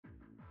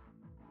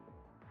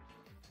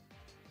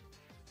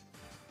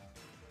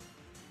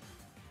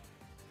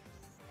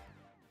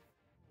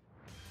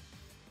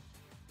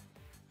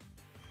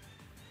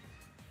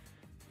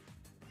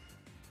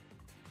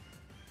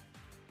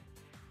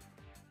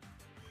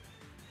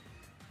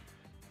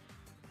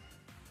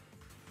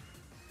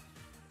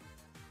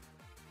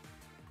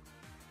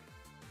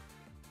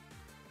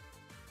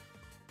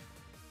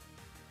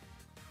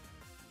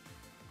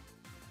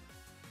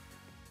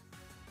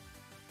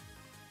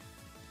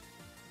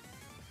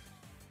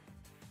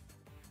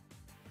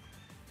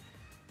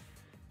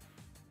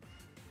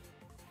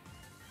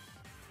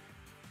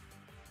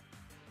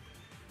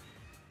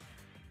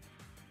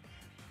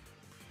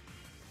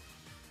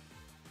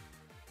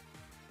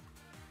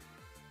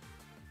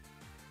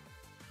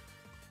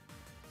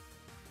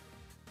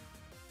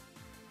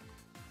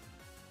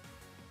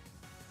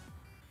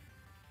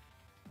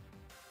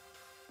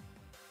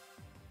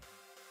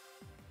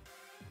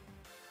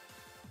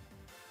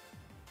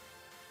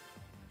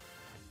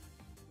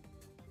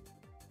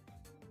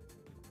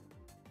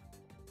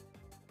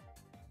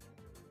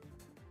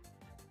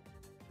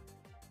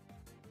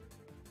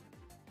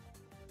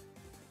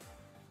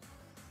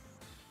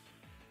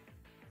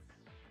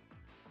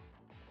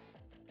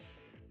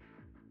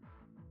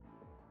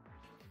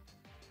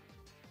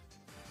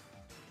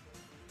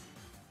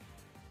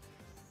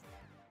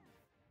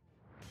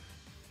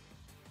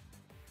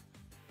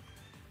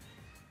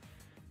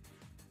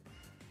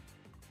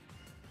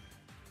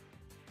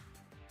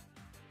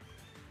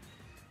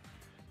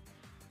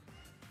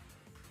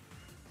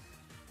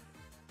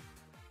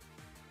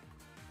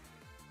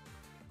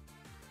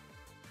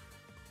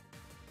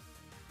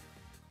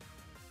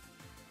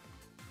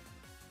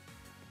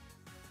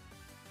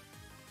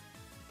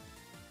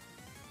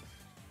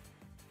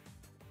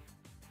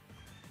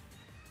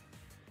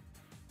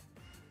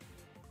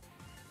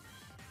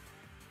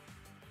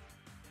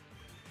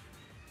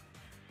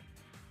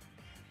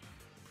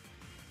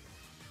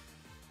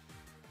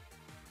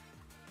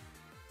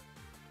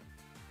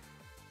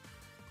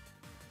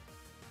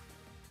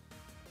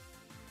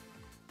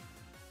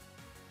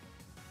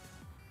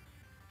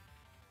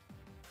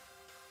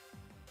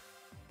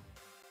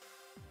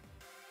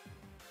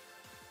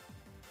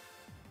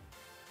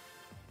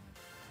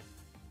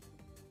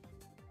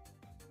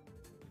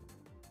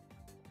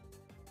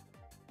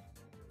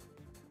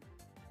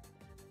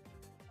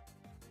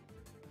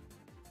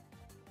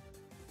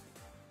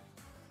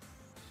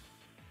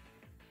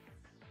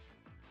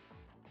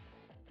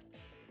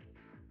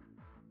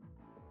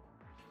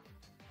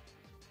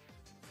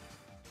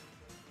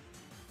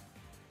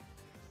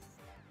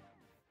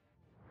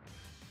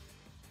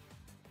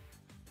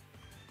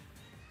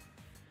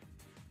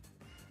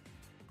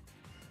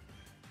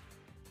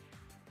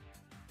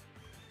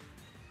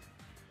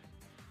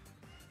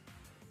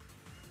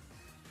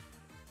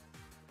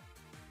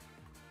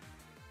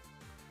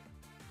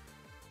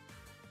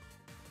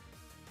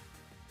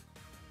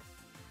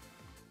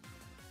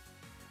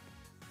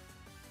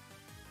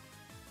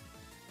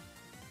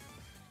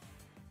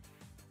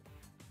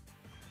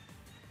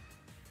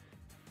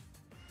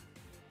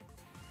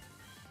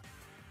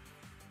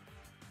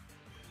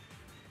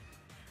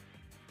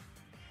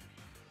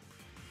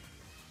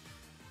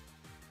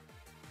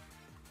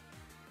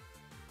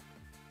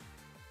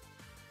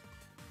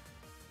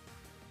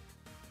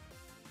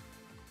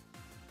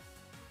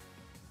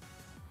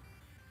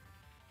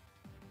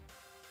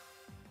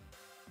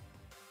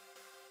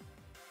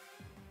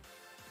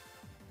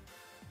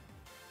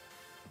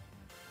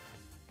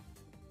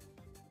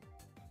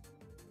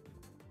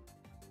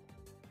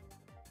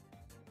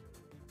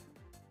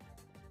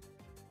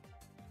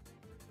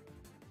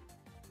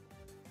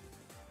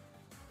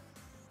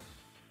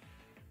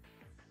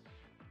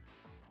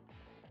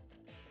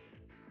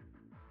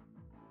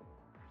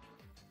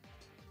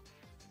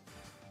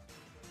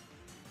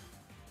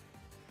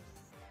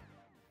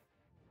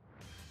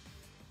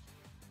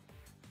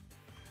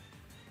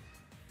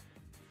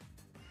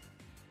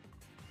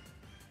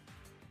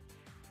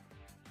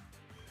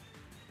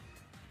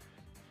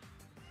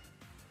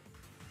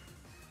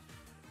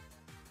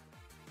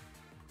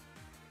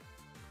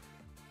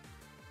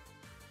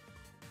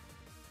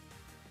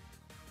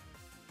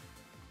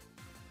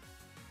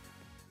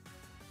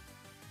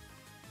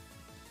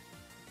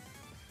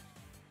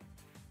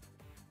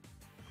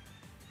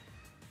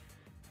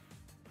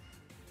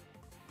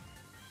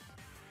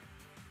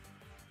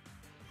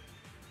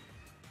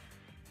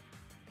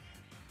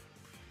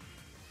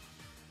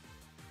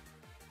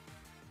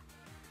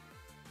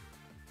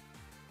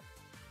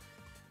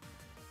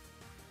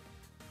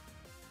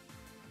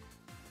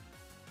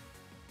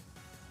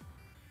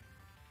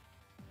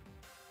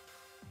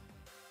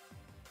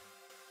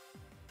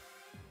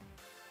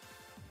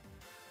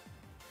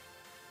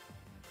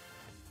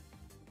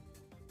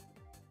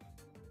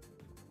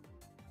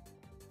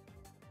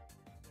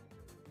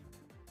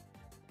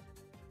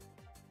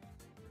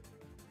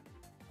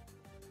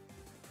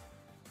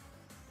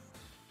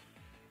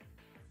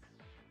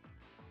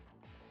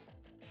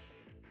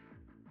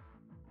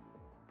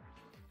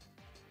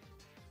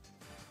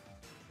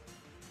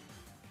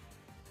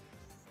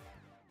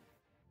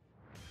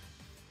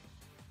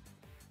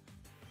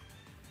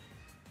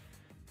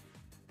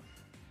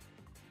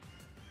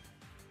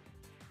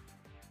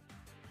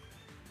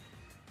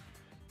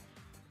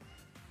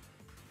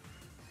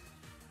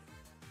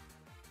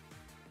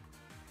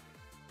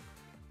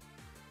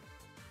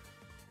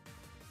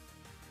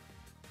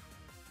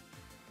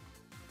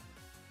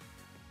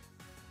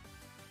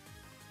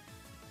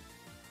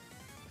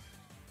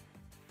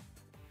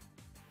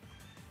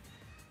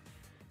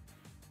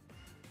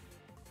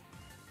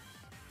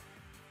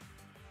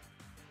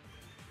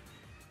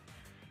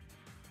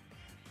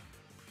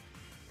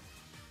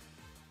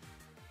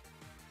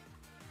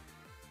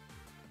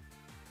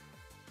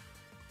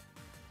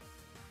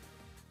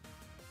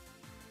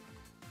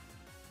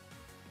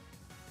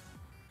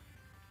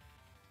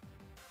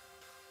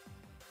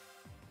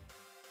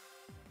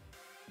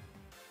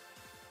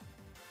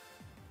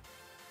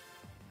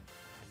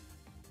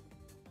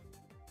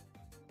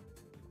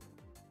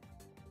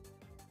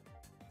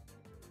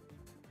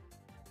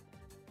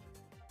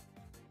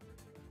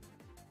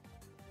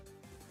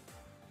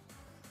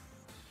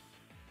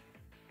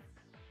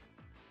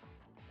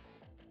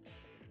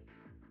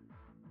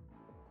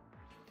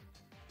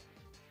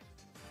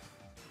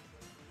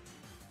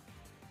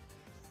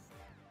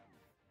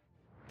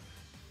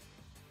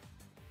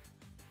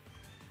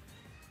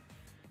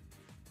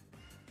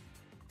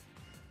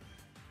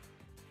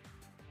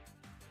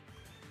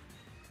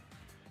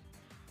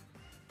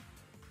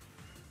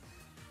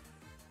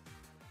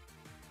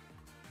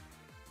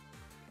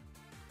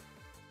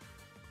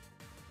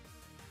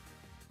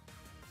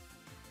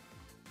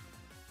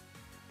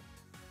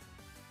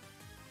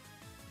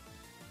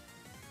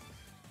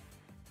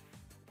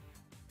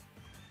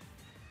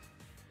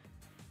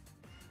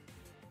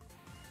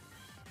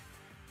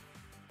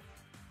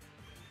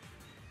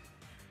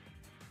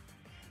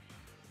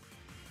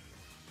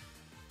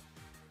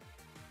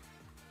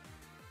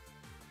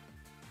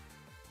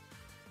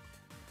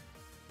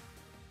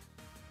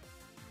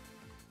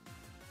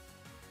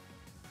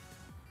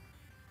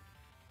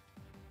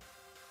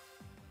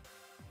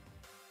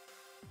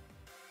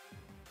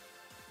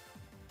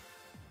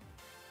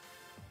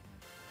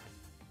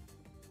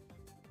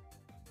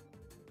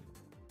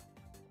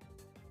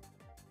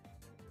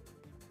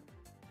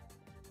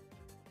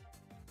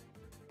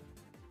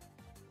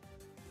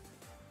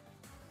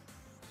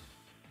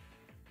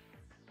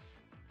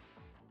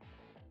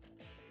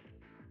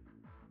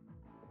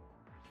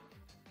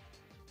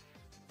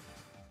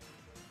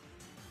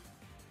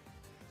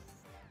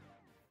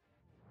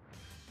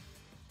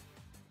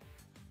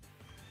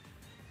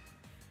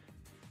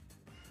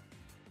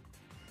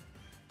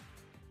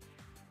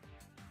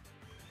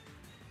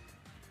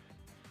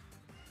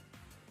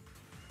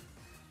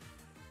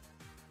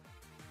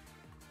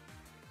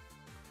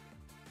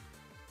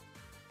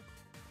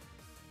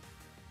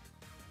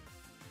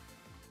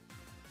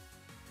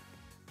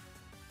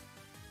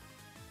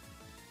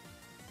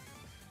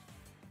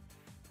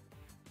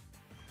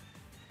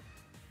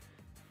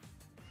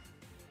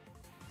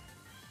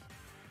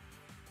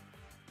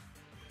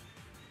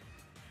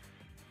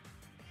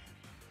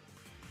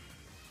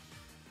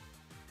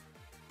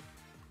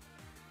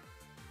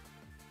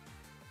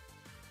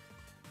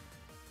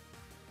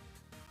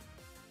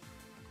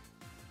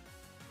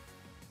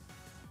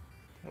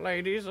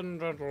Ladies and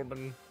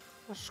gentlemen,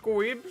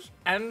 squeebs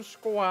and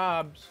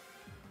squabs,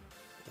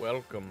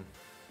 welcome.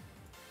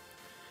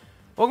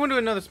 Welcome to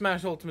another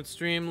Smash Ultimate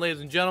stream, ladies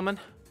and gentlemen.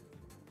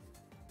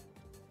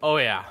 Oh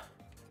yeah,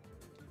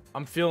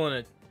 I'm feeling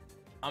it.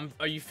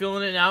 Are you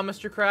feeling it now,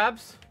 Mr.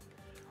 Krabs?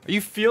 Are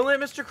you feeling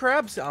it, Mr.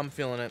 Krabs? I'm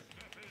feeling it.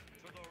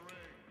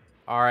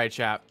 All right,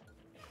 chap.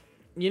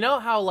 You know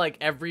how like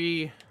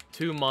every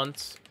 2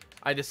 months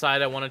I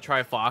decide I want to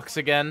try Fox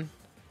again?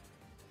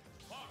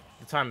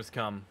 The time has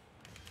come.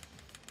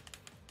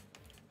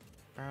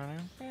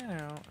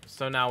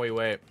 So now we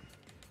wait.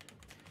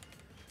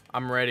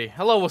 I'm ready.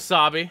 Hello,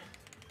 Wasabi.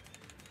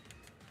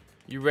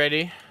 You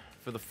ready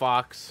for the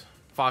Fox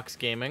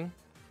Gaming?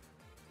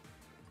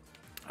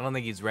 I don't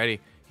think he's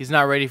ready. He's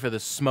not ready for the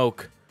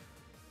smoke.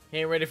 He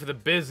ain't ready for the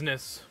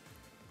business.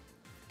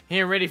 He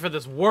ain't ready for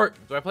this work.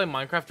 Do I play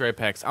Minecraft or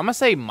Apex? I'm gonna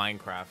say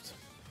Minecraft.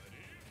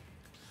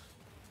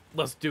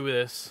 Let's do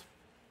this.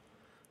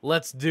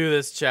 Let's do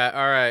this, chat.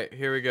 All right,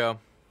 here we go.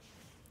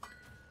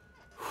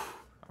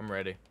 I'm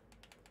ready.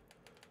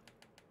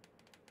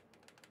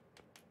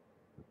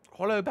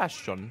 Hello,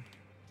 Bastion.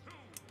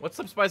 What's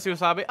up, Spicy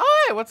Wasabi?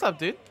 Oh, hey, what's up,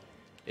 dude?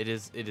 It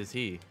is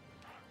he.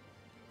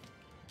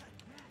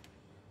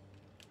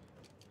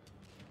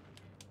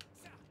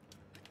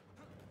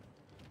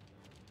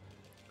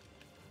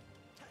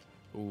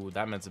 Ooh,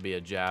 that meant to be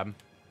a jab.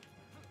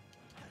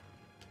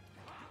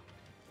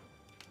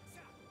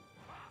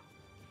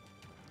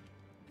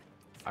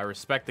 I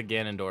respect the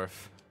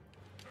Ganondorf.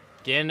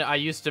 I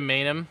used to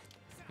main him,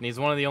 and he's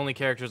one of the only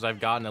characters I've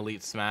gotten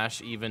Elite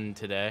Smash, even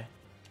today.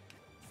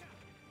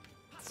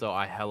 So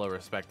I hella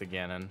respect the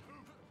Ganon.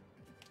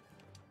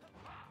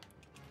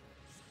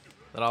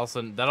 That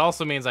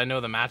also means I know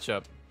the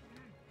matchup.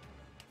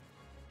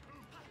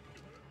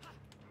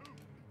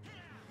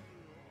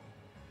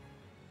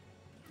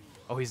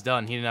 Oh, he's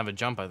done. He didn't have a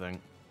jump, I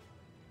think.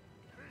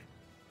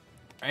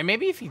 And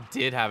maybe if he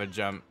did have a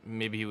jump,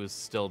 maybe he was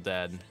still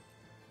dead.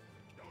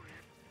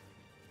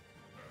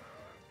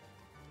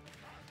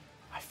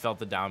 I felt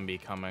the down B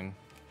coming.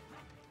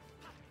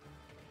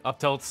 Up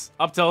tilts.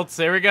 Up tilts.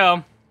 There we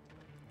go.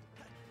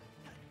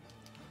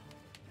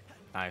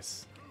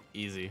 Nice.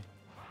 Easy.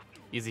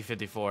 Easy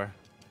 54.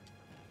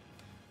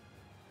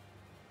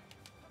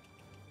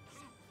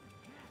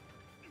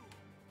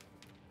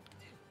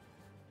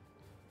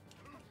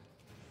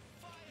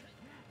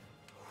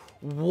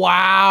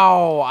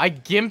 Wow. I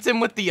gimped him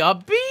with the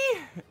up B?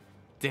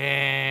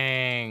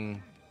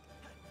 Dang.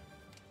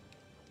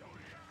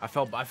 I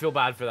feel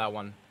bad for that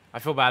one. I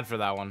feel bad for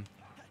that one.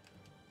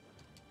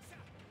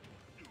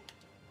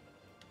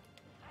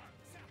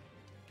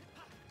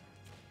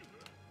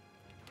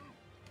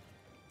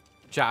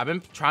 Chat, I've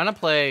been trying to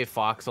play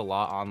Fox a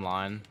lot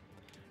online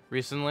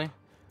recently.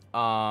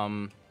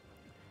 The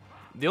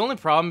only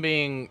problem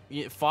being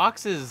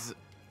Fox is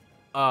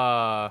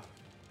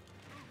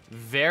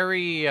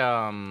very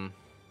I'm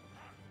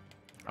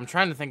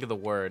trying to think of the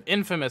word.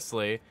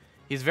 Infamously.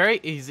 He's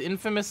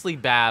infamously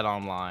bad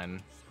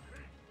online.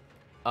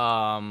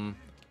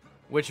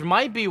 Which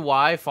might be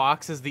why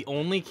Fox is the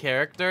only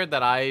character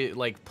that I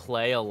like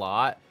play a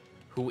lot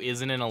who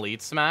isn't an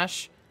Elite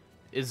Smash.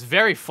 Is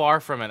very far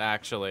from it,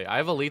 actually. I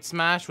have Elite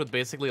Smash with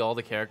basically all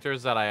the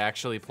characters that I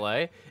actually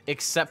play,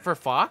 except for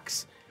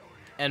Fox.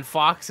 And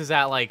Fox is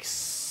at like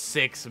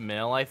 6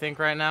 mil, I think,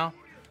 right now.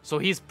 So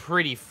he's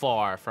pretty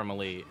far from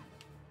Elite.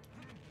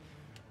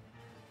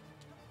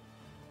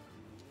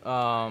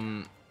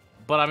 But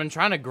I've been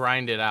trying to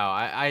grind it out.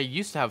 I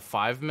used to have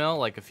 5 mil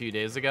like a few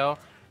days ago,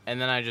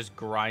 and then I just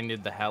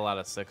grinded the hell out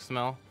of 6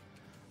 mil.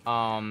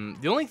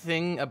 The only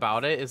thing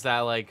about it is that,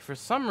 like, for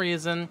some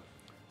reason,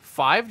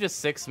 5 to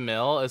 6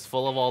 mil is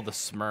full of all the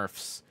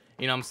Smurfs.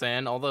 You know what I'm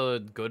saying? All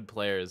the good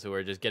players who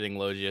are just getting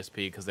low GSP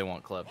because they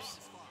want clips.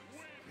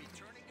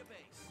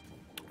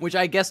 Which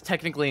I guess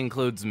technically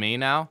includes me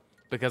now,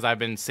 because I've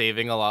been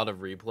saving a lot of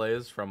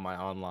replays from my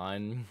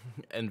online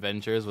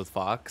adventures with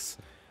Fox.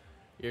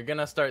 You're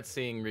gonna start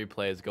seeing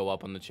replays go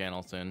up on the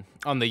channel soon.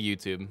 On the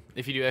YouTube.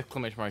 If you do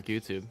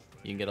 !YouTube,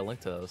 you can get a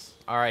link to those.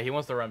 Alright, he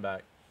wants to run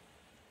back.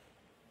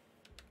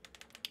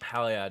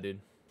 Hell yeah, dude.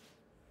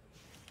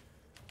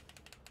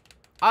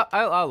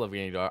 I love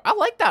Ganondorf. I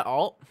like that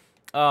alt.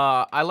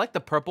 I like the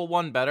purple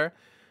one better,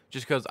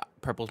 just because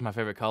purple's my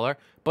favorite color.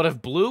 But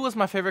if blue was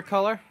my favorite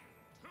color,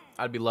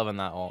 I'd be loving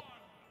that alt.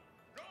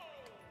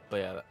 But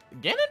yeah,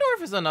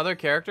 Ganondorf is another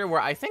character where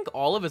I think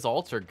all of his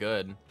alts are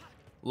good.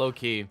 Low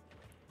key.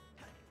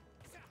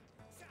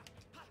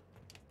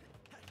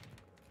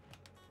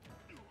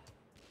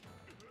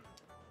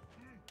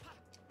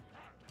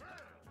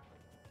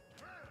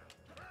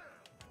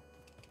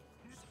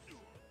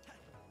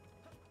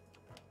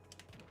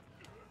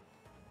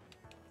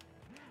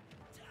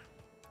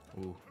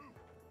 Ooh.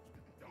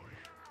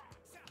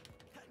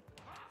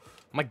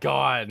 My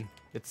God,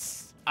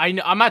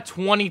 I'm at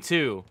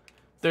 22.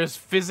 There's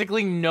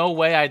physically no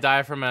way I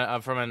die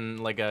from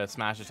like a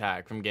smash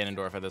attack from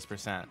Ganondorf at this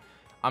percent.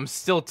 I'm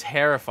still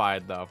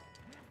terrified though.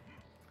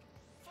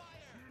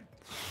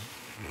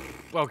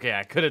 Okay,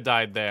 I could have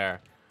died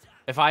there.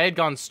 If I had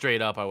gone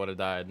straight up, I would have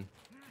died.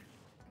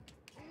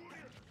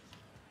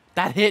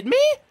 That hit me?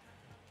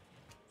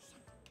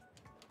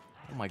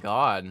 Oh my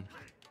god.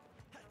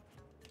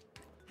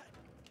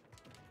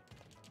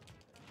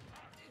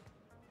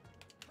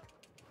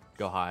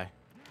 Go high.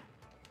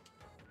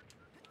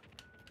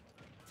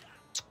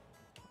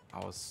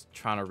 I was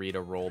trying to read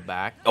a roll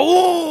back.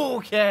 Oh,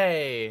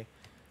 okay.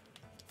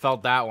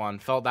 Felt that one.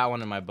 Felt that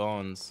one in my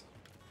bones.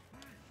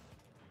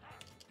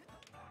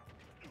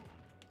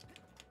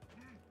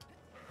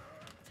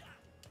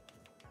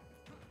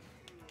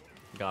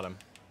 Got him.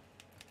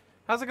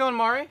 How's it going,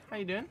 Mari? How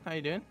you doing? How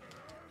you doing?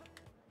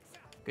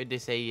 Good to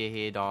see you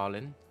here,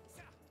 darling.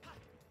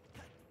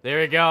 There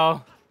we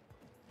go.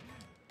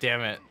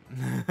 Damn it.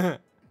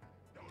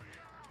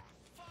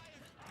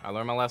 I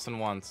learned my lesson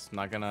once. I'm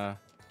not gonna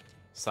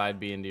side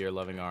B into your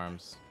loving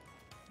arms.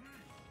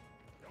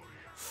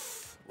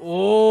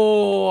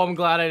 Oh, I'm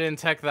glad I didn't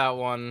tech that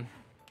one.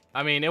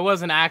 I mean, it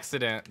was an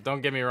accident.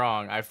 Don't get me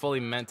wrong. I fully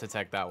meant to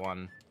tech that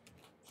one.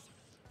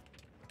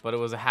 But it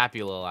was a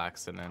happy little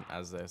accident,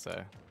 as they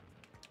say.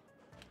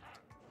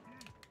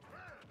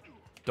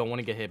 Don't want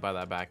to get hit by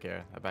that back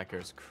air. That back air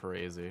is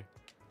crazy.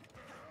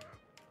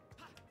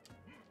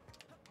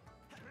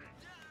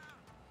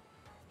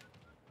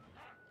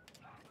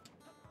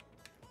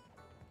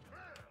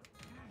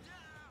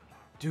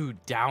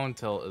 Dude, down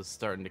tilt is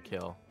starting to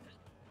kill.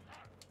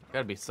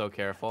 Gotta be so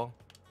careful.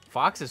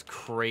 Fox is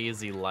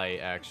crazy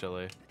light,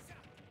 actually.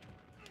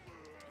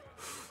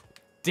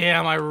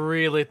 Damn, I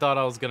really thought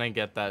I was gonna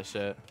get that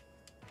shit.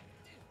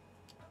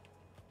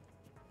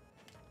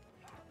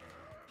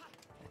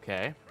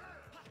 Okay.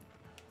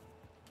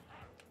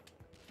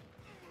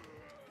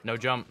 No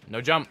jump. No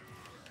jump.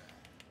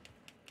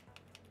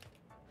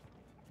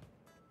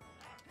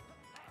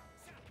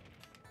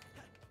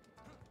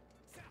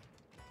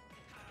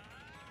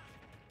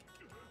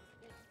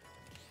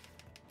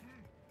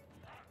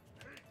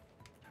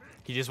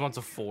 He just wants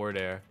a forward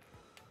air.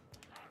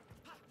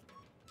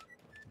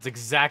 It's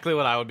exactly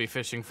what I would be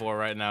fishing for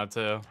right now,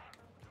 too.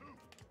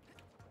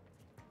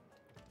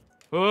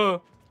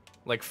 Oh,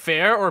 like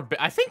fair or...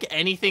 I think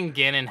anything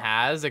Ganon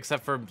has,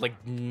 except for like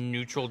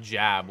neutral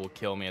jab, will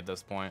kill me at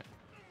this point.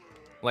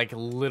 Like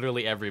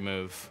literally every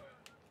move.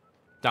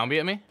 Down B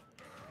at me?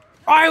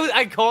 Oh,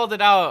 I called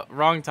it out.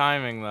 Wrong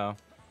timing, though.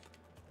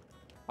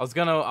 I was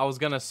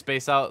gonna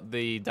space out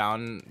the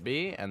down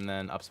B and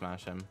then up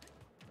smash him.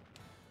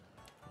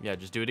 Yeah,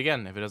 just do it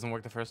again. If it doesn't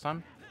work the first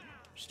time,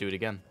 just do it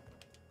again.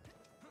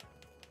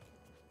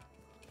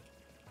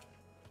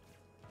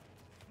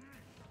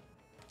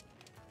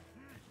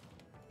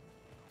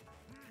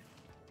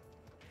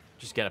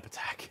 Just get up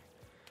attack.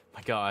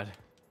 My god.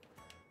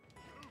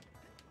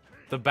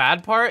 The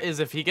bad part is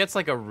if he gets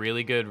like a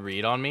really good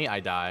read on me, I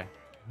die.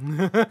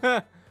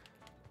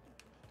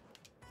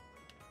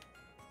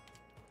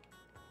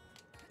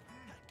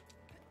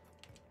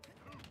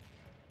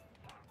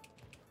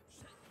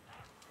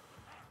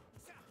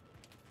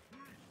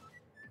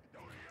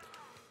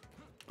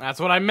 That's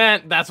what I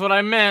meant. That's what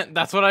I meant.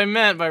 That's what I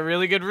meant by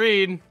really good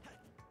read.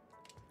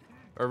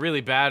 Or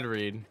really bad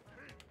read.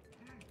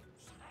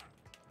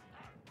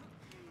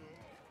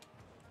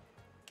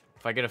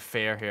 If I get a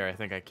fair here, I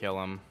think I kill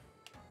him.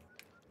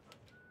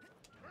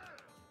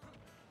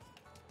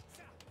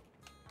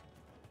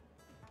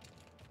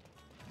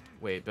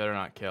 Wait, better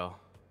not kill.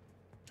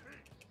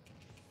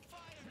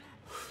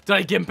 Did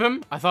I gimp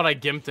him? I thought I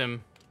gimped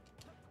him.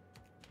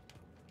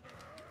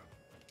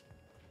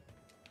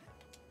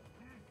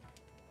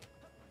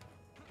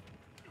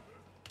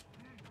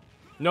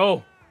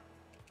 No.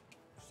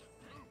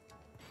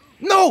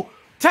 No!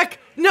 Tech!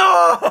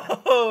 No!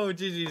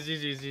 GG's,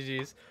 GG's,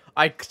 GG's.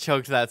 I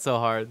choked that so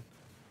hard.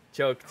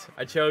 Choked.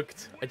 I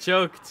choked. I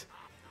choked.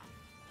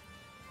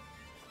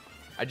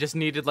 I just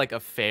needed like a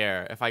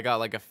fair. If I got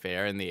like a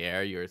fair in the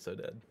air, you were so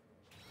dead.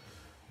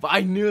 But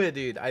I knew it,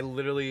 dude. I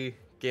literally...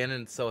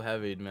 Ganon's so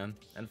heavy, man.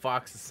 And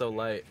Fox is so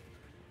light.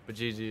 But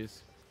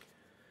GG's.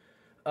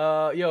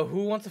 Yo,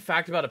 who wants a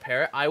fact about a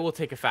parrot? I will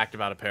take a fact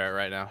about a parrot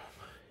right now.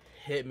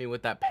 Hit me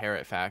with that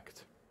parrot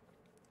fact.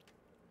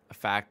 A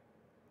fact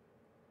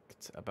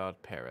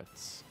about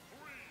parrots.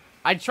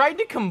 I tried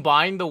to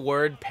combine the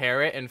word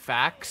parrot and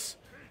facts,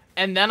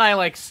 and then I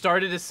like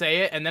started to say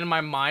it, and then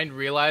my mind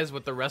realized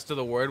what the rest of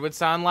the word would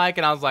sound like,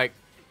 and I was like,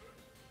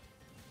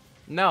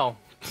 no.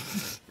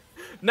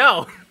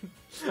 No.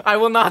 I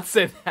will not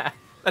say that.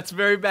 That's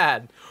very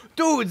bad.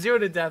 Dude, 0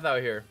 to death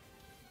out here.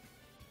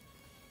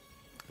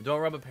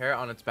 Don't rub a parrot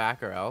on its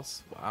back or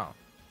else. Wow.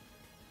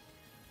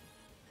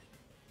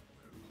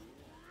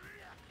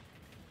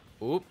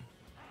 Oop.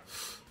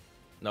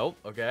 Nope,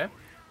 okay.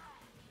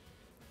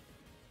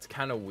 It's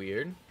kind of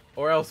weird.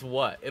 Or else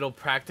what? It'll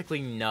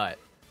practically nut.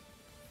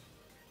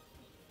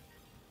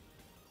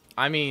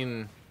 I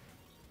mean,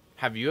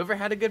 have you ever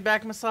had a good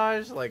back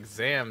massage? Like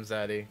Zam,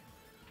 Zaddy.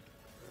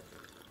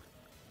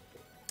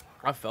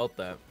 I felt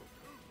that.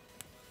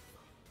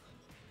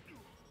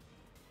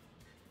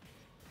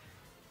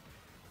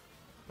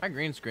 My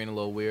green screen a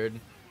little weird.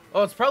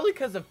 Oh, it's probably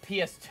because of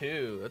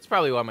PS2. That's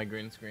probably why my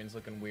green screen's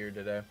looking weird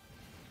today.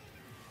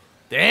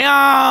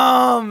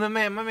 Damn!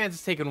 My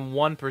man's taking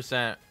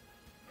 1%.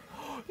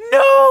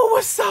 No!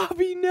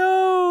 Wasabi,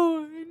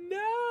 no!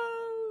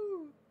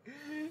 No!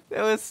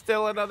 There was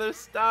still another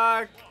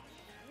stock.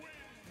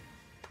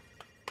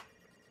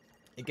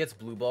 It gets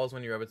blue balls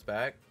when you rub its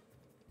back.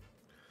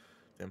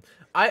 Damn.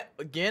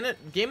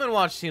 Game &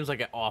 Watch seems like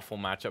an awful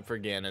matchup for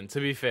Ganon, to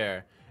be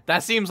fair.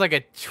 That seems like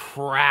a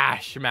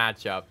trash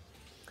matchup.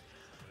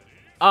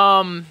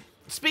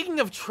 Speaking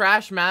of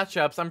trash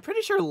matchups, I'm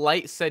pretty sure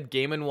Light said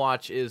Game &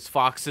 Watch is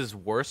Fox's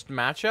worst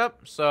matchup,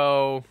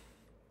 so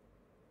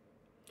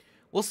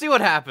we'll see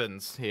what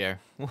happens here.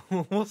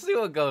 We'll see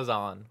what goes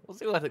on. We'll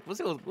see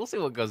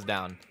what goes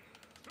down.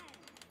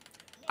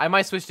 I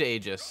might switch to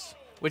Aegis,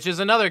 which is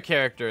another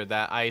character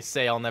that I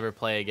say I'll never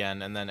play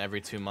again, and then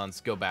every 2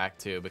 months go back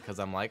to because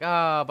I'm like,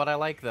 but I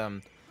like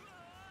them.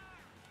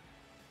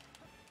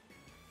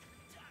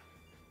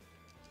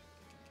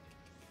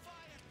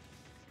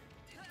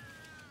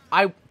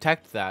 I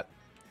teched that.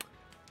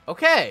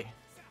 Okay.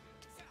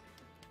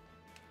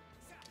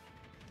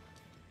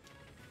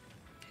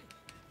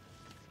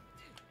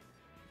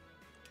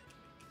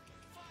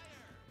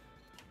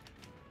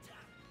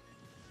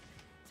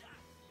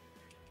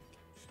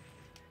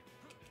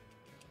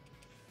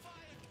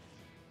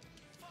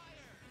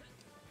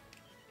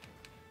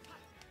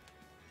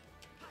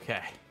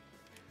 Okay.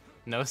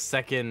 No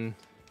second.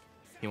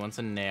 He wants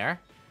a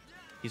nair.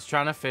 He's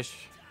trying to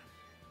fish.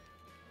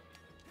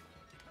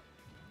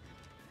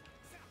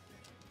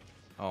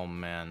 Oh,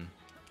 man.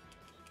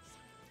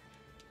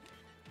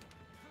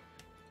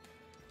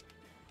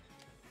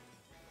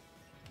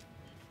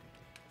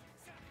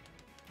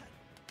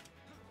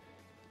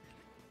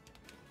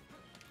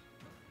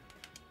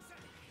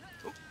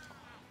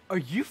 Are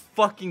you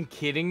fucking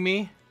kidding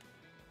me?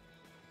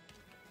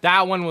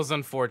 That one was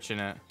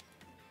unfortunate.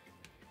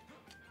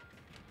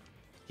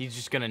 He's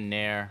just gonna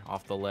nair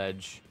off the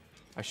ledge.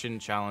 I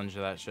shouldn't challenge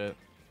that shit.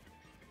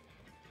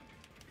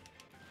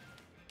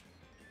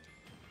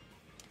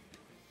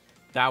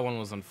 That one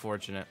was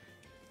unfortunate.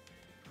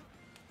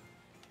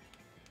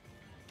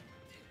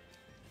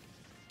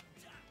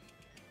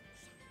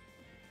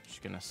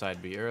 Just gonna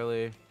side B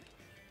early.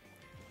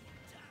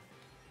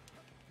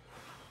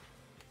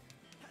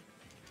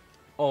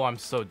 Oh, I'm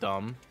so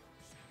dumb.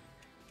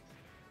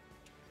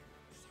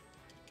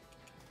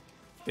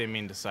 Didn't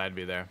mean to side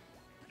B there.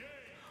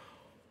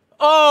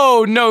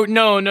 Oh no!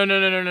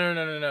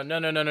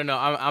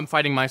 I'm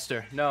fighting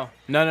Meister. No.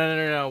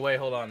 Wait,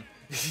 hold on.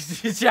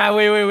 Yeah,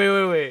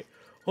 wait.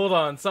 Hold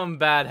on, something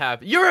bad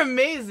happened. You're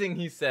amazing,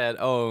 he said.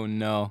 Oh,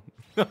 no.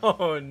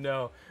 Oh,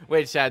 no.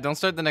 Wait, chat, don't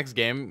start the next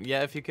game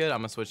yet if you could. I'm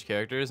gonna switch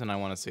characters, and I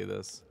want to see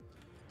this.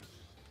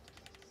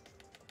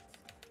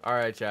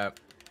 Alright, chat.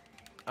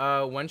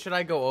 When should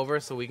I go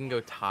over so we can go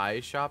Thai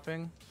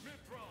shopping?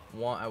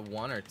 At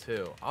 1 or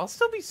 2? I'll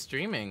still be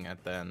streaming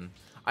at then.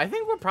 I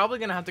think we're probably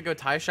gonna have to go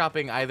Thai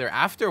shopping either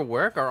after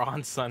work or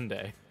on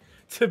Sunday.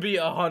 To be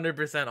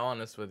 100%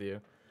 honest with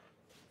you.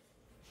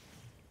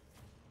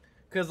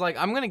 Cause like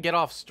I'm gonna get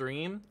off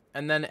stream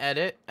and then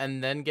edit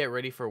and then get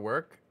ready for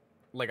work.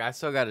 Like I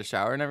still got to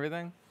shower and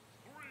everything.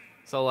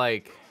 So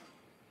like,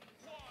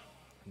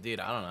 dude,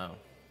 I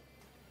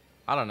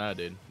don't know,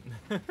 dude.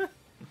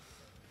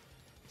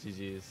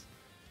 GG's.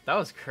 That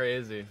was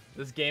crazy.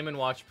 This Game &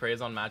 Watch preys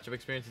on matchup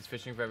experience. He's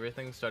fishing for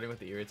everything, starting with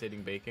the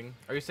irritating baking.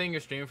 Are you saying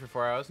you're streaming for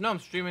 4 hours? No, I'm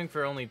streaming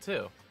for only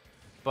 2.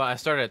 But I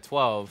started at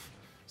 12,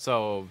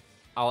 so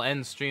I'll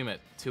end stream at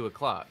 2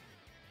 o'clock.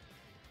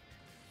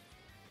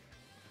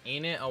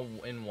 Ain't it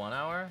in 1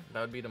 hour?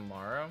 That would be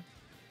tomorrow.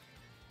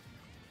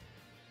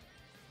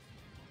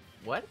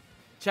 What?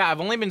 Chat, I've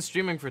only been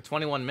streaming for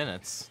 21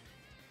 minutes.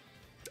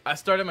 I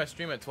started my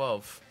stream at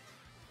 12.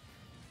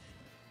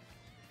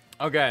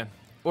 Okay.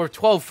 Or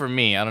 12 for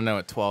me. I don't know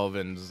what 12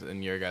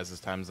 in your guys'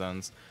 time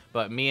zones.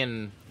 But me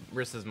and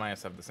Rissa's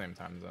Mias have the same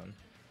time zone.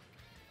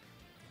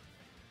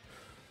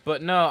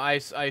 But no, I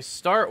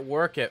start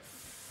work at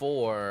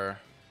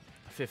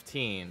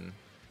 4:15.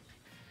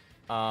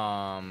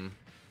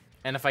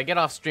 And if I get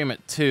off stream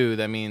at 2,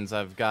 that means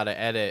I've got to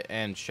edit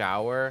and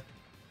shower.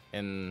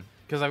 And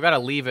because I've got to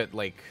leave it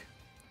like...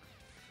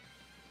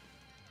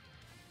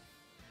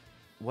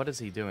 What is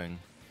he doing?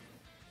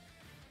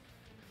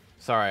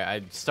 Sorry,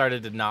 I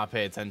started to not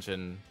pay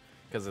attention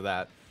because of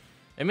that.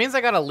 It means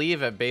I got to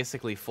leave at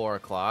basically 4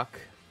 o'clock.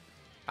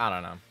 I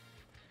don't know.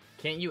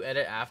 Can't you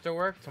edit after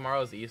work?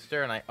 Tomorrow's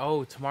Easter and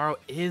oh, tomorrow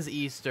is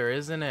Easter,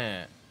 isn't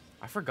it?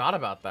 I forgot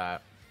about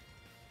that.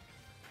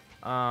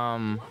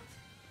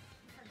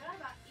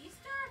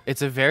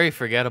 It's a very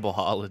forgettable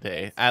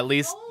holiday. At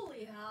least,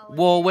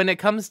 well, when it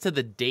comes to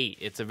the date,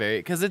 it's a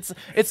very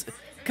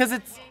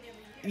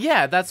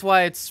yeah, that's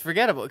why it's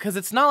forgettable. Because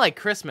it's not like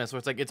Christmas where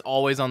it's like it's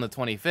always on the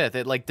 25th.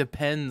 It like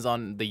depends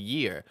on the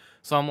year.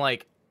 So I'm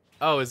like,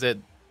 oh, is it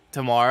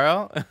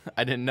tomorrow?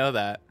 I didn't know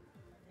that.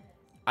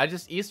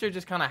 Easter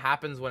just kind of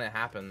happens when it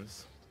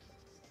happens.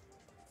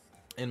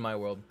 In my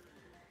world.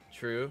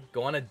 True.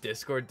 Go on a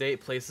Discord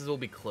date. Places will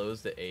be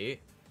closed at 8.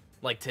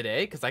 Like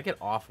today, because I get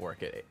off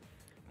work at 8.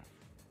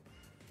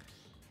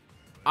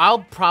 I'll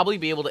probably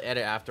be able to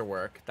edit after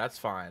work. That's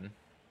fine.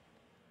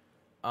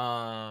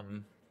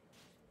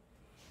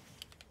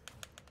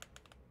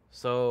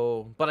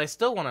 So, but I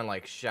still want to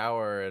like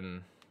shower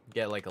and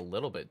get like a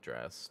little bit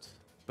dressed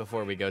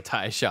before we go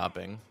Thai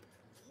shopping.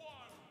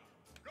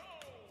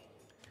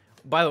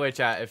 By the way,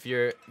 chat, if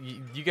you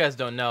guys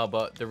don't know,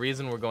 but the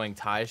reason we're going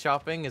Thai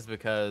shopping is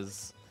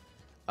because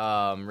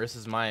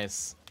Rissa's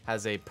Mice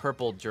has a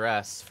purple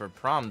dress for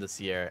prom this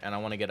year, and I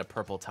want to get a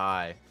purple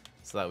tie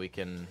so that we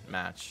can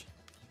match,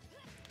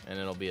 and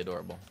it'll be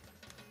adorable.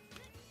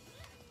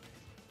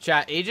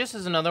 Chat, Aegis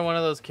is another one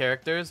of those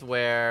characters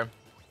where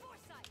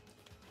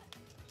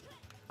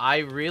I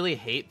really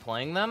hate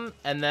playing them,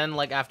 and then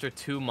like after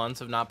 2 months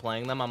of not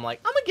playing them, I'm like,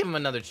 I'm gonna give him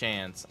another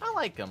chance. I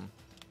like him.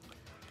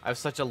 I have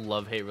such a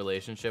love-hate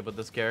relationship with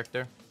this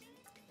character.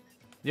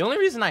 The only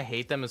reason I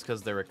hate them is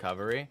because they're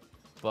recovery,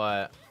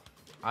 but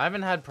I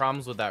haven't had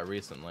problems with that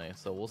recently,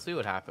 so we'll see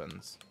what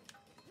happens.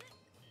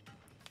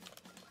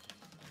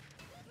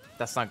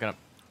 That's not gonna...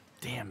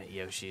 Damn it,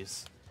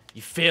 Yoshis.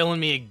 You failing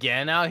me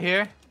again out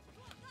here?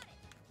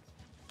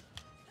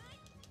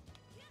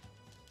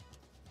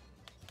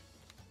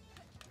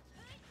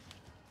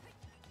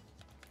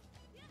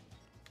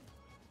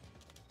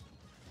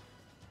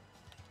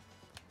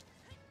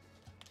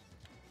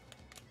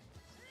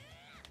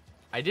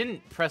 I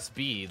didn't press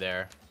B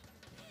there.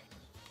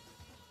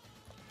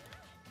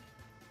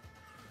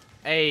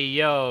 Hey,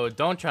 yo,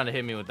 don't try to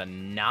hit me with a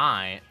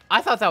 9.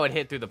 I thought that would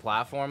hit through the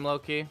platform,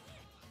 low-key.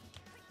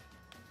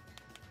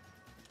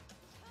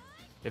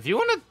 If you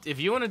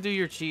wanna do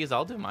your cheese,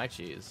 I'll do my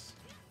cheese.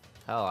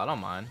 Hell, I don't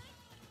mind.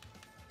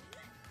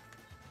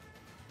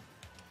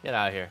 Get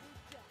out of here.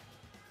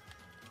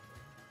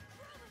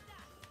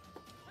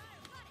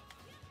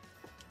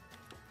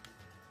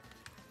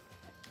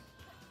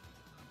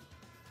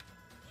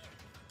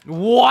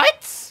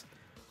 What?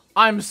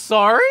 I'm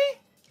sorry?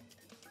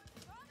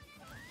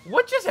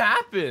 What just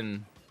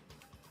happened?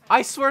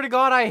 I swear to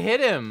God I hit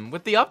him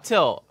with the up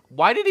tilt.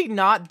 Why did he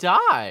not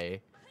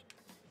die?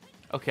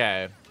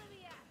 Okay.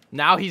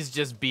 Now he's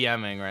just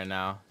BMing right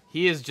now.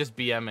 He is just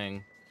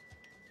BMing.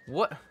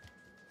 What?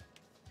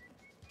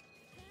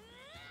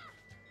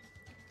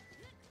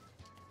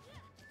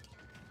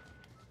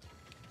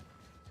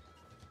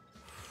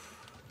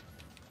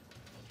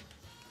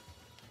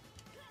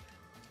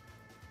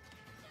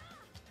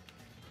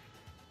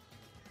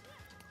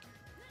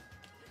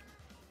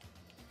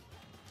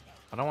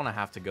 I don't want to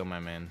have to go my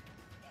main.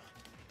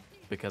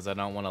 Because I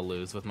don't want to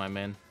lose with my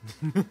main.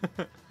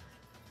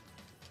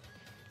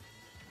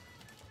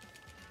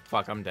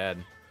 Fuck, I'm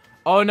dead.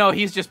 Oh no,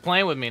 he's just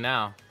playing with me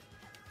now.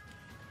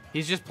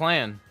 He's just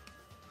playing.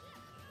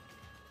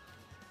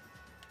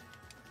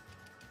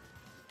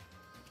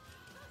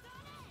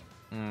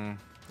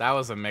 That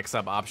was a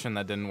mix-up option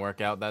that didn't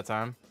work out that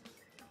time.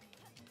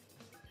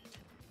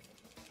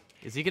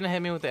 Is he gonna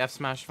hit me with the F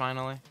smash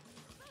finally?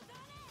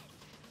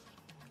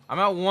 I'm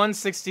at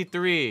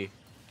 163.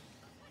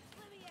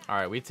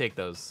 Alright, we take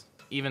those.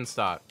 Even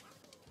stock.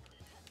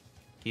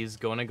 He's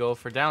gonna go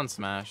for down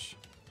smash.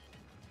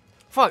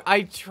 Fuck,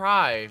 I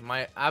try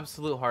my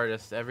absolute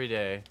hardest every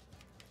day.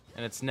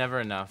 And it's never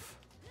enough.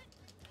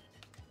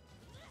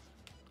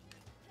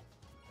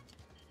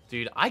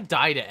 Dude, I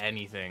die to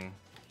anything.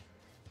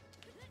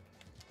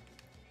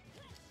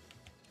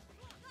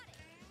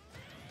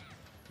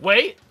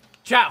 Wait!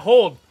 Chat,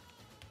 hold!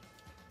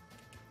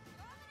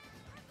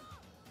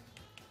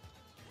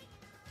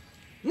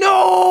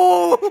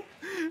 No!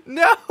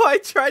 No, I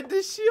tried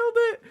to shield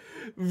it.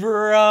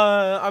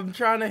 Bruh, I'm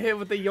trying to hit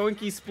with the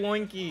yoinky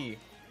sploinky.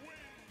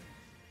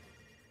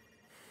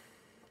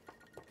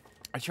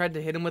 I tried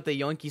to hit him with the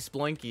yoinky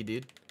sploinky,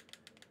 dude.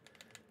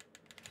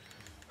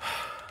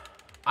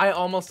 I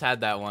almost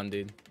had that one,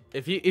 dude.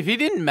 If he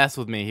didn't mess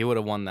with me, he would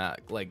have won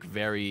that. Like,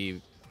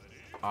 very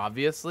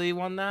obviously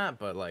won that.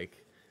 But, like,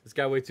 this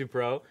guy way too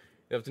pro.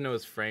 You have to know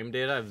his frame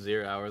data. I have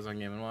 0 hours on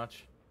Game &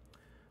 Watch.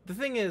 The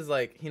thing is,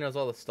 like, he knows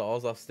all the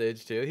stalls off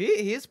stage, too.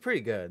 He is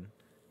pretty good.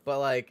 But,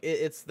 like,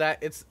 it's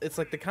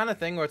like the kind of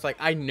thing where it's like,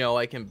 I know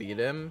I can beat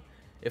him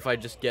if I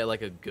just get,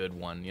 like, a good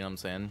one. You know what I'm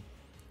saying?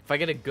 If I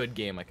get a good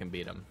game, I can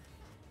beat him.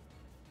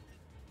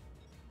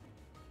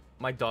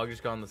 My dog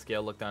just got on the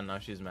scale, looked down, now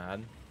she's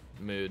mad.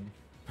 Mood.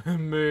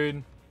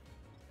 Mood.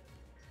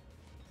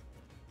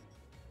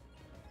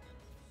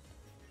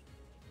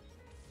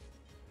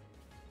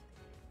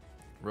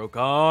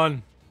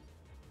 Rokon.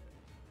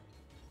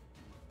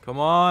 Come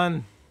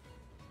on.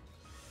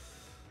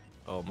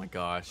 Oh my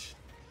gosh.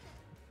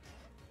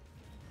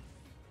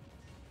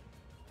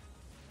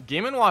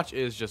 Game & Watch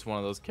is just one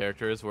of those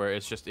characters where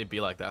it's just, it'd be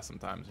like that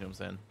sometimes, you know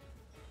what I'm saying?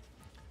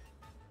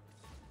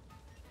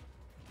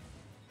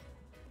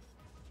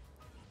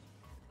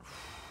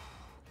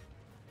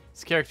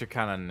 This character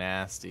kind of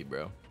nasty,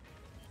 bro.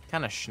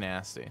 Kind of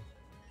schnasty.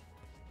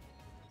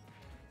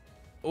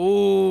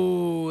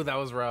 Ooh, that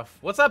was rough.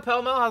 What's up,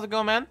 Pelmel? How's it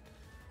going, man?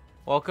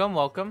 Welcome,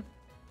 welcome.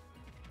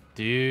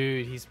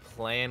 Dude, he's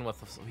playing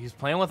with us. He's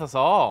playing with us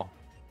all.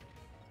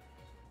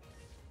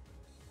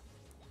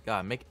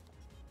 God, make...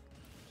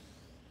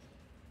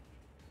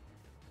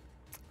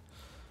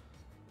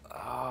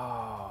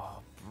 Oh,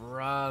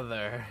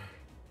 brother.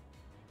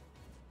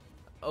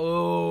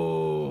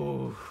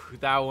 Oh,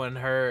 that one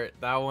hurt.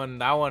 That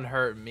one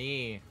hurt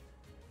me.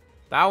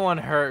 That one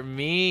hurt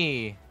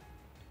me.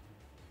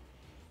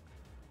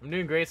 I'm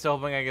doing great, so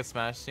hoping I get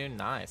smashed soon.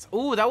 Nice.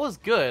 Ooh, that was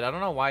good. I don't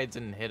know why it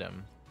didn't hit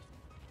him.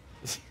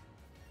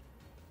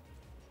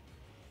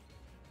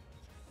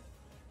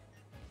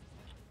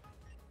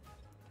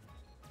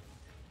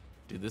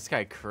 Dude, this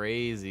guy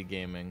crazy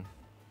gaming.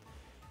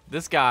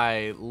 This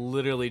guy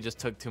literally just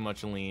took too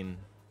much lean.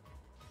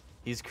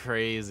 He's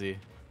crazy.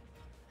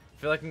 I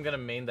feel like I'm gonna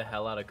main the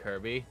hell out of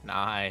Kirby.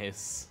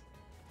 Nice.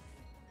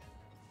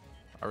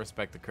 I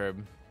respect the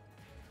curb.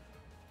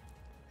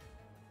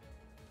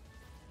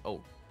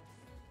 Oh.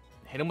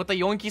 Hit him with the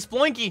yoinky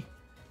sploinky.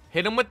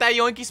 Hit him with that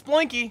yoinky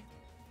sploinky.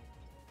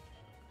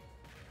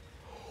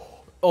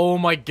 Oh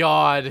my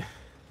god.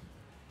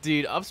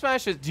 Dude, up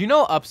smash is... Do you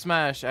know up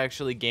smash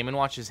actually Game &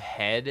 Watch's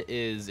head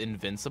is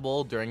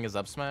invincible during his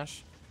up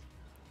smash?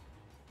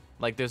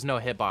 Like, there's no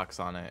hitbox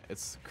on it.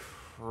 It's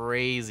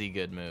crazy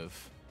good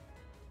move.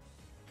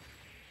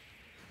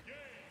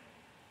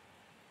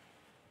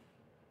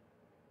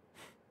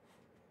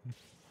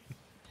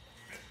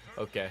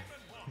 Okay.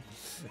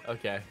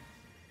 Okay.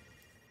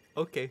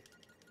 Okay.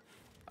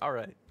 All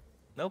right.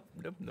 Nope,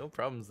 no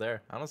problems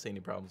there. I don't see any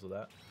problems with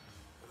that.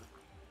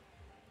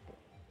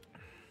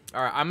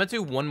 All right, I'm gonna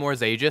do one more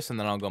Zages and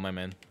then I'll go my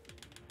min.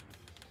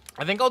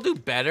 I think I'll do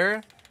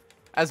better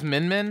as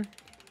min.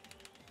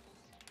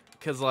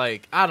 Cause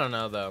like, I don't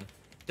know though.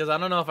 Cause I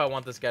don't know if I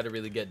want this guy to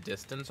really get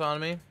distance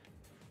on me.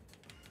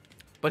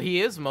 But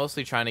he is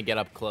mostly trying to get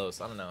up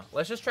close. I don't know.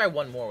 Let's just try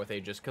one more with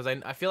Aegis, cause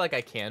I feel like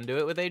I can do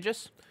it with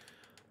Aegis.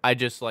 I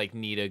just like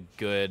need a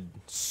good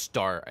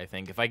start, I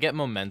think. If I get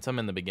momentum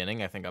in the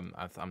beginning, I think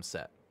I'm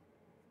set.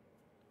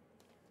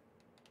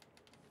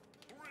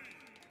 3,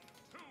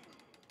 2,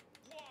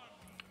 1,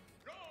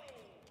 go!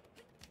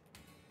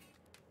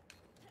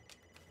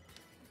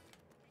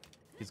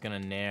 He's gonna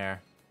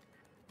nair.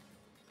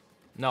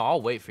 No,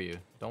 I'll wait for you.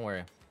 Don't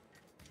worry.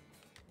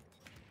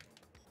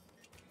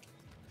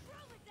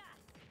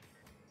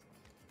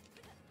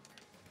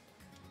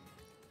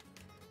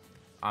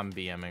 I'm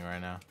BMing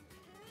right now.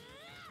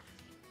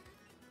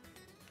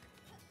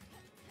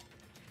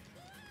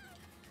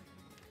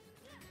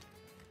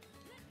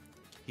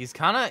 He's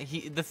kind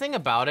of... The thing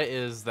about it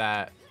is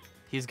that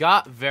he's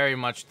got very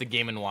much the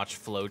Game &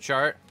 Watch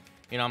flowchart.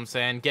 You know what I'm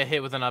saying? Get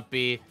hit with an up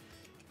B.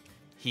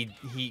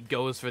 He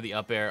goes for the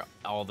up air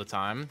all the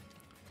time.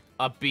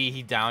 Up B,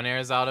 he down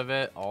airs out of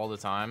it all the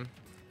time.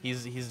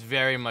 He's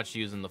very much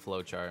using the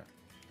flowchart.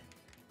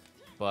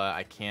 But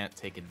I can't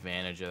take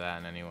advantage of that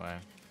in any way.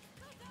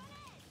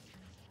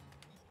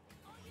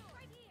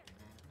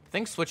 I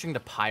think switching to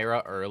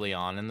Pyra early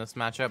on in this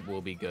matchup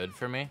will be good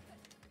for me.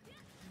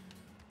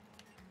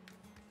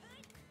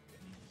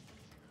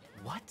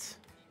 What?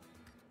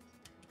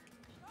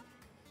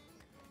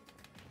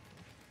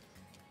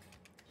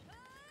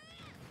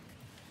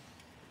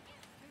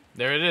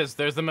 There it is.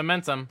 There's the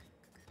momentum.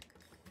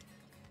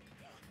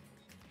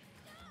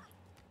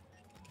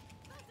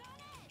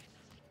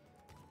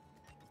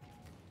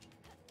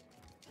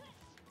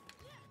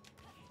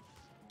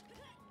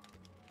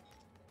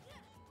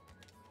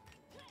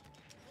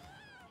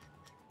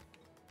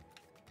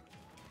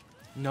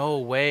 No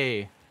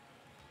way.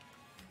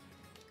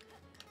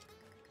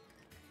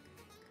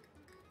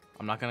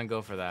 I'm not gonna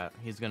go for that.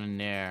 He's gonna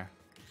nair.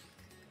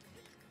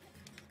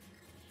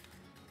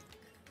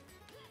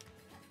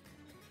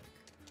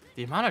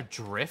 The amount of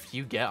drift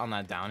you get on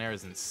that down air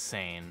is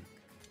insane.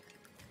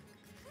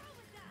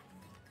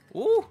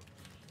 Ooh!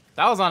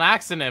 That was on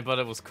accident, but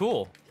it was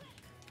cool.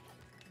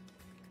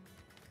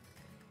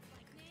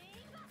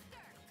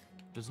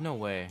 There's no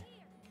way.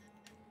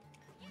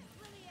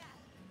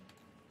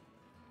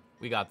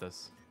 We got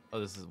this.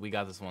 Oh, we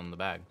got this one in the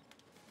bag.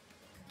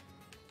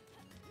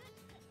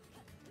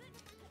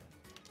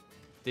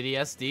 Did he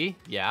SD?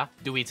 Yeah.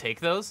 Do we take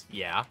those?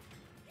 Yeah.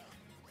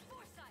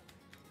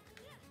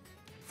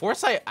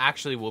 Foresight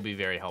actually will be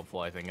very helpful,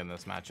 I think, in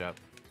this matchup.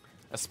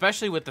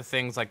 Especially with the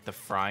things like the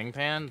frying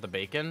pan, the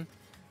bacon.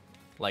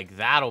 Like,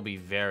 that'll be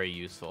very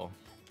useful.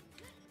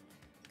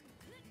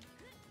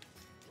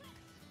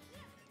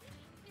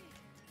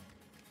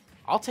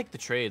 I'll take the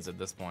trades at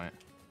this point.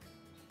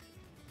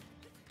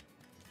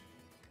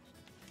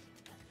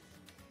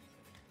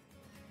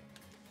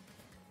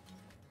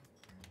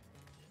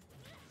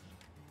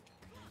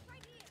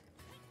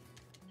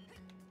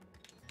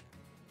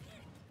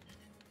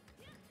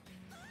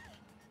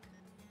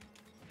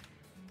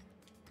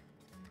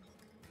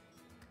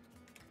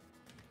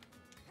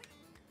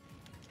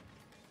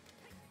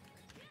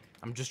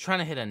 I'm just trying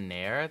to hit a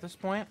nair at this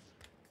point.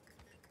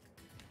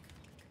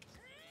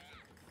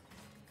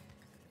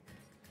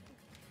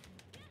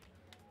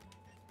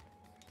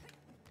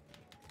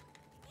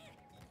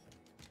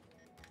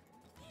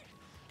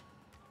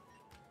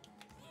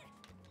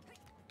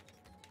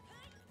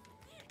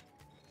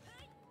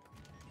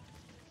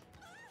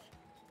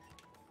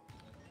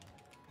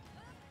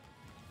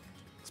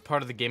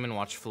 part of the Game &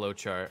 Watch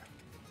flowchart.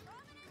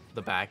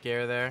 The back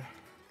air there.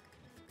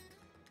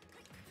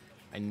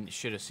 I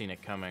should have seen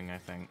it coming, I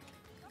think.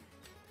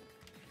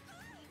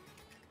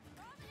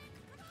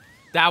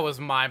 That was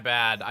my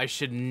bad. I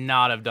should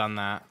not have done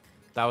that.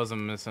 That was a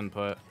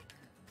misinput.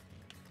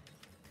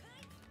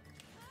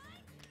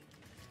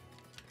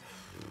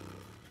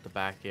 The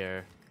back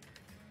air.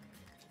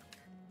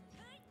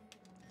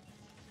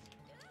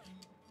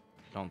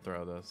 Don't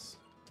throw this.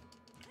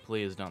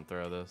 Please don't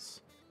throw this.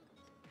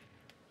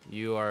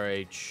 You are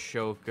a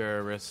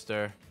choker,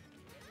 Rister.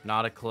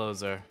 Not a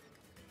closer.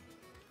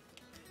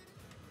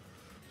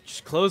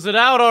 Just close it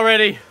out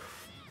already.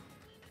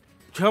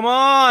 Come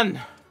on.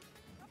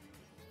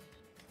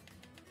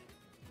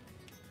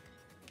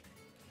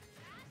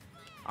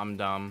 I'm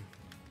dumb.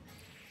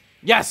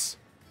 Yes!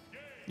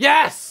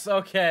 Yes!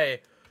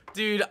 Okay.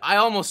 Dude, I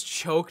almost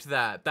choked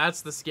that.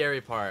 That's the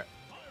scary part.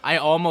 I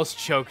almost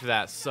choked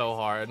that so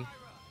hard.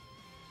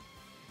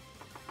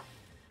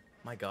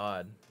 My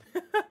god.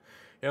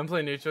 You haven't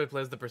played neutral, he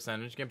plays the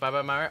percentage game.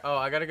 Bye-bye, Myra. Oh,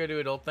 I gotta go do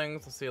adult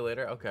things. I'll see you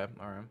later. Okay,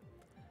 alright.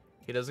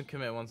 He doesn't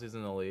commit once he's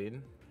in the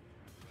lead.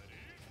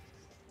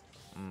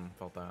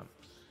 Felt that.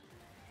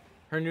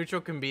 Her neutral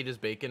can beat his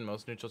bacon.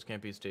 Most neutrals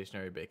can't beat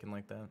stationary bacon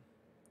like that.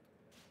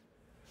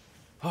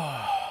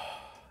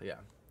 Yeah.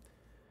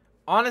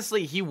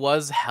 Honestly, he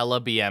was hella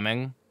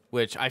BMing,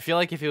 which I feel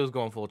like if he was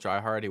going full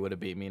tryhard, he would have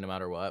beat me no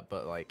matter what.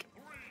 But, like,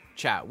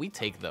 chat, we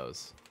take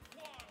those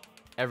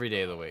every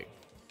day of the week.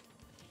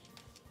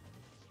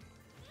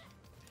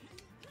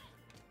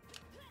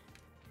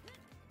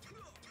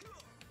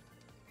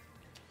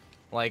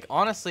 Like,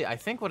 honestly, I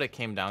think what it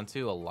came down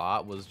to a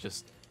lot was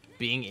just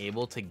being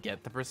able to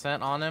get the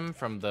percent on him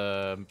from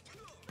the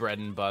bread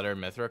and butter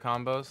Mithra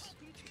combos.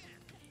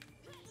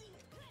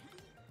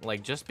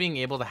 Like, just being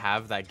able to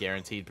have that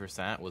guaranteed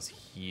percent was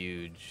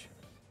huge.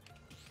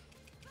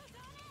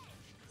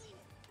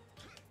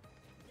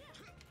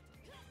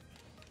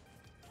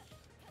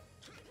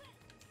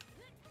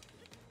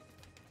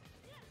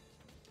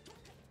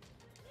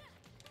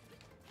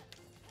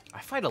 I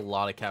fight a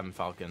lot of Captain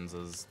Falcons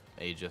as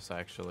Aegis,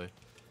 actually.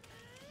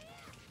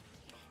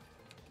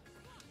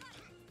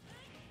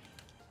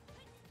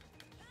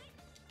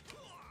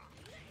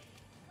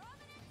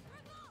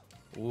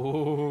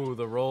 Ooh,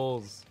 the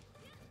rolls.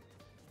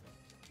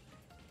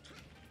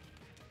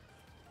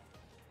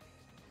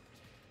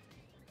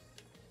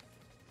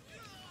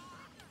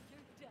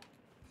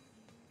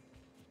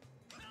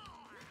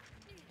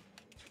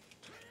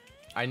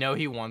 I know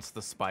he wants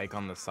the spike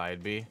on the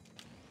side B.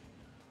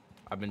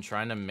 I've been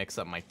trying to mix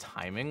up my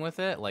timing with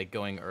it, like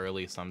going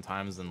early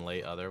sometimes and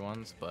late other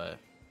ones, but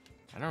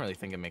I don't really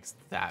think it makes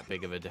that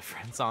big of a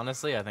difference,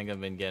 honestly. I think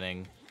I've been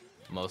getting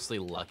mostly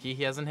lucky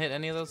he hasn't hit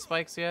any of those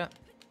spikes yet.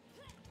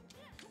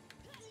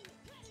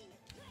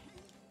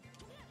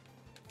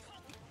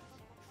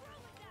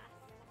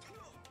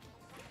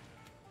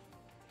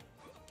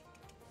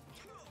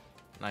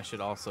 And I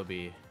should also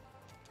be...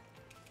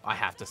 I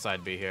have to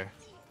side B here.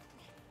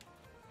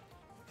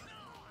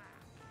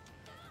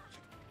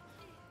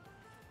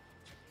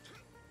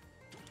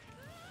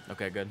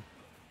 Okay, good.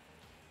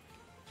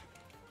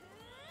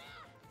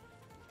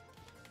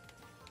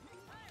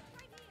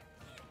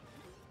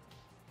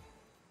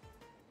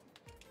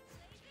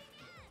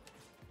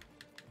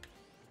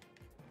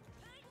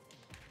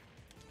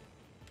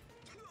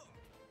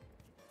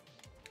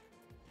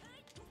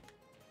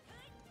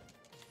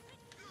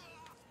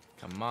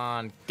 Come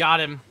on, got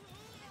him.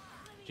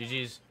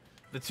 GG's.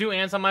 The two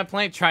ants on my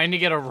plate trying to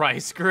get a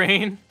rice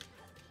grain.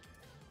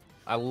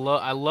 I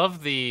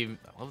love the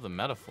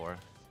metaphor.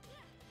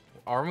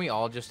 Aren't we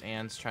all just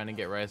ants trying to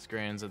get rice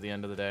grains at the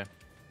end of the day?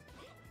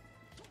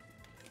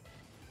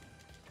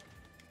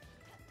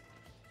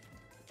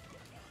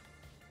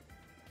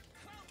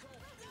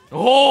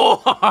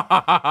 Oh!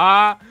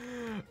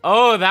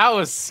 Oh, that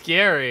was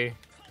scary.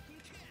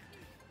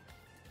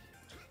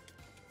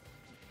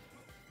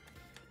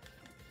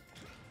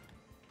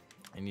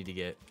 I need to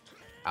get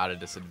out of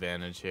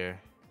disadvantage here.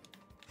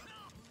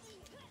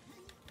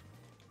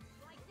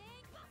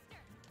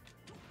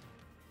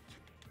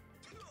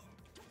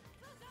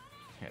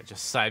 Yeah,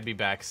 just side B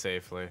back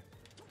safely.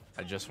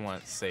 I just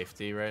want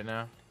safety right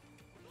now.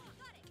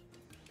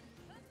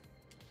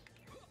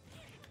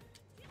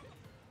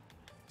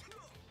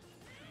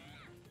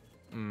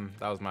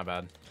 That was my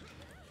bad.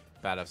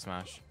 Bad F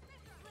smash.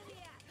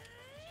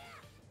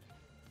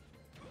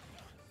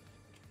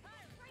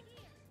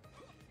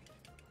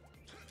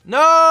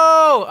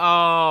 No!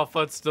 Oh,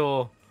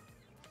 footstool.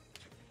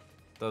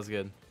 That was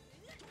good.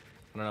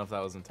 I don't know if that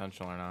was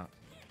intentional or not.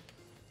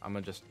 I'm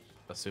gonna just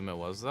assume it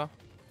was though.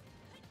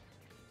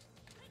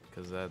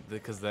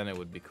 Because then it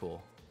would be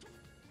cool.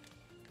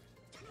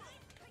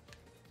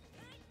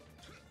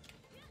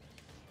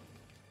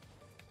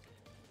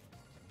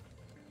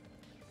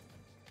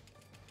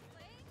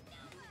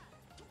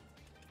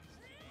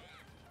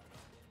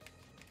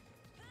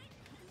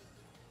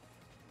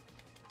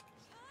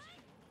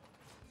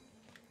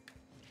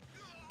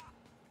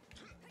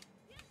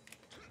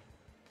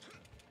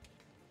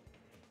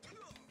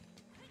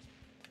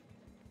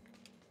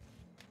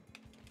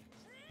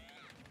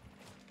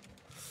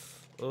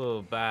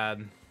 Oh,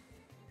 bad.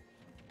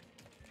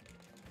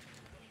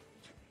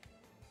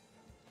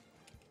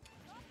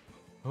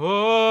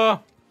 Oh!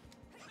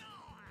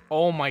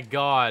 Oh my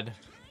god.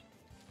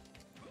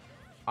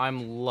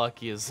 I'm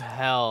lucky as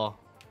hell.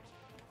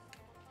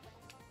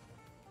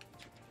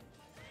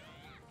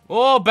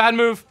 Oh, bad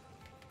move.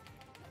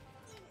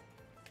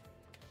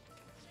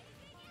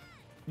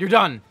 You're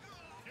done.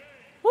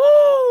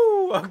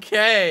 Woo!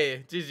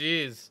 Okay.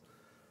 GG's.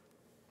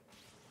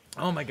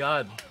 Oh my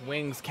god.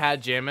 Wings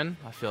cat jamming.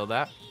 I feel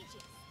that.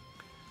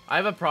 I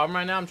have a problem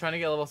right now. I'm trying to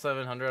get level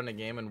 700 on a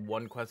game and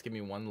one quest give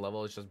me one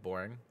level. It's just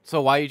boring.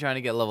 So why are you trying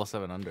to get level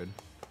 700?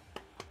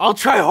 I'll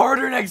try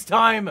harder next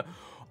time.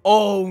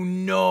 Oh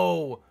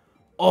no.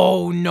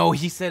 Oh no.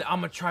 He said I'm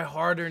gonna try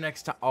harder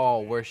next time. Oh,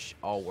 we're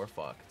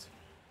fucked.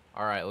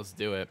 All right, let's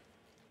do it.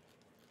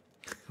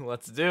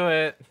 Let's do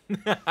it.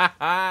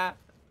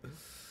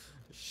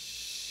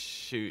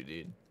 Shoot,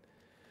 dude.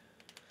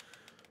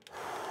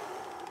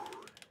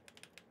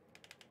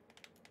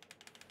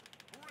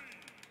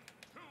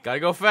 Gotta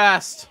go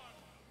fast.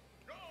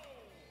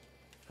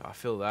 I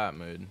feel that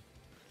mood.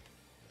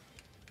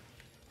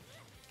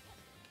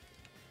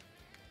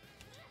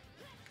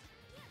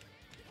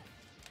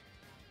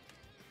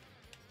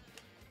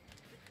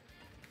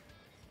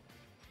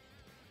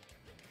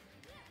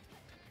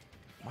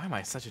 Why am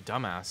I such a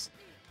dumbass?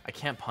 I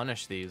can't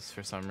punish these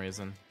for some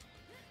reason.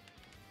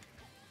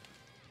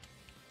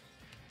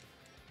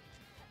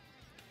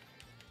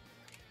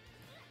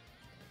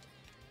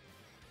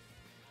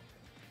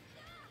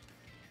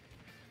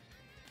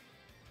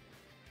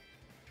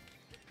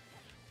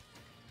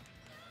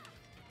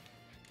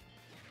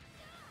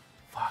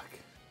 Fuck.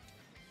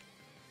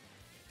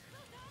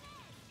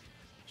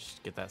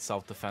 Just get that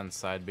self-defense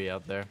side B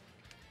out there.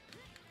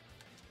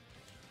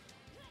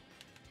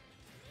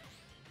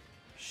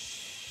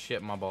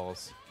 Shit, my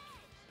balls.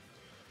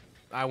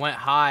 I went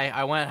high.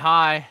 I went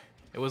high.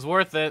 It was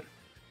worth it.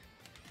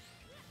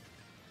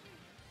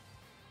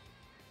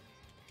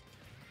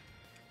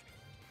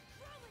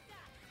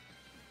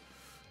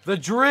 The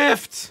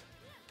drift!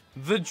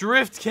 The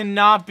drift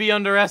cannot be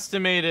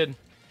underestimated.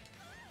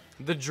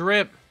 The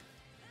drip.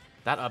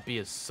 That up B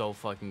is so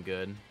fucking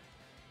good.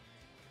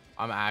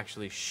 I'm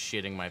actually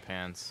shitting my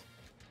pants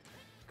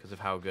because of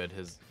how good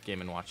his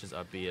Game & Watch's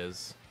up B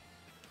is.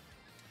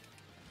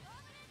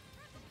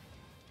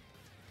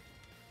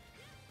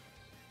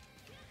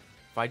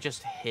 If I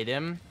just hit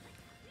him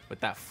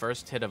with that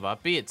first hit of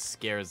up B, it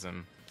scares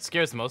him. It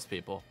scares most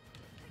people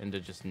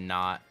into just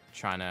not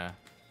trying to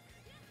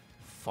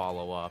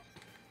follow up.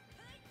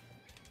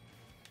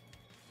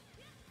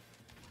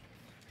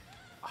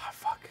 Ah, oh,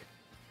 fuck.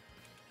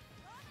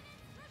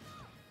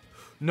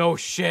 No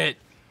shit.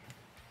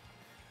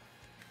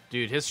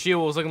 Dude, his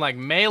shield was looking like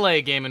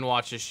melee Game &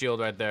 Watch's shield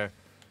right there.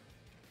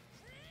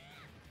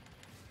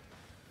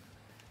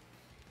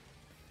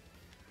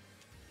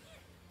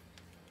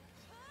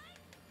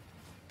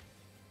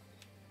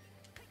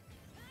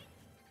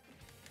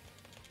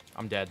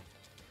 I'm dead.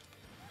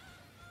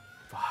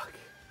 Fuck.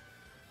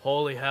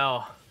 Holy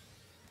hell.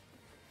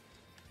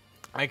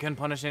 I couldn't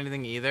punish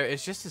anything either.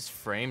 It's just his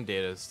frame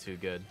data is too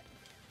good.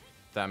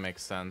 If that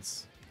makes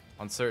sense.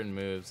 On certain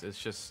moves, it's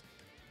just...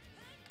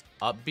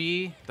 Up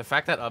B, the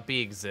fact that up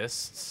B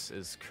exists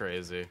is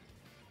crazy.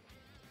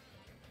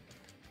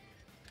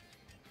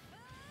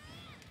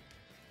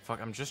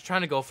 Fuck, I'm just trying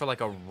to go for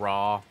like a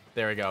raw.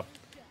 There we go.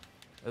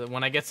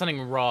 When I get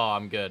something raw,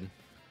 I'm good.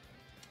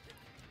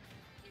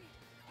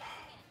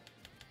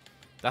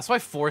 That's why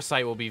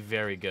Foresight will be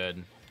very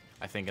good,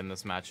 I think, in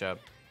this matchup.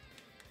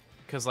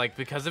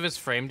 Because of his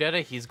frame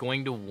data, he's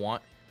going to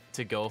want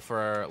to go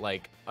for,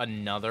 like,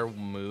 another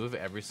move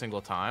every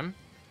single time.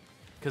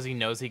 Because he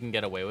knows he can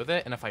get away with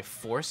it. And if I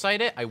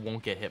Foresight it, I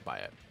won't get hit by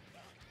it.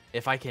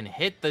 If I can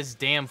hit these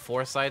damn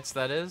Foresights,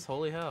 that is,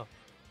 holy hell.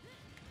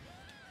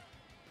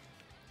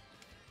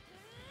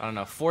 I don't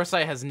know.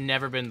 Foresight has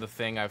never been the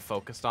thing I've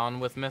focused on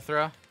with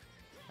Mythra.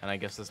 And I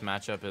guess this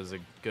matchup is a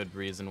good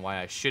reason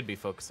why I should be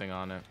focusing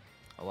on it.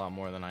 A lot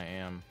more than I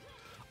am.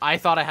 I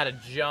thought I had a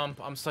jump.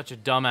 I'm such a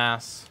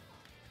dumbass.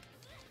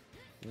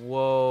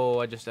 Whoa,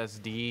 I just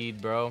SD'd,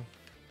 bro.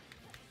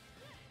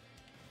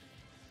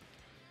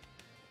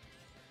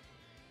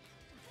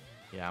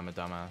 Yeah, I'm a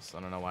dumbass. I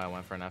don't know why I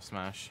went for an F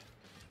smash.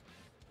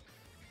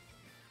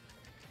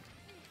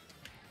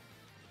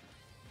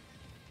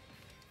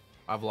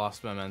 I've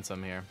lost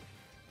momentum here.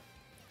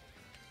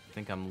 I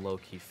think I'm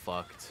low-key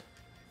fucked.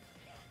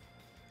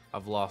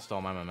 I've lost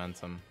all my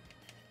momentum.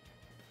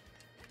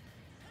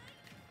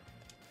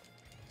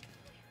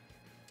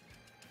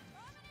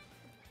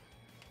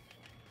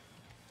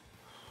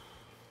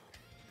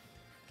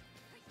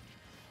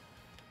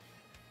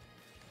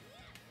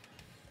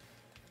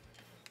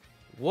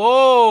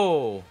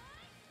 Whoa!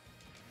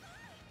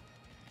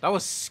 That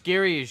was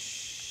scary as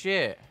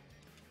shit.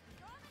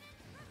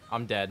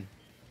 I'm dead.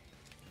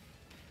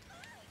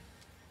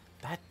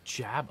 That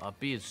jab up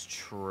B is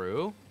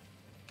true?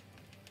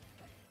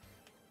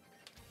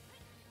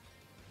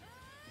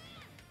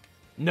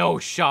 No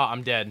shot,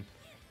 I'm dead.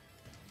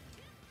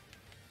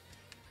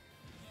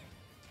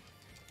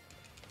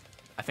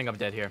 I think I'm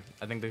dead here.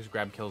 I think this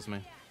grab kills me.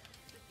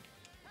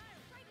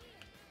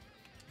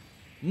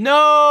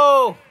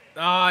 No!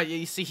 Ah,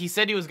 you see, he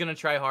said he was gonna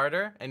try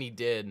harder, and he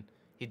did.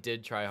 He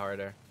did try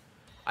harder.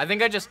 I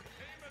think I just...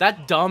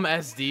 That dumb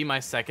SD, my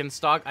second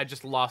stock, I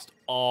just lost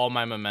all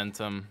my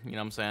momentum. You know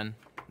what I'm saying?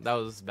 That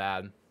was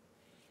bad.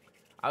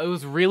 It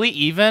was really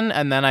even,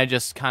 and then I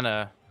just kind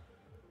of...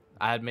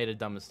 I had made a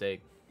dumb mistake.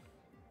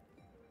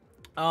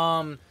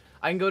 I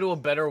can go to a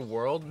better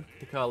world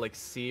to call like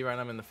C. Right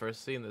now I'm in the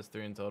first C, and there's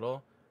 3 in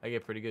total. I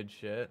get pretty good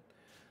shit.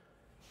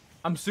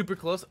 I'm super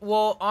close.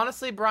 Well,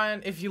 honestly,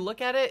 Brian, if you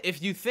look at it,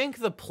 if you think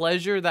the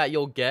pleasure that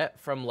you'll get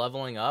from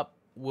leveling up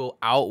will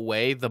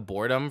outweigh the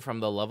boredom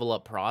from the level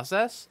up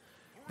process,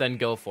 then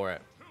go for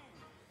it.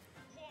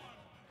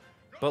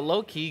 But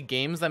low-key,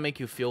 games that make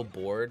you feel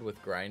bored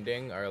with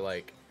grinding are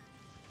like...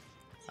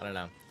 I don't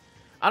know.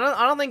 I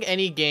don't think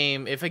any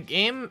game... If a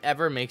game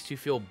ever makes you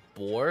feel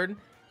bored,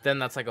 then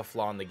that's like a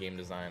flaw in the game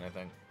design, I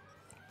think.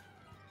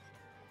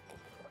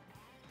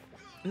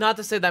 Not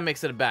to say that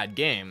makes it a bad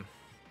game.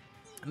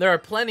 There are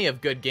plenty of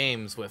good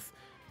games with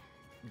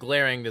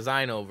glaring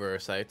design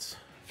oversights.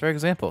 For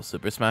example,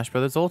 Super Smash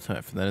Bros.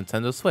 Ultimate for the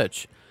Nintendo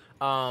Switch.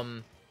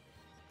 I'm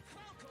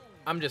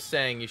just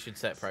saying you should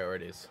set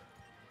priorities.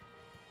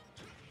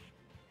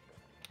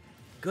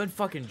 Good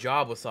fucking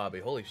job,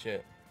 Wasabi. Holy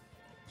shit.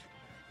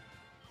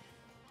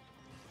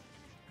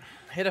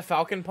 Hit a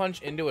Falcon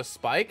Punch into a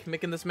spike,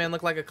 making this man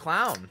look like a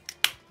clown.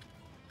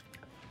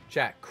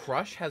 Chat,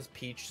 Crush has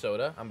peach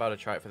soda. I'm about to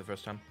try it for the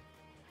first time.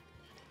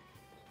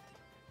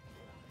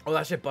 Oh,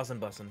 that shit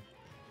bussin'.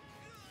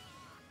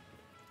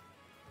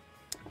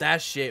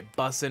 That shit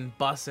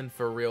bussin'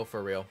 for real.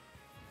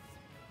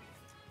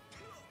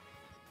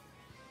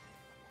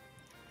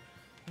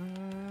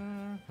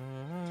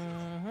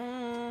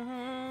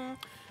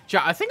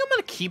 Chat, I think I'm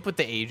gonna keep with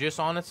the Aegis,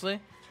 honestly.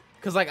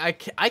 Because,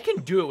 like, I can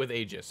do it with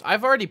Aegis.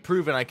 I've already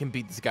proven I can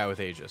beat this guy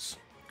with Aegis.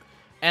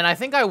 And I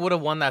think I would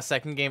have won that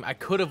second game. I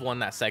could have won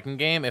that second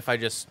game if I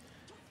just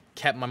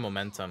kept my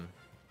momentum.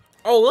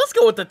 Oh, let's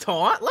go with the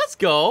taunt. Let's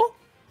go.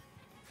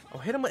 Oh,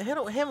 hit him with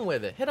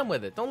it. Hit him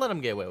with it. Don't let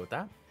him get away with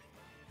that.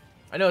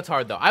 I know it's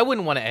hard, though. I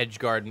wouldn't want to edge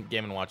guard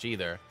Game & Watch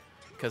either.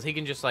 Because he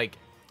can just, like,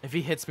 if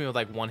he hits me with,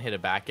 like, one hit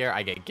of back air,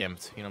 I get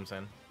gimped. You know what I'm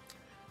saying?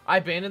 I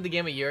abandoned the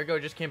game a year ago.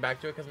 Just came back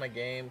to it because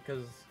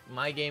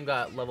my game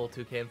got level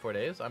 2K in 4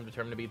 days. I'm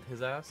determined to beat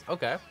his ass.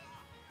 Okay.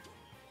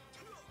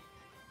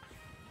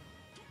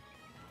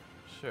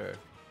 Sure.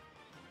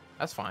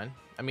 That's fine.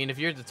 I mean, if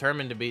you're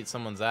determined to beat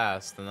someone's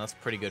ass, then that's a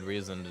pretty good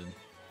reason to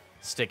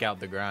stick out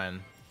the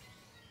grind.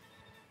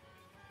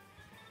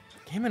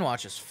 Game &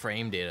 Watch's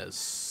frame data is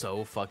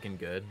so fucking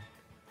good.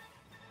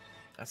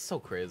 That's so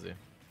crazy.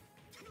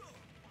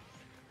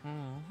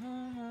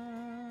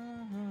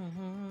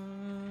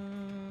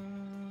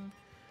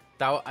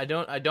 That, I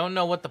don't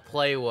know what the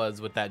play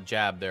was with that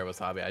jab there,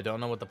 Wasabi. I don't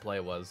know what the play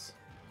was.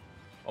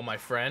 Oh, my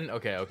friend?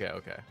 Okay.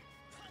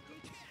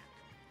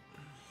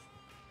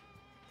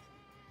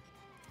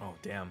 Oh,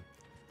 damn.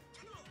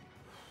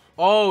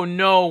 Oh,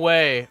 no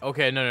way.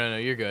 Okay, no,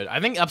 you're good. I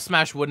think up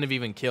smash wouldn't have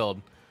even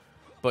killed.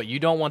 But you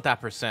don't want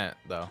that percent,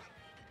 though.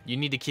 You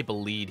need to keep a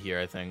lead here,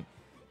 I think.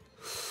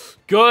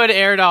 Good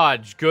air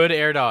dodge. Good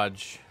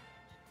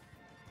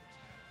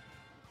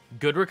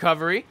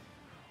recovery.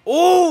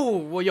 Oh,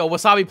 well, yo,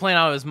 Wasabi playing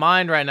out of his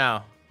mind right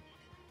now.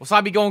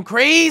 Wasabi going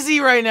crazy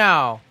right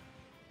now.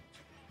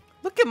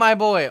 Look at my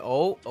boy.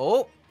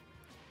 Oh,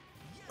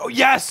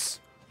 yes.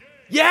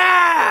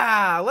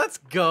 Yeah, let's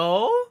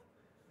go.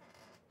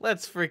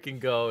 Let's freaking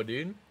go,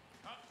 dude.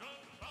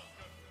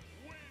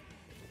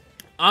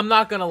 I'm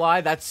not gonna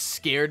lie, that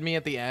scared me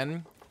at the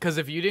end. Because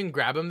if you didn't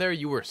grab him there,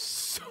 you were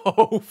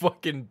so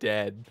fucking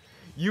dead.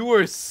 You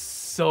were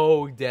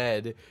so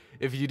dead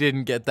if you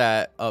didn't get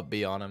that up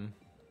B on him.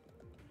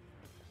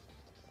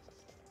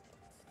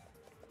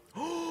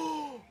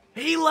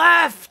 He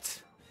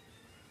left!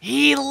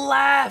 He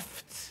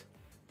left!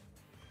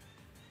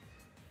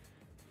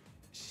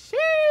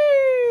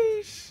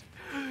 Sheesh!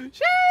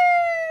 Sheesh!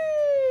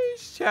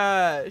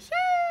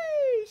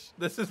 Sheesh!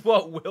 This is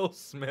what Will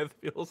Smith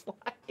feels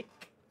like.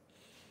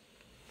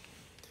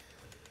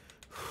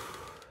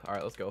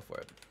 Alright, let's go for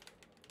it.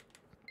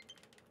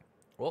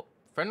 Well,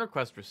 friend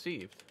request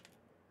received.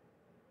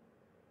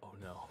 Oh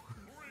no.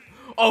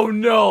 Oh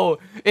no!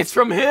 It's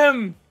from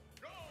him!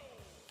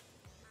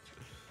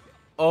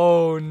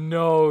 Oh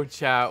no,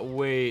 chat.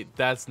 Wait,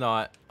 that's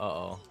not...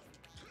 Uh-oh.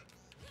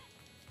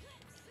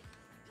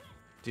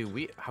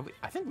 Dude,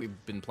 I think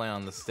we've been playing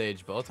on the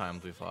stage both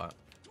times we fought.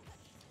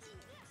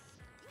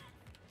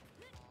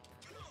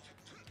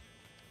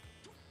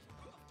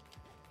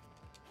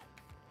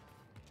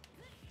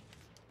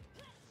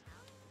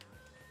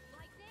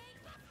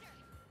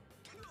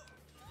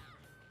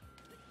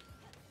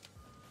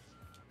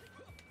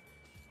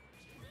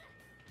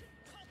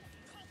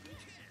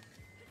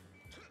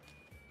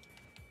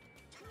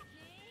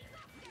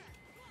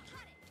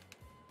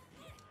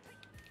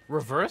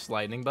 Reverse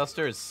Lightning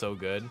Buster is so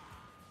good.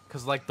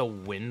 Because, like, the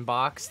win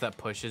box that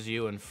pushes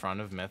you in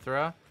front of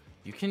Mythra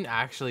You can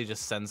actually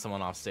just send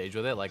someone off stage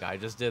with it like I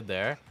just did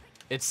there.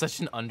 It's such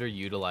an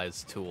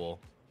underutilized tool.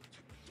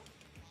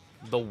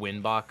 The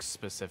Winbox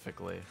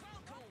specifically.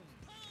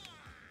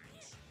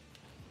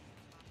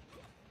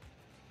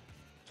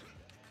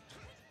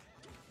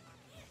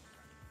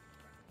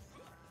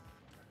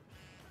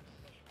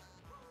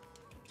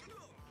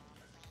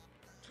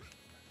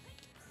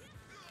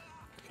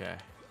 Okay.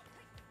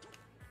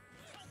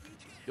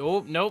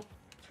 Oh, nope.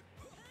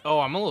 Oh,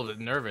 I'm a little bit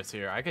nervous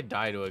here. I could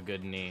die to a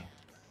good knee.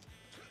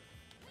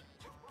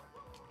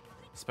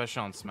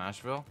 Especially on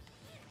Smashville.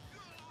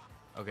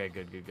 Okay,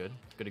 good, good, good.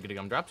 Goody goody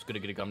gumdrops. Goody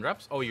goody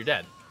gumdrops. Oh, you're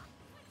dead.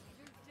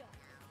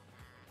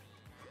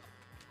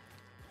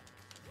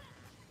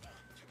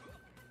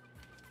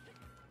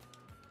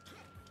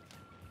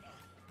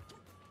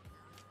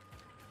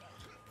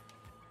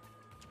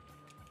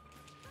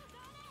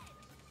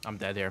 I'm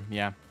dead here.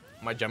 Yeah.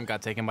 My jump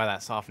got taken by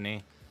that soft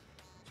knee.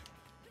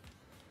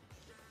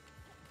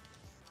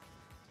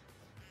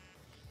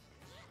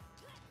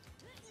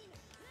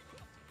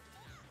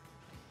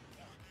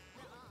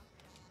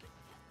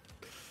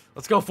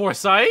 Let's go,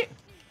 Foresight.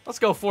 Let's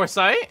go,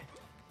 Foresight.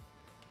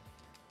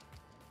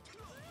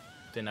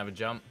 Didn't have a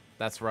jump.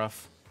 That's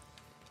rough.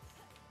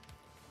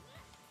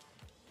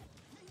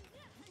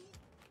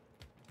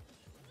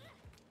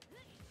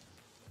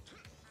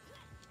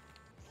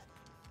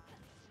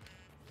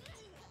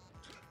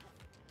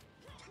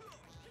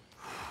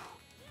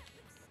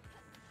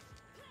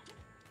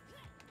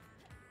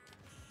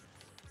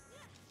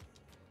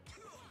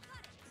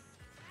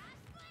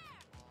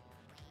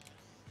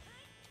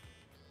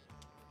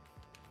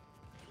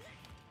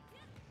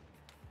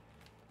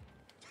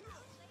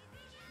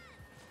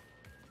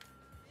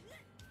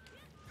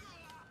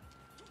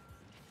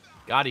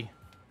 Gotti.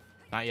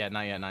 Not yet,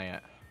 not yet, not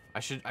yet. I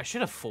should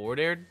have forward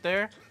aired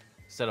there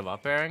instead of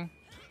up airing.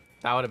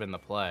 That would have been the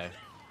play.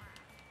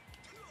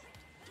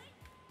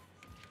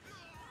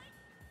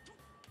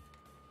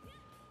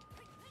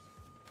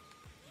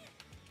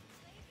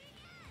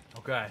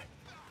 Okay.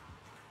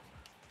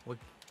 What?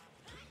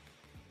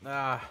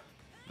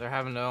 They're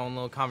having their own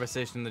little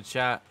conversation in the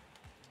chat.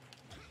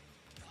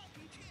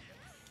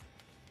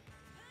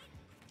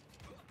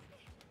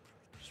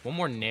 Just one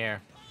more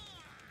nair.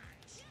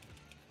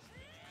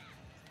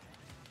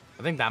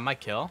 I think that might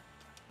kill.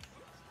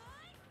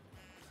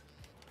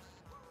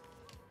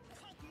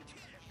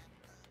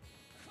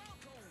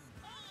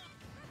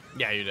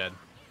 Yeah, you're dead.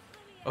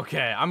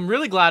 Okay, I'm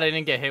really glad I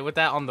didn't get hit with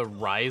that on the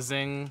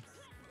rising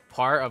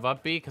part of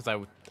up B, because I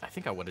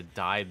think I would have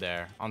died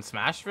there. On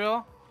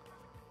Smashville?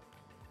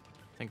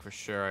 I think for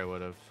sure I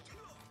would have.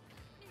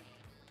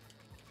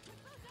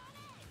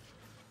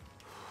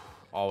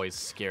 Always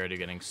scared of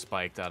getting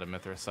spiked out of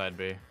Mythra side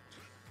B.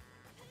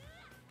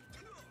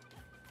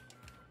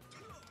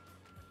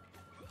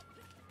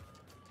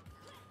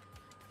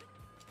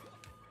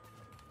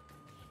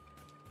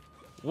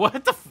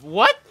 What the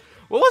what?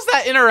 What was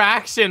that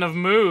interaction of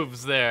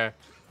moves there?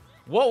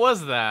 What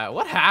was that?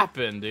 What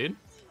happened, dude?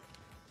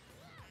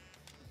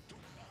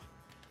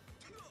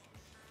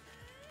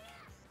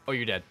 Oh,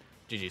 you're dead.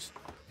 GG's.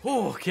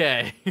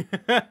 Okay.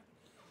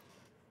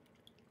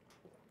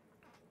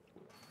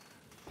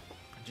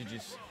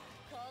 GG's.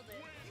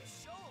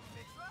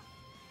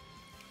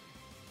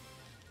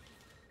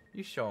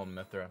 You show him,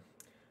 Mythra.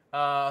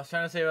 I was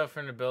trying to save up for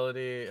an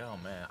ability. Oh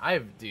man,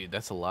 dude,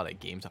 that's a lot of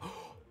games.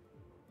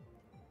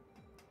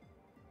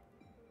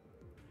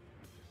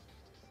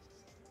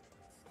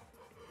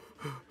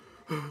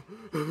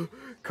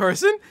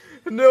 Carson?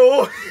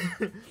 No.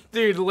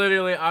 Dude,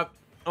 literally,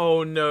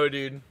 oh no,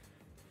 dude.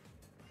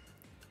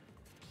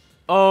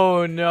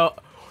 Oh no.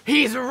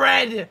 He's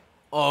red.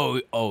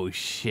 Oh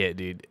shit,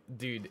 dude.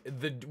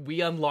 Dude,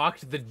 we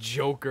unlocked the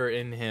Joker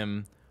in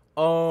him.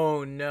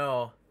 Oh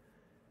no.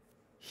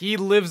 He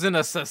lives in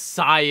a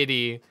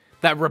society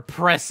that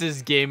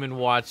represses Game &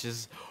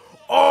 Watches.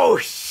 Oh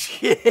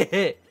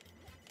shit.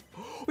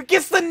 He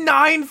gets the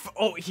 9.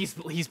 Oh,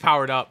 he's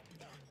powered up.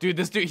 Dude,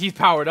 this dude, he's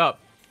powered up.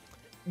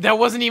 That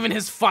wasn't even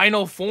his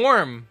final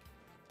form.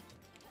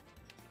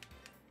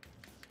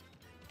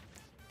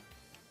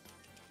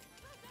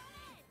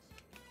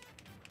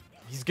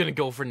 He's gonna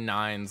go for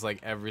 9s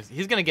like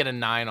he's gonna get a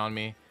 9 on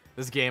me.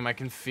 This game, I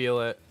can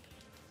feel it.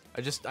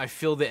 I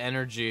feel the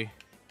energy.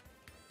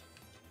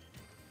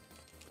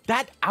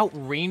 That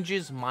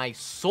outranges my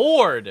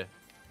sword.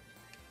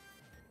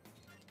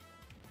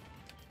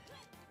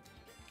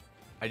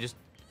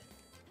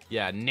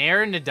 Yeah,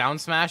 Nair into down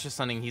smash is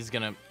something he's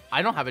gonna...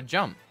 I don't have a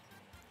jump.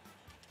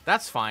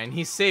 That's fine.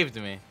 He saved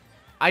me.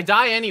 I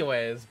die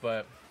anyways,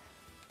 but...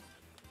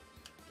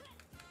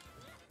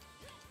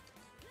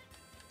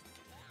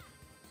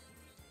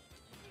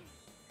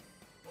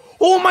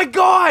 Oh my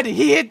god!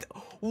 He hit...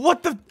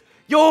 What the...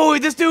 Yo,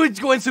 this dude's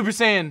going Super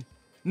Saiyan.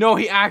 No,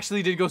 he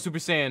actually did go Super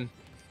Saiyan.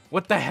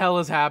 What the hell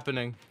is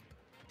happening?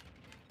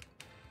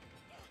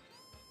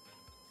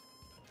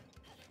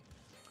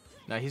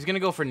 Now he's gonna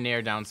go for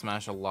Nair down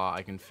smash a lot.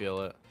 I can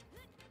feel it.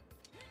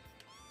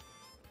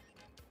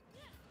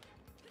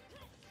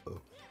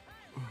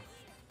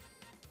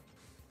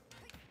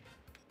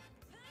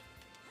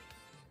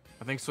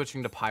 I think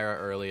switching to Pyra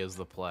early is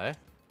the play.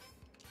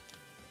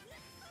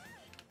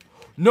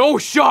 No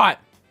shot!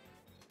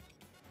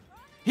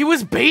 He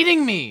was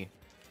baiting me!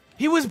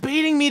 He was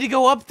baiting me to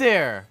go up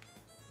there!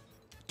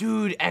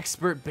 Dude,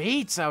 expert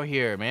baits out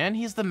here, man.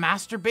 He's the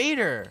master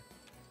baiter.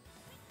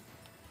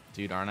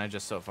 Dude, aren't I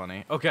just so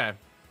funny? Okay.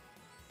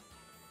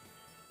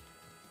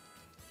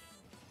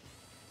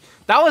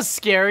 That was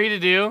scary to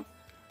do.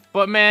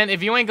 But, man,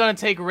 if you ain't gonna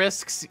take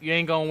risks, you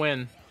ain't gonna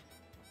win.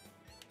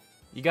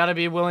 You gotta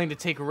be willing to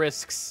take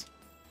risks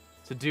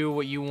to do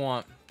what you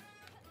want.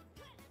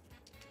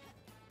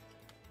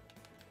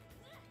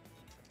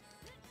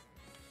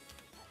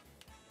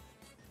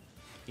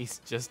 He's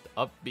just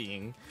up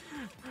being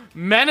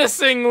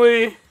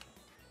menacingly.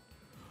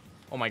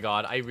 Oh my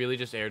god, I really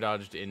just air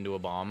dodged into a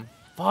bomb.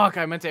 Fuck,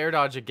 I meant to air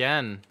dodge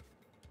again.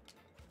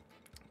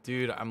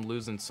 Dude, I'm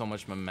losing so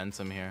much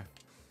momentum here.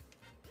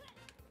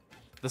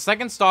 The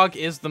second stock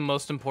is the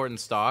most important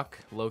stock,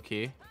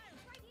 low-key.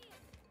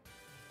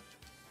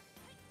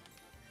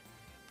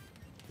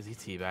 Is he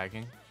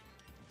teabagging?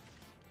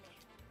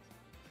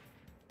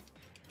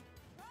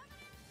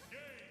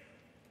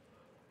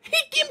 He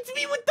gives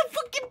me with the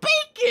fucking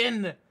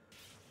bacon!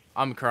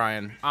 I'm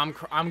crying.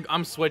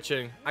 I'm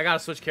switching. I gotta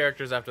switch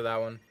characters after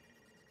that one.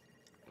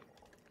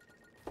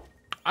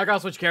 I gotta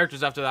switch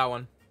characters after that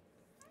one.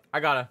 I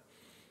gotta.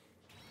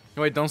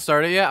 Wait, don't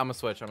start it yet? I'm gonna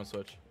switch. I'm gonna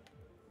switch.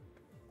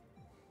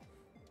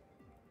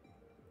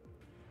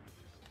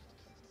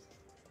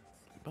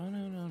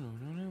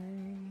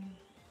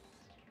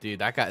 Dude,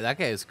 that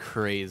guy is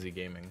crazy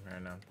gaming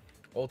right now.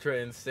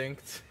 Ultra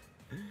Instinct.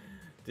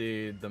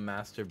 Dude, the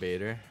master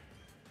baiter.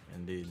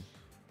 Indeed.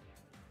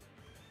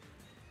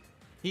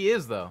 He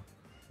is, though.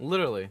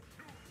 Literally.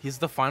 He's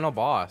the final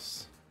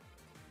boss.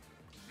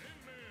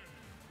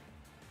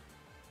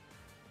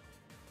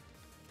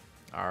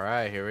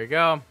 Alright, here we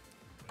go.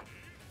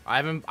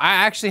 I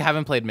actually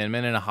haven't played Min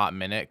Min in a hot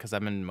minute because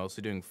I've been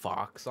mostly doing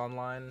Fox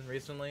online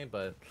recently,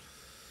 but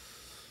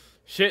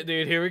shit,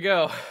 dude, here we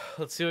go.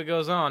 Let's see what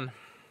goes on.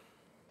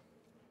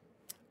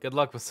 Good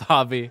luck,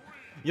 Wasabi.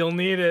 You'll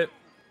need it.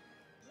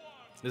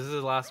 This is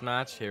his last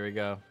match. Here we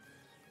go.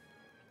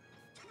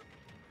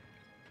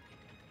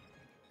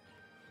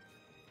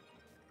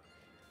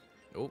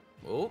 Oh,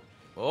 oh,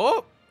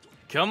 oh.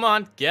 Come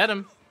on, get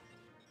him.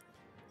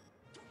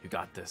 You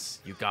got this.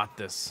 You got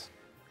this.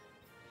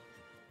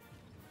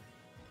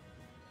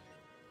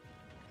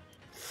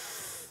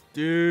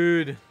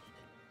 Dude.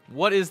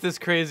 What is this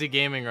crazy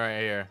gaming right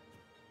here?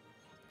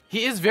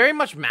 He is very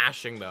much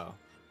mashing, though.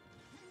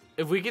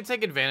 If we could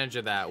take advantage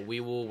of that, we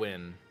will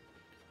win.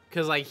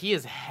 Because, like, he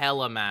is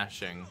hella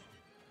mashing.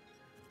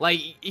 Like,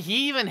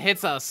 he even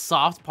hits a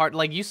soft part.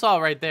 Like, you saw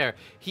right there.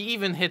 He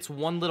even hits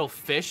one little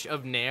fish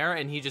of Nair,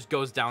 and he just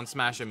goes down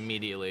smash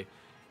immediately.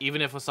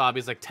 Even if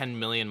Wasabi's, like, 10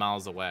 million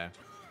miles away.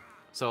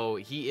 So,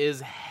 he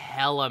is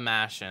hella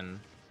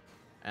mashing.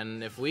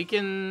 And if we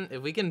can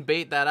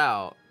bait that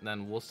out,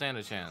 then we'll stand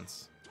a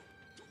chance.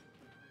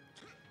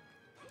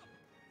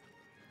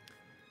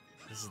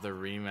 This is the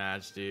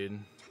rematch, dude.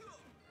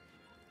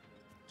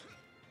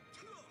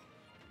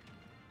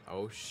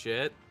 Oh,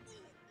 shit.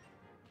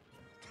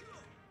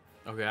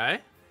 Okay.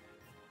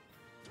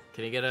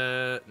 Can he get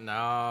a...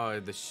 No.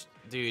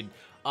 Dude,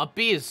 up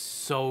B is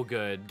so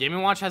good.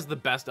 Game & Watch has the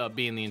best up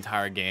B in the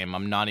entire game.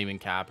 I'm not even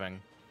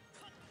capping.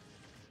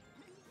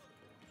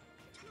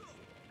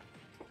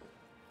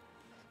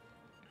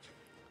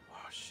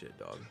 Oh, shit,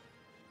 dog.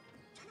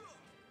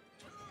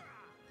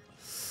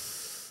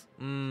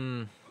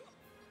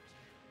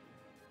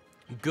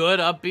 Good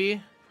up B.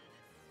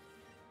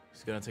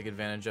 He's gonna take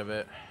advantage of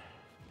it.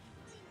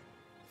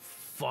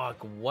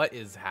 Fuck, what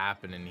is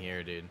happening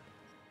here, dude?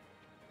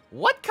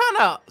 What kind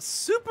of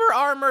super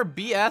armor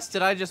BS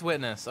did I just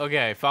witness?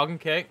 Okay, Falcon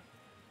Kick.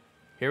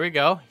 Here we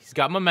go. He's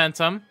got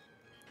momentum.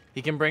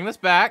 He can bring this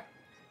back.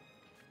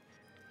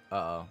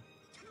 Uh-oh.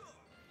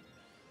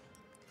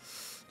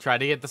 Tried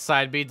to get the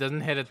side B. Doesn't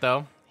hit it,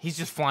 though. He's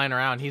just flying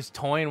around. He's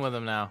toying with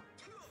him now.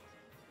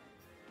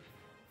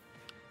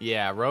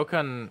 Yeah,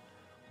 Rokun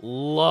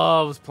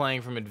loves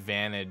playing from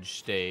advantage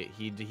state.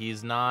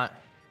 He's not...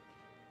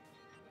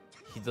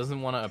 He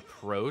doesn't want to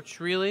approach,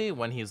 really,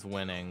 when he's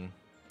winning.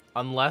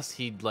 Unless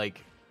he'd,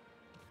 like...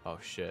 Oh,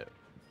 shit.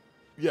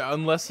 Yeah,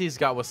 unless he's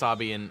got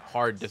Wasabi in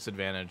hard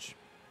disadvantage.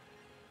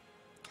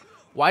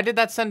 Why did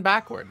that send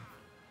backward?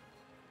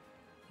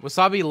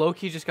 Wasabi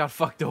low-key just got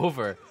fucked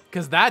over.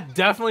 Because that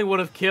definitely would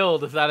have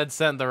killed if that had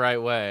sent the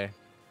right way.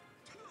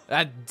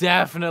 That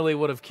definitely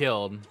would have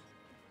killed.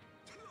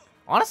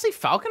 Honestly,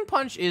 Falcon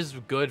Punch is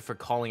good for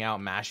calling out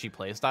mashy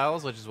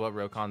playstyles, which is what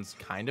Rokun's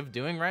kind of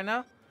doing right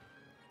now.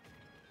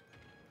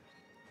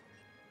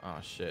 Oh,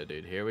 shit,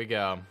 dude. Here we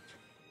go.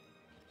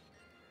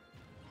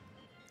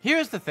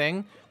 Here's the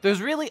thing.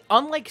 There's really,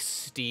 unlike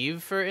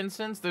Steve, for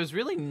instance, there's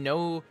really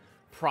no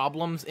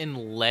problems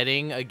in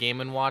letting a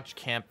Game & Watch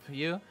camp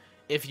you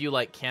if you,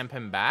 like, camp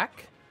him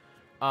back.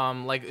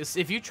 Like,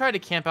 if you try to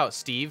camp out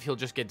Steve, he'll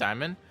just get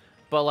Diamond.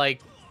 But,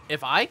 like,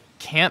 if I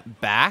camp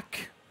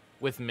back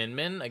with Min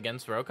Min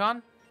against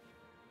Rokun,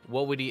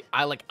 what would he...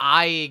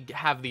 I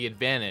have the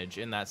advantage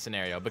in that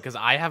scenario because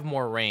I have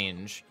more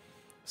range.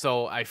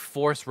 So I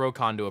force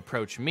Rokon to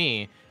approach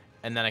me,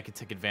 and then I could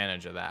take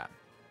advantage of that.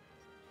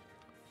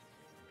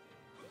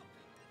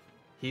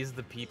 He's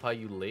the peepaw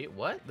you late?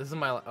 What? This is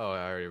my... Oh,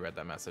 I already read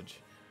that message.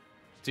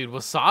 Dude,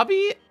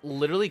 Wasabi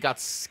literally got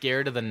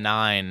scared of the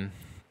 9.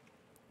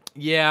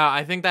 Yeah,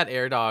 I think that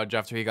air dodge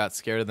after he got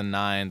scared of the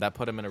 9, that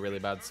put him in a really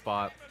bad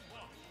spot.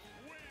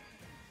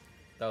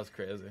 That was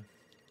crazy.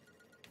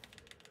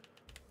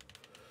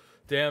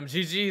 Damn,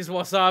 GG's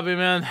Wasabi,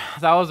 man.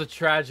 That was a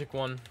tragic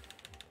one.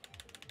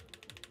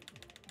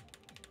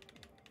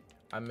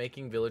 I'm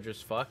making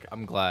villagers fuck.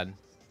 I'm glad.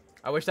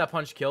 I wish that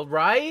punch killed,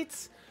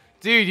 right?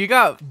 Dude, you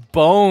got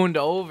boned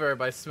over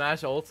by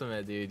Smash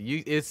Ultimate, dude.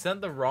 It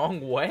sent the wrong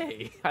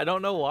way. I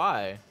don't know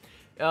why.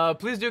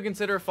 Please do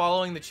consider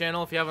following the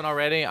channel if you haven't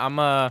already. I'm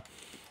a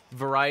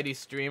variety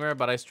streamer,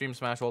 but I stream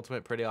Smash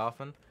Ultimate pretty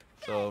often.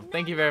 So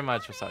thank you very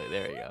much for sorry.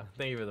 There you go.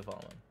 Thank you for the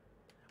follow.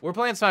 We're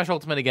playing Smash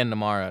Ultimate again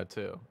tomorrow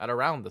too, at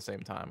around the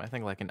same time. I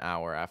think like an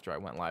hour after I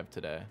went live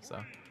today. So.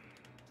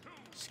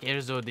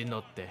 Scherzo di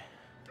notte.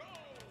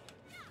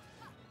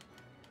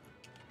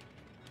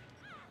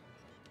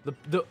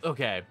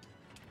 Okay.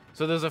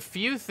 So there's a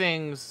few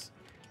things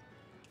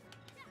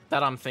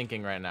that I'm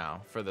thinking right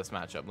now for this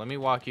matchup. Let me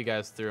walk you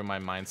guys through my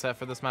mindset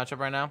for this matchup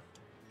right now.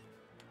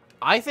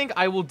 I think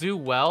I will do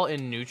well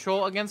in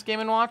neutral against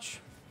Game & Watch.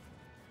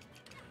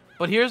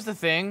 But here's the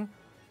thing.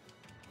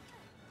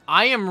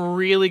 I am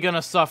really going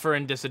to suffer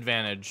in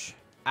disadvantage,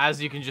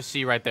 as you can just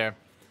see right there.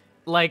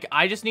 Like,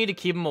 I just need to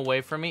keep him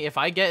away from me. If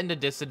I get into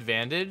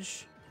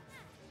disadvantage,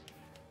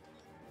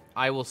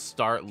 I will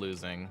start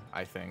losing,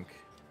 I think.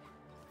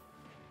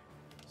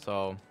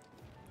 So,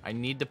 I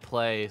need to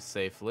play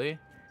safely.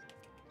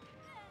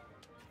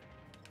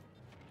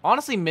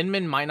 Honestly, Min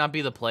Min might not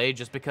be the play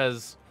just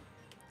because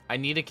I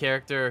need a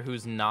character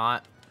who's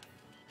not...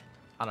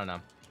 I don't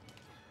know.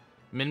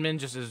 Min Min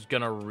just is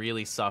going to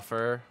really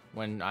suffer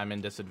when I'm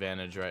in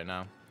disadvantage right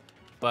now.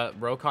 But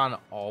Rokon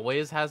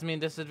always has me in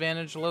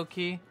disadvantage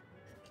low-key.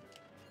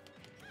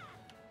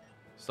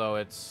 So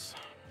it's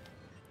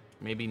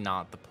maybe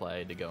not the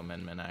play to go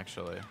Min Min,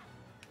 actually.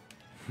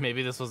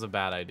 Maybe this was a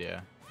bad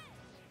idea.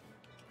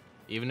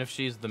 Even if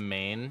she's the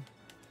main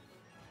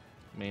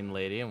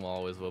lady, and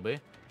always will be.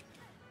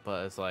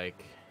 But it's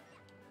like...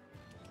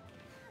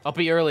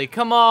 Uppy early.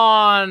 Come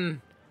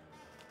on!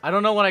 I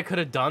don't know what I could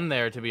have done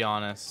there, to be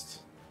honest.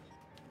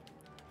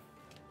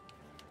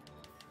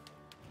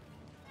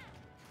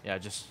 Yeah,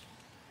 just...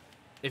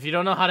 If you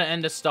don't know how to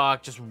end a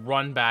stock, just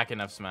run back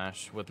in F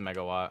Smash with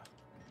Megawatt.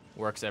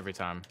 Works every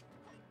time.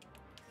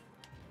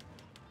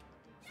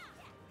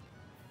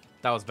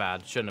 That was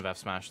bad. Shouldn't have F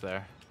Smashed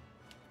there.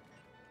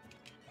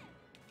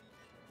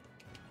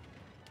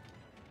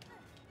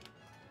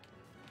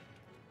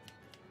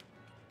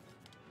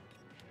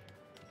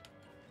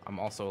 I'm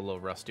also a little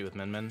rusty with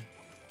Min Min.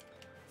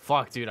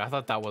 Fuck, dude. I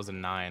thought that was a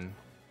 9.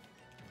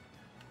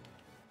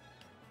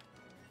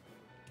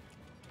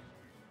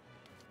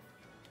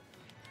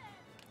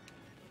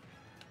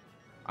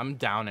 I'm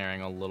down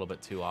airing a little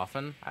bit too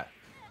often.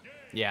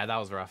 Yeah, that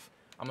was rough.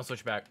 I'm gonna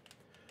switch back.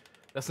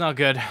 That's not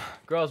good.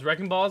 Girls,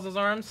 Wrecking Balls his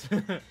arms.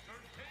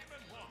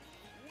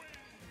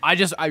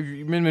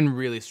 Min Min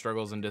really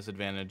struggles in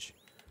disadvantage.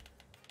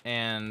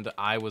 And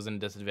I was in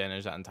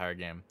disadvantage that entire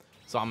game.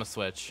 So I'm gonna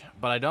switch.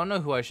 But I don't know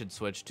who I should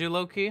switch to,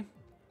 low-key.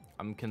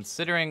 I'm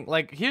considering...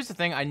 Like, here's the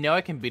thing. I know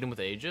I can beat him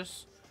with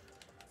Aegis.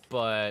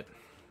 But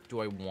do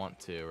I want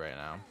to right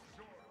now?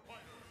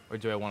 Or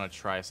do I want to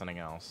try something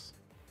else?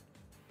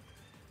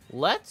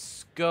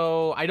 Let's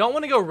go... I don't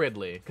want to go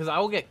Ridley. Because I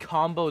will get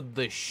comboed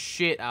the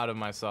shit out of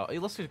myself. Hey,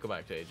 let's just go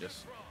back to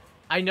Aegis.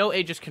 I know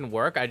Aegis can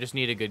work. I just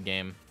need a good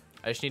game.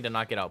 I just need to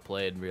not get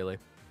outplayed, really.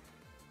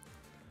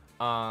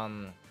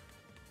 I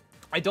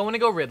don't want to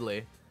go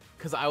Ridley.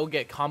 Because I will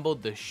get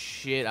comboed the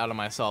shit out of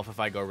myself if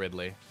I go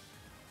Ridley.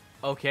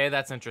 Okay,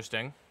 that's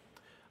interesting.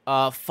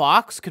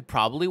 Fox could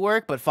probably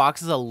work, but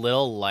Fox is a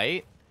little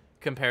light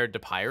compared to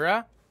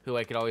Pyra, who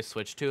I could always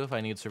switch to if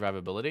I need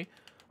survivability.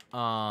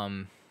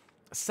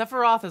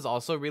 Sephiroth is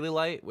also really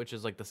light, which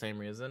is like the same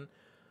reason.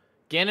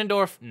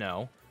 Ganondorf,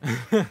 no.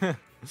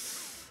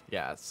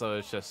 Yeah, so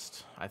it's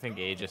just... I think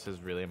Aegis is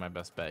really my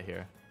best bet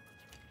here.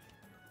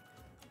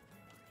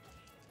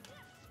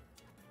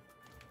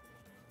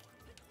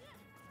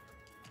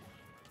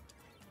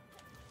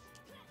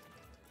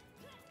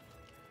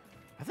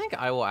 I think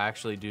I will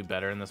actually do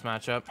better in this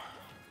matchup.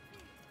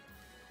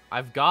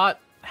 I've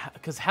got...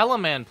 Because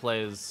Hellaman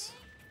plays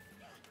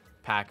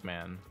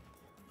Pac-Man.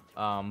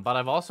 But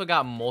I've also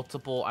got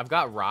multiple... I've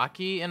got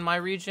Rocky in my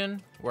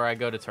region, where I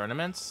go to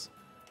tournaments,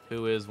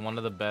 who is one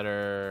of the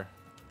better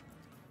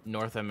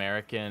North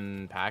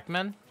American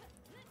Pac-Men.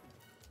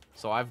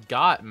 So I've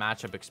got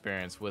matchup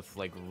experience with,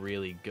 like,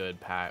 really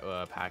good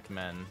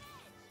Pac-Men.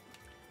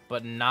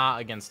 But not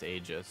against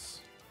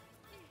Aegis.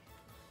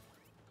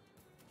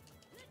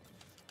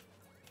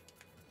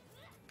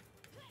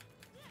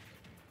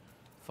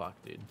 Fuck,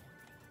 dude.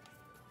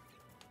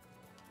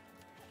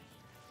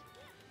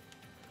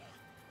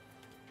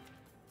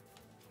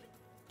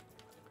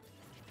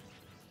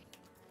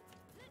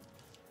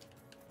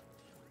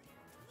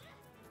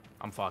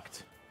 I'm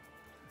fucked.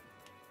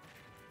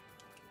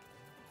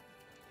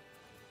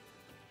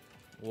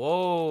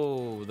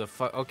 Whoa, the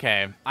fuck.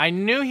 Okay, I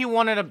knew he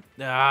wanted a.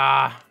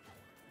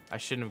 I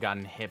shouldn't have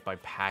gotten hit by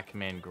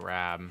Pac-Man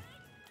grab.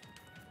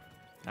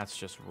 That's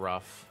just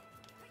rough.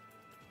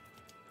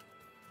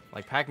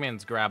 Like,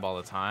 Pac-Man's grab all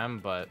the time,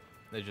 but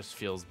it just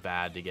feels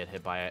bad to get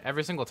hit by it.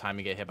 Every single time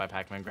you get hit by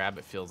Pac-Man grab,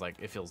 it feels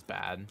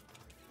bad.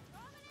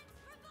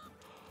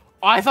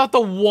 Oh, I thought the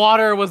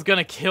water was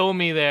gonna kill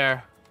me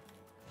there.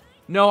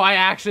 No, I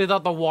actually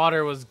thought the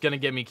water was gonna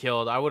get me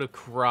killed. I would have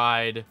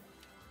cried.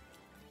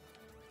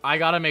 I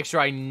gotta make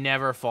sure I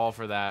never fall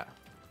for that.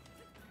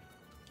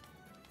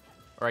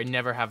 Or I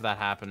never have that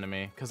happen to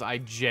me. Because I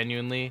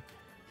genuinely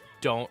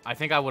don't... I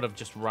think I would have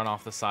just run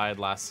off the side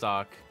last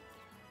stock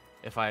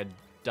if I had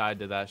died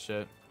to that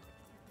shit.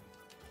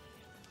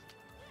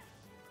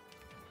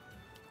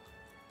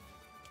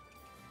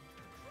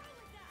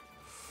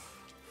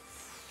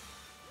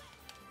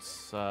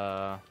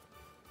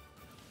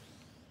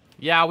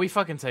 Yeah, we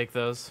fucking take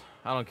those.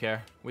 I don't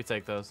care. We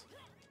take those.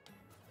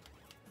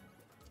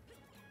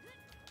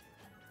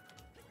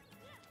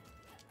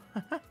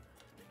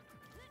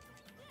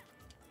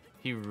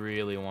 He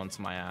really wants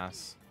my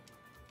ass.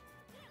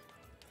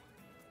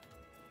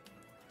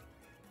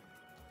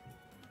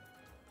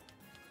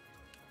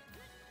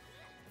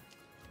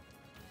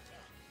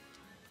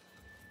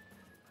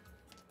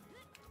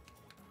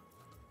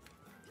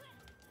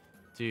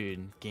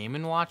 Dude,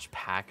 Game & Watch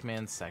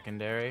Pac-Man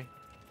secondary?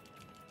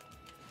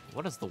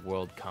 What does the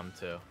world come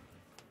to?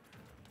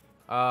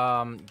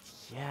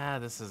 Yeah,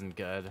 this isn't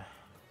good.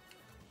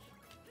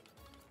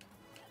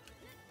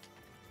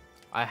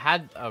 I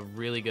had a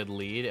really good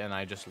lead, and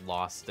I just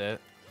lost it.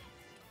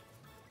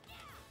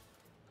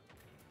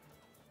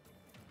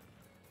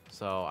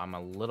 So I'm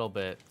a little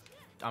bit...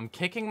 I'm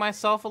kicking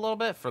myself a little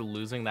bit for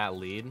losing that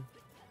lead.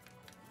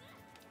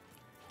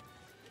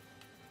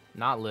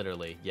 Not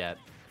literally, yet.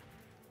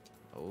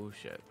 Oh,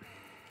 shit.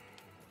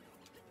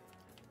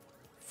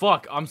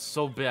 Fuck, I'm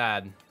so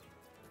bad.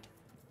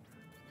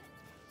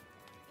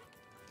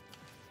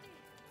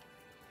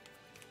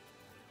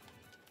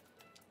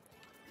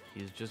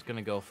 He's just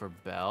gonna go for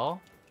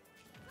Bell.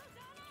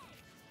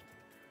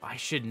 I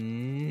should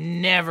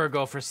never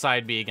go for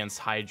side B against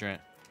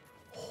Hydrant.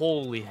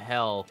 Holy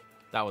hell.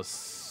 That was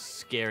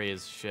scary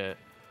as shit.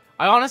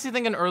 I honestly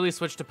think an early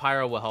switch to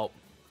Pyro will help.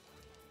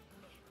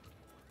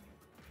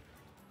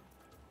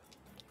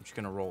 I'm just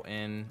gonna roll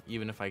in,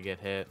 even if I get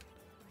hit.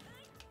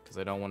 Because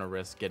I don't want to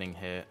risk getting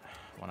hit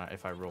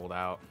if I rolled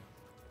out.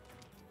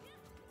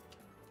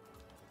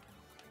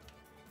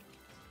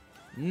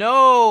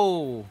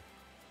 No!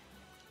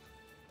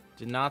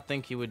 Did not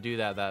think he would do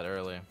that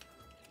early.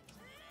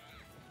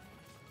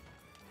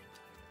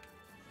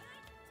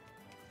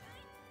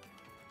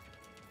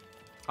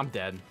 I'm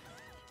dead.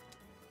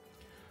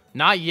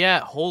 Not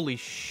yet. Holy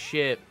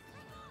shit.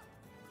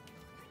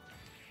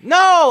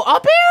 No!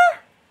 Up air?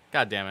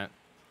 God damn it.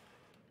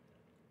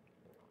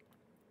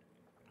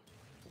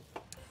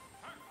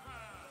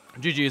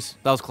 GG's.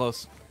 That was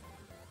close.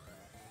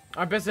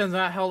 Our best ends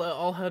that.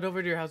 I'll head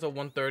over to your house at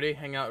 1:30.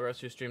 Hang out the rest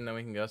of your stream, then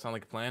we can go. Sound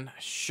like a plan?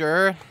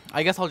 Sure.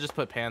 I guess I'll just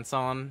put pants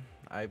on.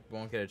 I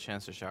won't get a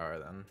chance to shower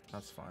then.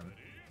 That's fine.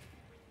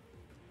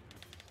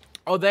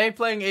 Oh, they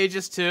playing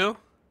Aegis too?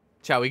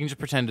 Chat, we can just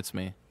pretend it's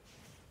me.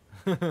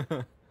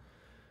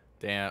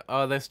 Damn.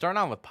 Oh, they're starting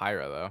out with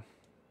Pyro though.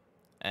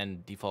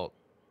 And default.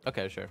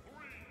 Okay, sure.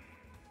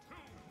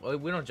 Well,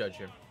 we don't judge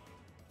here.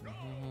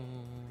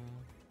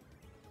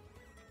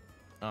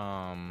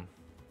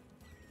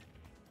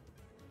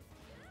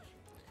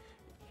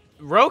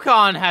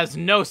 Rokon has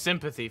no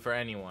sympathy for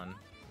anyone.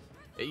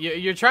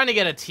 You're trying to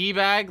get a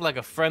teabag, like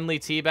a friendly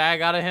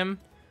teabag out of him.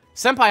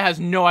 Senpai has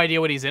no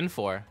idea what he's in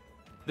for.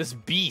 This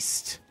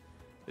beast.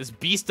 This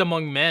beast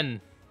among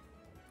men.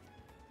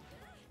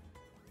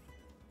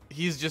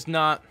 He's just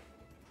not...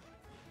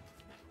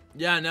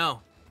 Yeah,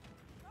 no.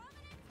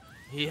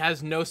 He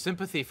has no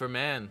sympathy for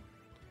man.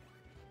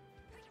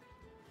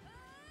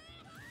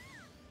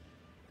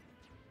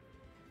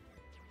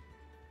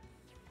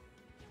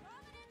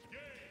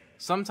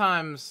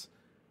 Sometimes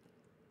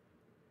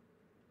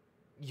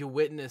you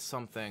witness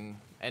something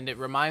and it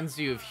reminds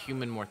you of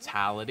human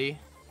mortality.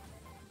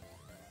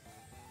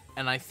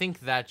 And I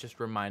think that just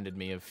reminded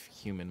me of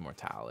human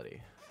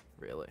mortality,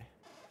 really.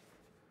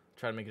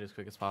 Try to make it as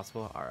quick as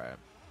possible. All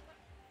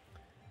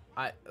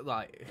right.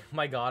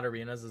 My God,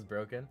 Arenas is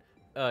broken.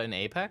 In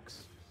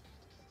Apex?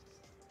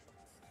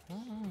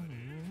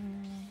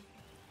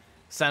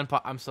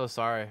 Senpai, I'm so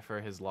sorry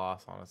for his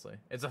loss, honestly.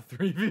 It's a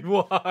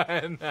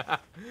 3v1.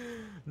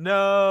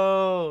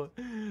 No.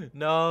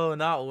 No,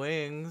 not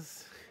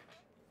wings.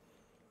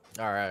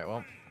 All right,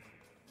 well.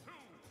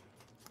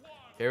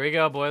 Here we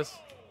go, boys.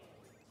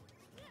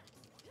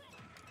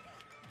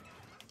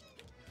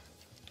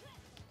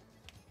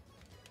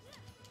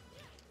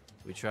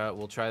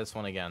 We'll try this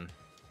one again.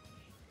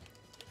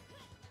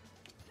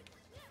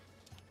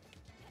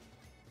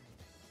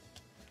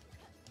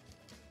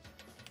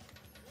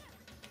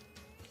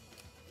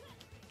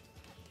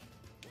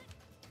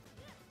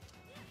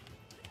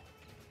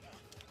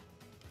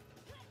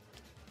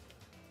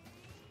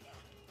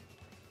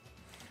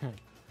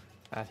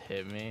 That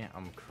hit me.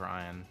 I'm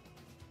crying.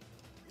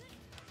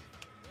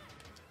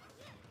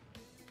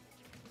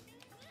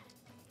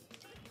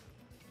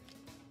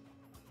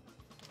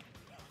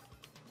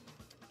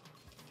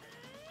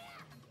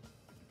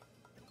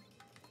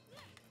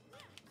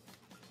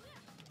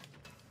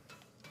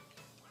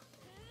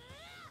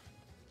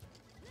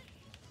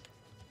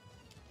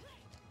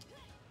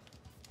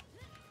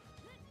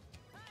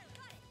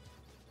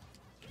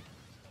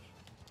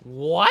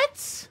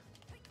 What?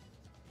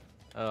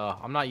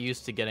 I'm not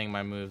used to getting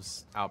my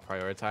moves out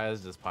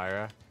prioritized as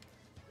Pyra.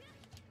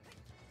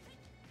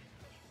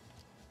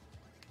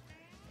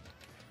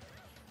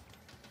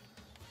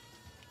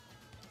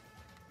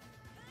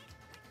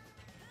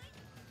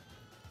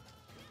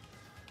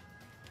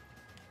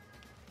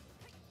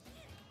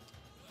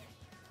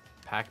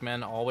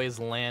 Pac-Man always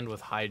land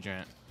with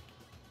Hydrant,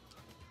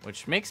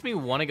 which makes me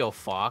want to go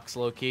Fox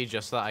low-key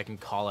just so that I can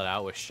call it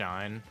out with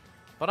Shine,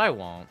 but I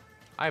won't.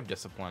 I have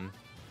discipline.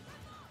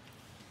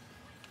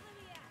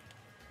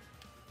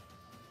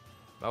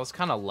 That was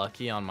kind of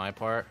lucky on my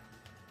part.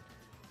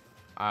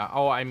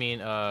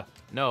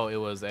 No, it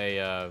was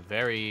a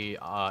very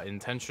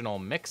intentional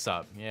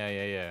mix-up.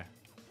 Yeah.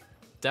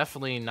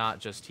 Definitely not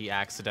just he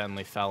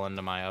accidentally fell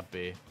into my up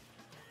B.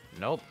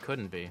 Nope,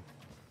 couldn't be.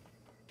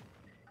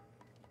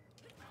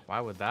 Why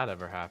would that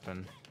ever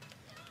happen?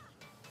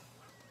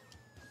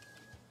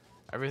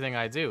 Everything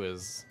I do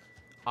is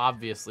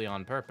obviously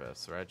on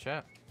purpose, right,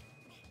 chat?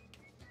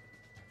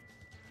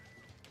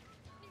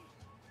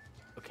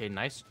 Okay,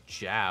 nice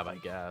jab, I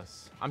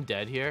guess. I'm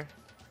dead here.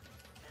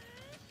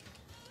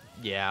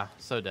 Yeah,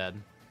 so dead.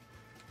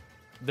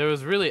 There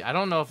was really, I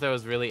don't know if there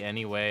was really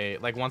any way,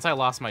 like once I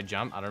lost my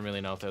jump, I don't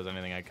really know if there was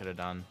anything I could have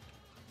done.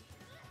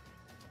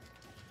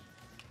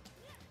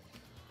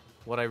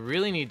 What I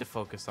really need to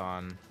focus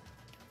on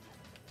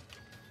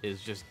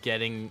is just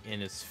getting in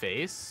his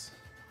face.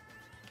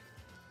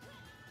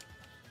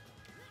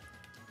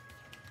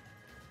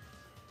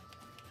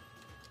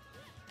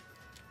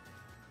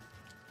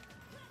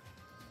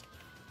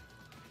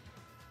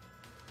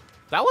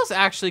 That was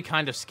actually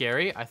kind of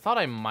scary. I thought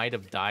I might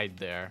have died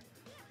there.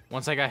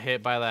 Once I got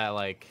hit by that,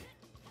 like...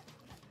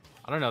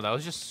 I don't know, that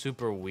was just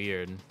super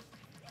weird.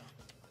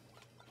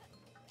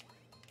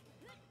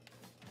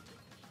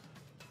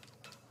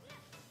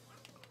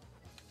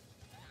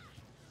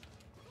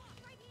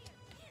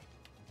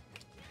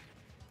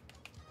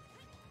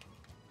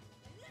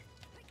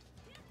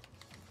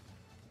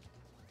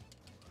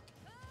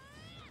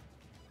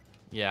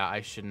 Yeah,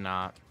 I should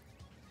not.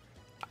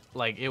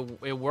 Like, it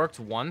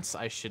worked once.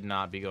 I should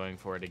not be going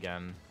for it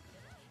again.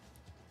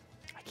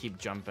 I keep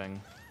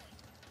jumping.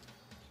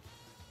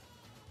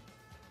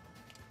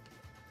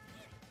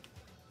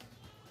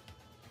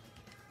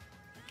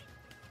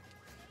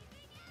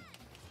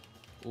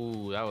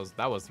 Ooh, that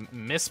was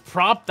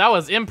misprop. That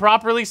was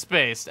improperly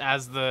spaced,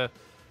 as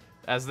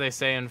they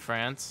say in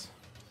France.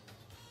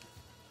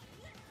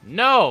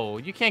 No,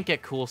 you can't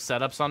get cool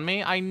setups on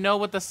me. I know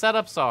what the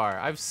setups are.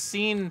 I've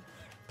seen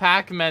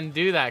Pac-Man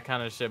do that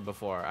kind of shit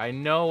before. I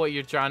know what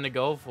you're trying to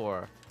go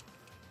for.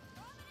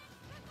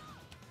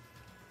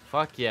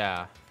 Fuck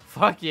yeah.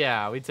 Fuck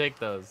yeah, we take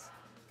those.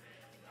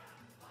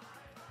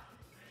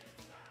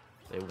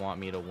 They want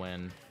me to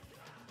win.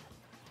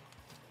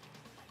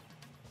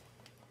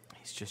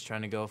 He's just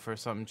trying to go for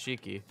something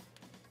cheeky.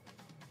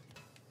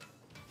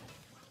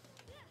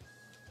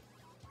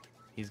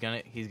 He's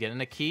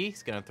getting a key.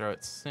 He's gonna throw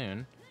it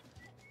soon.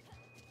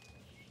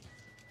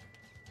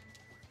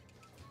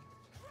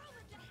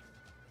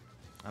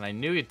 And I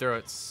knew he'd throw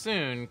it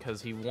soon because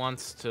he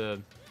wants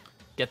to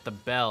get the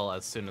bell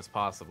as soon as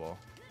possible.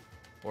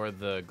 Or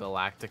the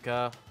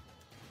Galactica.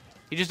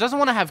 He just doesn't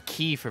want to have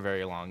key for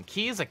very long.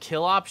 Key is a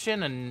kill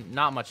option and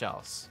not much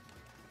else.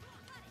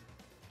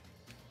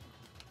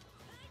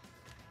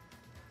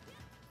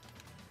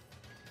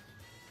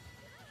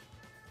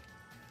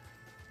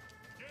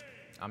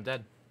 I'm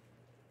dead.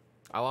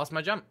 I lost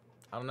my jump.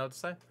 I don't know what to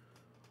say.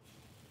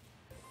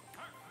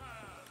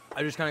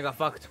 I just kind of got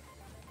fucked.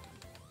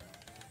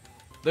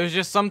 There's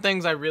just some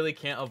things I really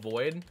can't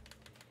avoid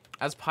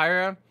as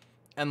Pyra.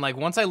 And like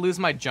once I lose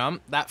my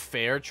jump, that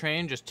fair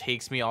train just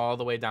takes me all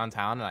the way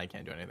downtown and I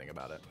can't do anything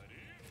about it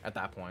at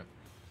that point.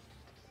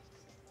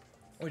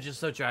 Which is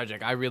so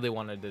tragic. I really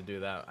wanted to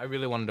do that. I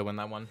really wanted to win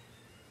that one.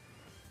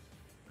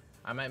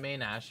 I might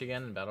main Ash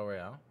again in Battle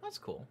Royale. That's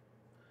cool.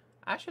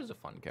 Ash is a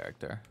fun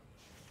character.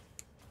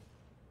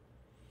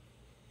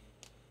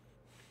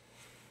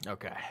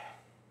 Okay.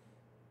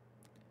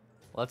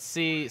 Let's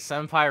see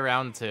Senpai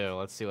round 2.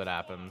 Let's see what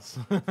happens.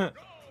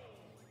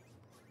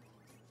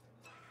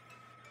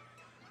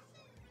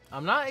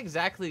 I'm not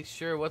exactly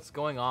sure what's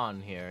going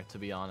on here, to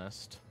be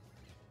honest.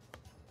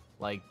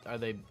 Like, are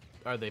they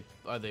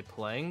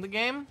playing the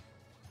game?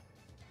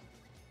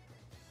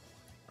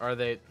 Are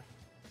they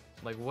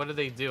like what are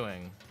they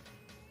doing?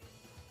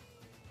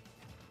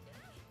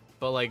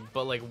 But like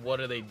what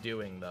are they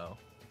doing though?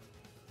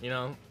 You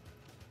know?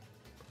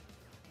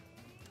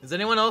 Is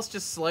anyone else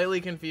just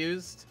slightly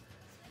confused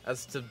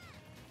as to...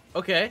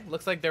 Okay,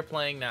 looks like they're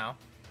playing now.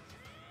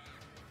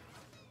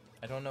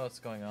 I don't know what's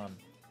going on.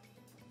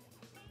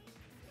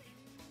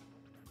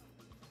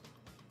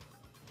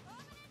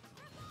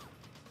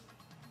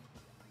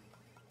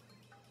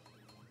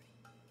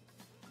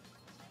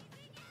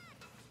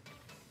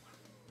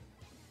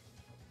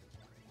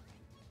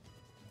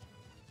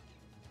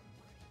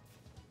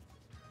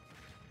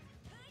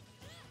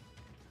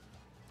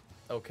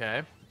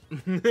 Okay.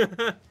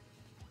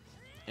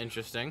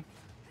 Interesting.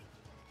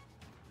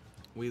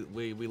 We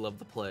love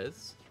the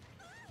plays.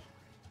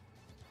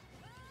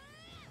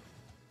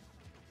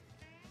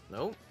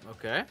 Nope.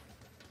 Okay.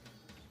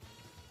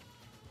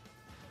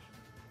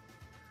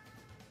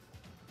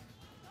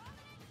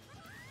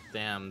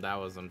 Damn, that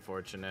was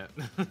unfortunate.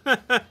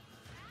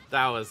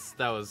 that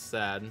was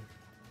sad.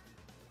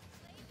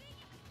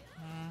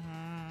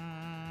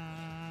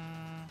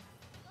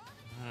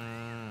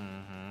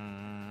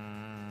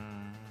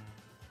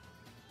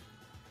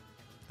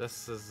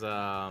 This is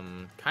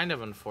kind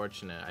of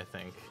unfortunate, I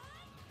think.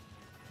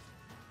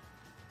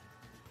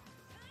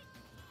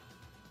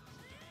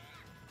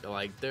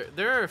 Like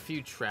there are a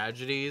few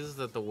tragedies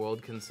that the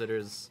world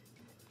considers,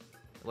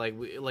 like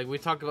we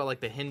talked about, like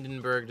the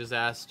Hindenburg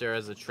disaster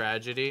as a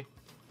tragedy.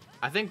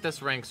 I think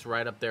this ranks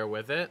right up there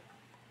with it.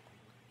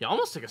 You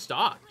almost took a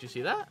stock. Did you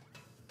see that?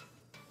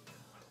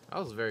 That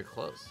was very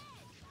close.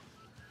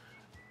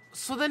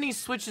 So then he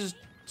switches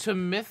to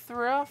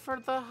Mithra for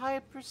the high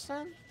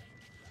percent?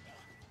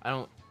 I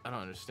don't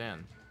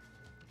understand.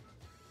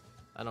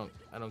 I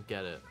don't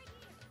get it.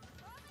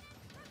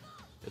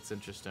 It's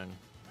interesting.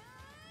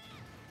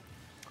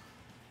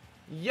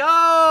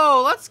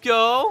 Yo, let's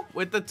go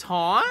with the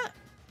taunt.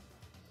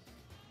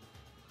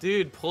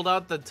 Dude, pulled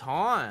out the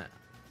taunt.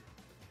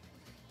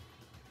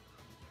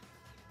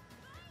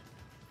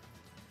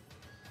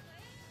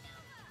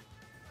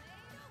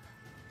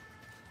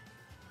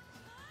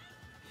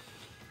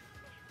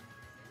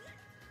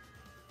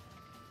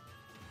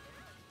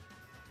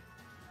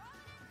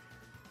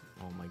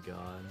 Oh my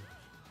god.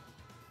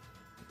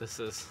 This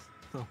is,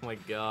 oh my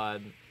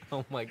god.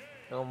 Oh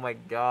my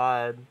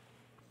god.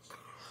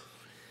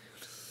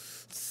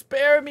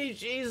 Spare me,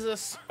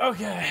 Jesus.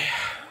 Okay.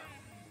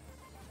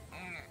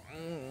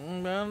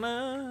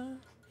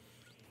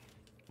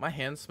 My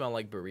hands smell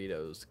like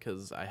burritos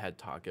because I had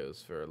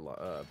tacos for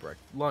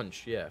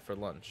lunch. Yeah, for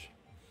lunch.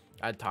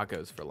 I had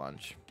tacos for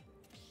lunch.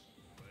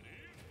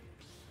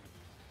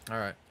 All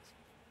right.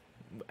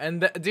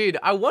 And dude,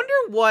 I wonder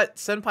what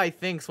Senpai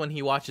thinks when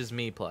he watches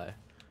me play,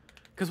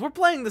 because we're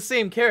playing the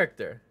same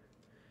character.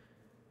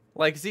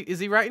 Like, is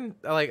he writing?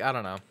 Like, I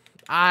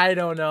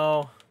don't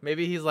know.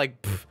 Maybe he's like,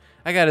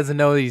 that guy doesn't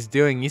know what he's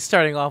doing. He's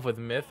starting off with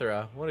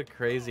Mithra. What a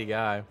crazy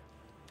guy.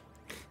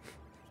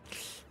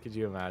 Could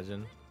you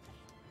imagine?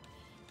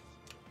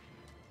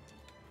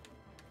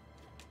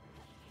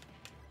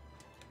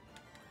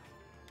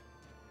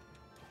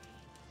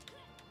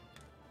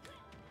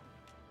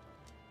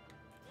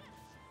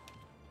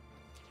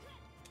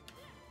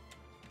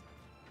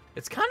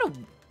 It's kind of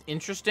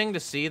interesting to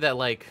see that,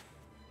 like,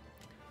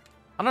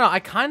 I don't know,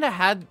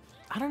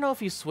 I don't know if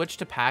he switched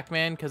to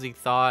Pac-Man because he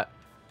thought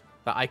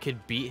that I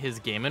could beat his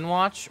Game &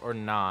 Watch or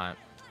not.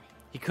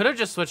 He could have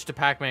just switched to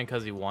Pac-Man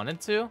because he wanted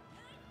to,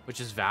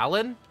 which is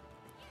valid.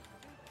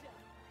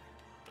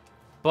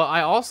 But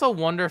I also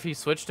wonder if he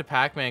switched to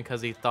Pac-Man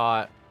because he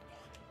thought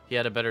he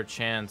had a better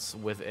chance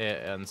with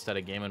it instead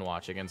of Game &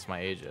 Watch against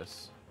my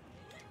Aegis.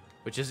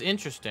 Which is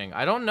interesting.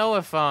 I don't know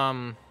if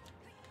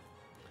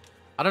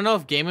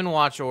Game &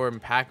 Watch or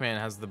Pac-Man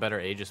has the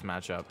better Aegis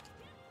matchup.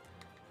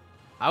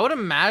 I would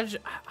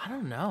imagine, I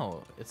don't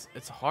know.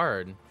 It's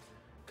hard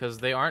because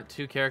they aren't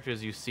two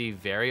characters you see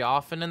very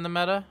often in the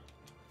meta.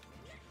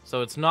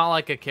 So it's not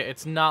like a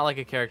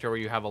character where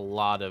you have a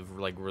lot of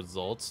like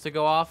results to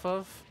go off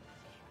of.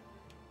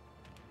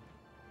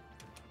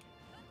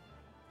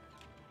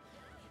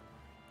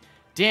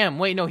 Damn,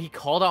 wait, no, he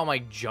called out my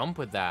jump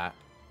with that.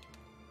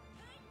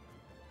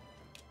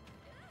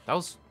 That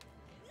was...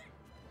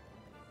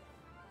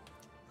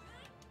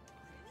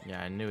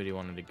 Yeah, I knew what he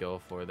wanted to go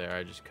for there.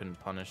 I just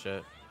couldn't punish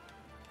it.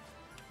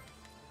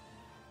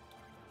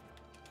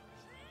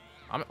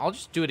 I'll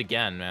just do it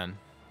again, man.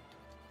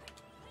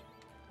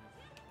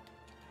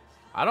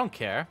 I don't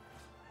care.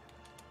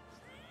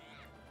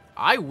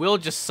 I will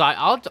just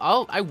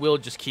I will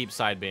just keep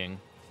side being.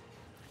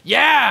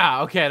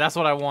 Yeah! Okay, that's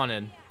what I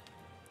wanted.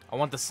 I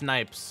want the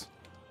snipes.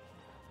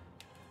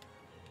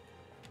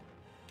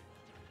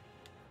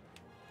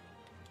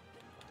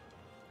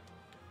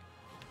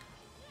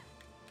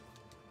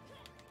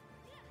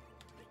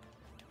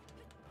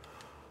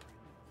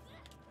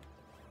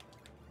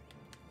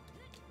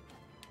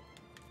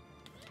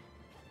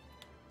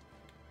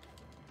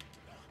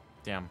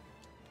 Damn.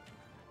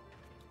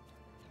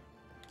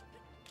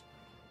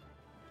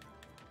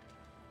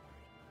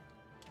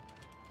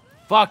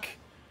 Fuck!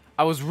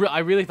 I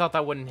really thought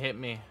that wouldn't hit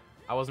me.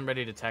 I wasn't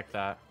ready to tech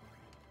that.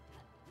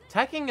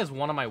 Teching is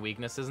one of my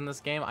weaknesses in this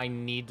game. I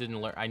need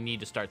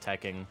to start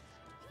teching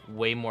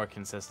way more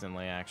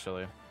consistently,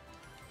 actually.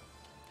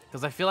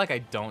 Because I feel like I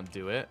don't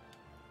do it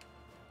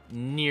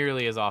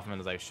nearly as often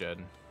as I should.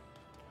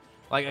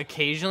 Like,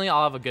 occasionally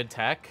I'll have a good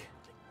tech.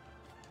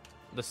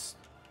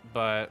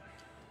 But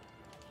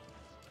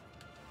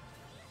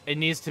it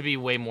needs to be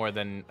way more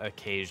than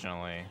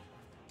occasionally.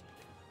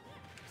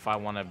 If I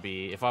want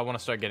to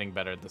start getting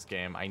better at this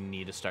game, I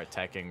need to start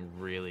teching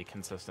really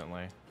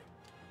consistently.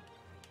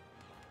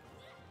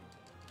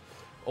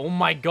 Oh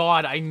my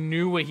god, I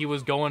knew what he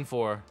was going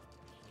for.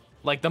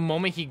 Like, the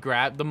moment he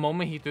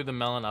threw the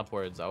melon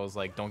upwards, I was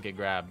like, don't get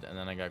grabbed, and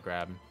then I got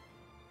grabbed.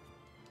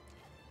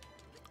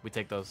 We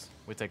take those.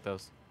 We take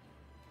those.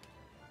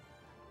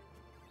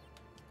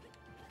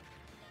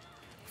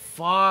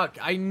 Fuck,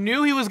 I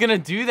knew he was gonna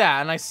do that,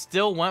 and I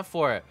still went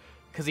for it.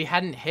 Because he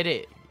hadn't hit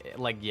it,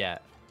 like,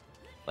 yet.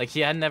 Like,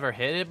 he had never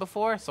hit it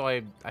before, so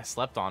I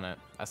slept on it.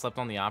 I slept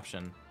on the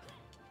option.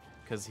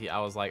 Because I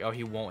was like, oh,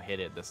 he won't hit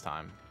it this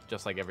time.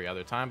 Just like every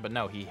other time. But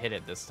no, he hit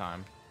it this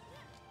time.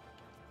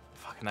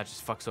 Fucking, that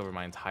just fucks over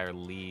my entire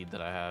lead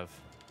that I have.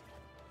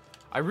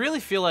 I really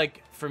feel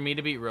like, for me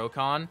to beat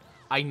Rokon,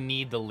 I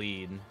need the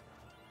lead.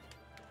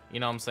 You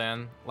know what I'm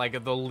saying?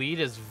 Like, the lead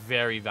is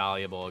very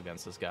valuable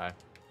against this guy.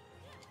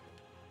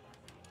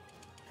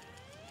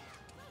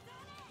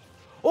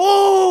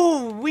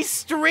 Oh, we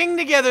string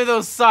together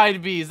those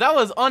side Bs. That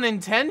was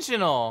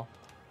unintentional.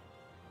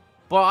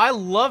 But I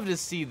love to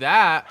see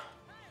that.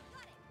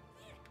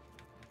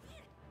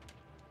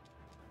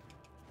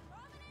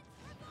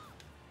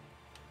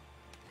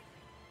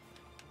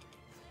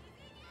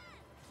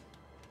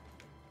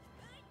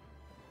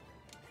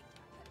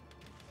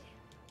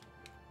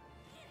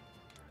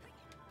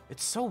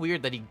 It's so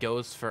weird that he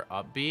goes for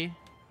up B.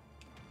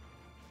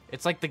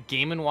 It's like the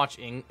Game & Watch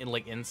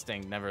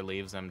instinct never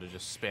leaves him to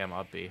just spam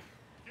up B.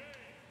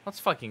 Let's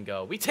fucking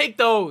go. We take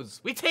those!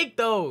 We take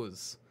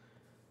those!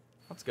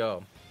 Let's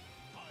go.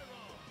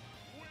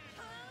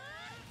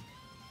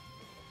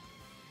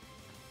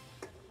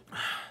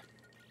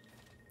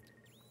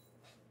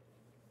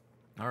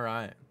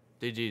 Alright.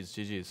 GG's,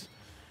 GG's.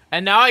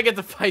 And now I get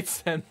to fight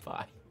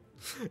Senpai.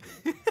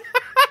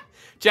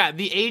 Chat,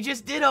 the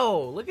Aegis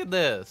Ditto! Look at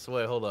this.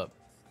 Wait, hold up.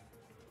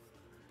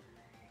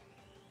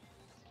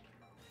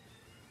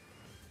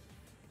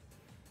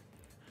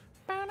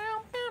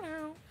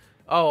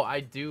 Oh, I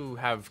do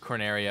have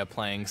Corneria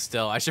playing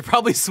still. I should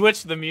probably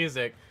switch the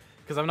music,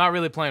 because I'm not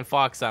really playing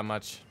Fox that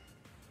much.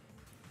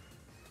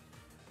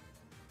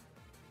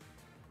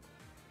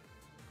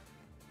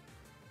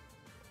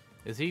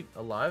 Is he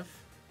alive?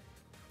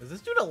 Is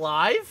this dude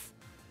alive?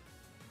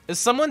 Is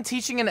someone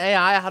teaching an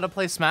AI how to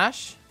play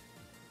Smash?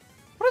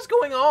 What is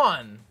going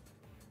on?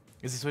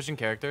 Is he switching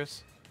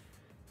characters?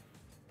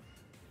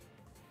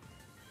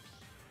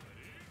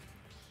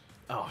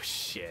 Oh,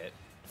 shit.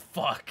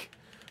 Fuck.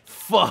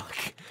 Fuck.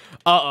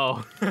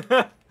 Uh-oh.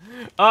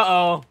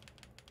 Uh-oh.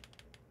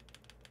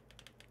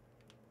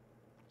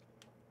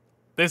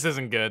 This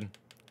isn't good.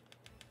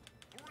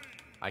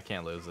 I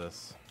can't lose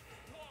this.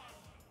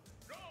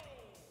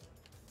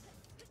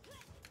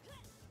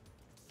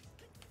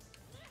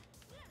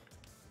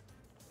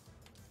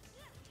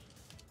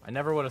 I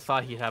never would have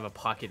thought he'd have a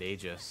pocket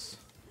Aegis.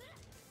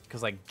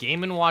 Because, like,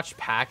 Game & Watch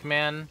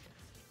Pac-Man,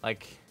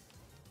 like...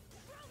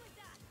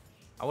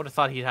 I would have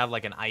thought he'd have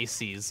like an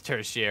Ices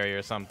tertiary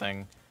or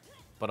something.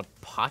 But a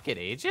pocket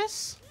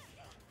Aegis?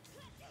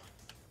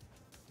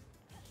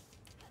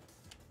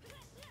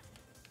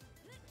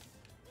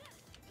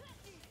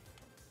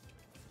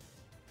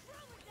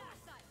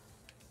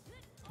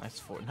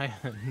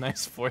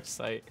 Nice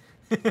foresight.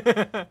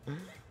 I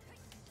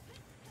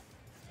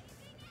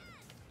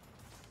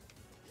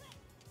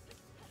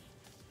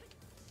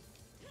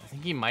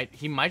think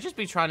he might just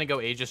be trying to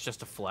go Aegis just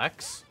to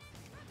flex.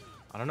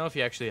 I don't know if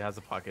he actually has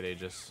a pocket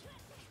Aegis.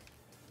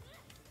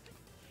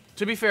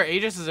 To be fair,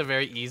 Aegis is a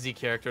very easy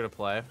character to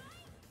play.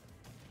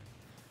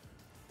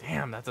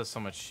 Damn, that does so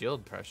much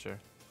shield pressure.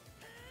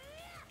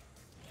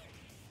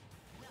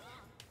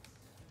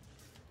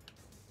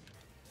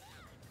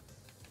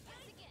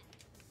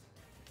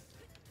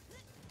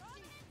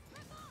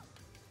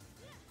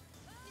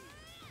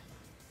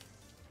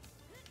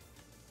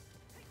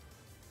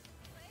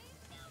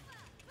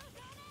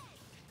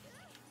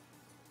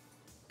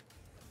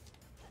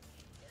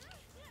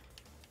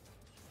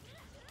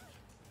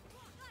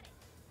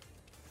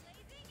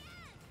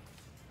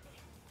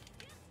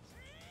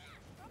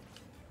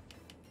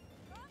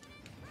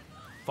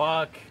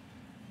 Fuck.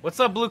 What's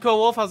up, Blue Co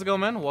Wolf? How's it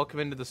going, man?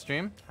 Welcome into the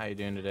stream. How you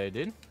doing today,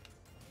 dude?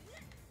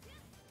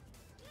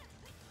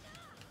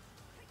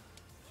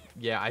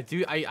 Yeah,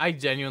 I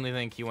genuinely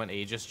think he went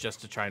Aegis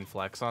just to try and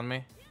flex on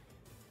me.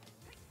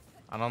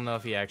 I don't know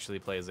if he actually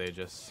plays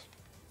Aegis.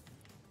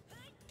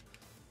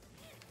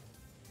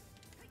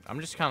 I'm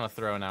just kind of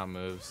throwing out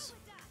moves.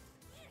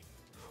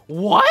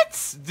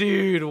 What?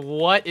 Dude,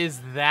 what is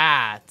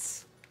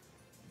that?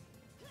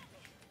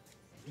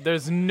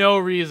 There's no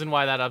reason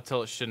why that up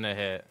tilt shouldn't have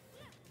hit.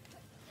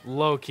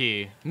 Low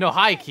key. No,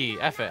 high key.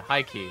 F it.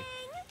 High key.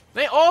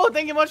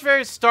 Thank you much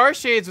for Star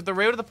Shades with the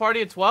raid of the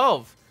party at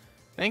 12.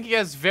 Thank you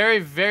guys very,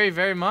 very,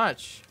 very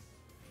much.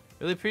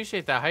 Really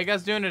appreciate that. How you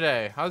guys doing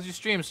today? How's your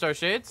stream, Star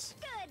Shades?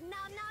 Good, nom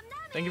nom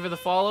nom Thank you for the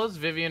follows,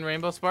 Vivian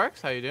Rainbow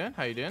Sparks. How you doing?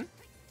 How you doing?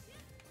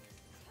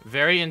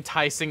 Very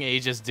enticing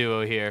Aegis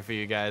duo here for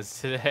you guys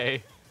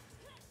today.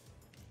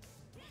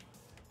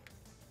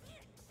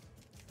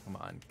 Come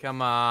on,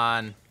 come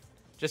on.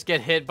 Just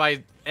get hit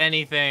by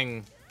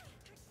anything.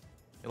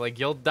 Like,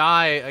 you'll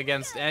die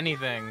against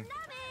anything.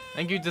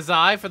 Thank you,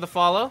 Dazai, for the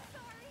follow.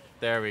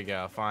 There we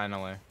go,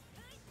 finally.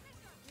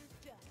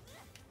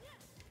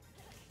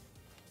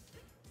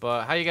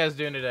 But how you guys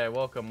doing today?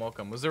 Welcome,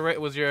 welcome. Was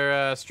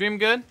your stream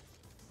good?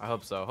 I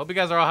hope so. Hope you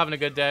guys are all having a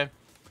good day.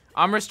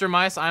 I'm Mr.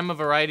 Mice. I'm a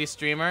variety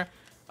streamer.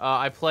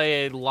 I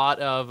play a lot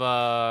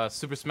of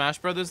Super Smash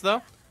Brothers,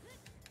 though.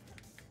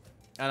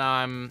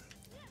 And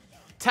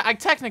I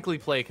technically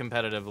play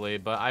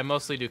competitively, but I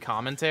mostly do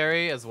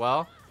commentary as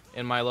well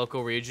in my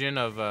local region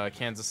of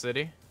Kansas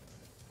City.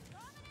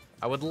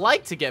 I would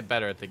like to get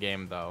better at the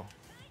game, though.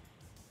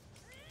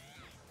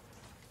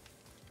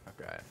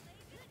 Okay.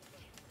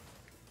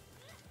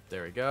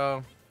 There we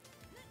go.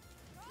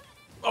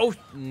 Oh,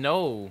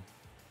 no.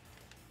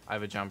 I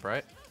have a jump,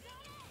 right?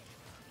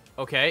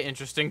 Okay,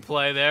 interesting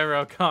play there,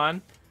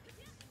 Rokon.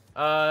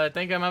 I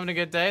think I'm having a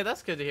good day.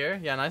 That's good to hear.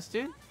 Yeah, nice,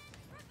 dude.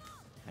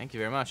 Thank you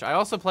very much. I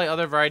also play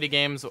other variety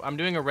games. I'm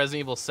doing a Resident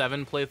Evil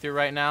 7 playthrough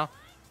right now.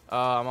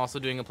 I'm also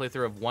doing a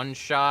playthrough of One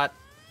Shot.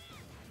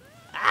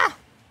 Ah!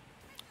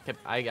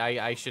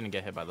 I shouldn't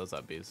get hit by those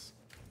up Bs.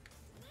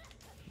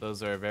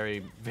 Those are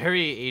very,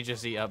 very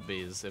Aegis-y up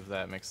Bs, if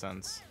that makes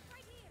sense.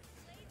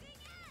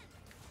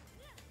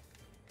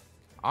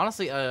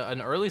 Honestly,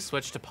 an early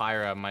switch to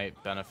Pyra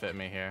might benefit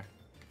me here.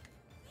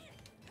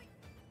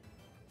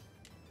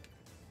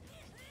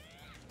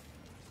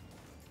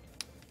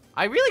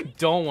 I really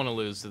don't want to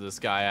lose to this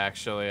guy,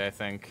 actually, I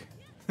think.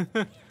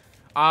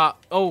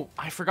 Oh,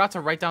 I forgot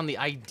to write down the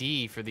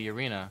ID for the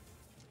arena.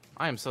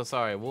 I am so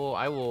sorry. I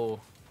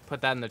will put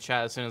that in the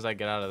chat as soon as I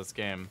get out of this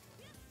game.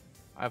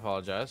 I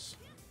apologize.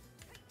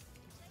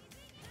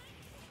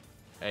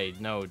 Hey,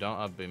 no, don't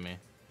up-B me.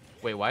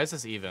 Wait, why is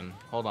this even?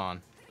 Hold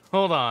on.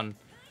 Hold on.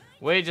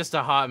 Wait just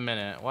a hot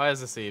minute. Why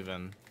is this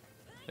even?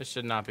 This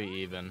should not be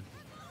even.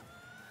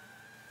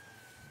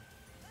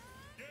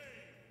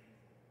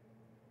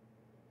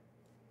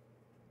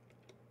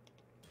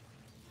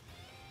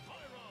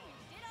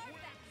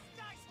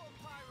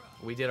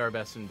 We did our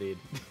best indeed.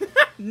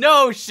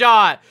 No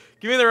shot!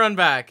 Give me the run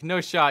back. No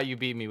shot, you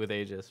beat me with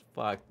Aegis.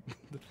 Fuck.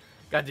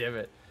 God damn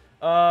it.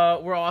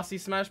 We're Aussie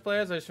Smash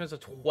players. I just finished a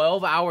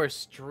 12-hour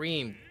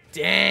stream.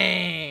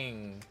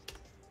 Dang.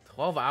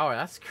 12 hours.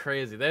 That's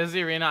crazy. There's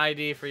the arena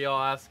ID for y'all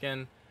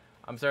asking.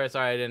 I'm sorry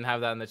I didn't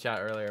have that in the chat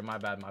earlier. My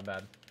bad, my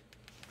bad.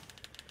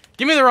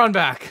 Give me the run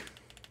back.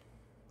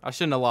 I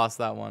shouldn't have lost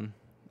that one.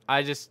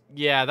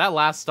 Yeah, that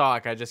last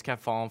stock, I just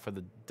kept falling for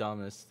the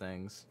dumbest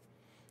things.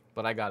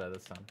 But I got it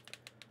this time.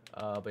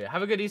 But yeah,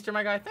 have a good Easter,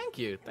 my guy. Thank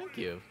you. Thank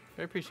you.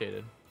 Very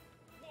appreciated.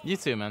 You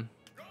too, man.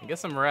 Get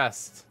some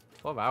rest.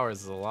 12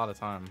 hours is a lot of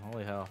time.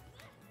 Holy hell.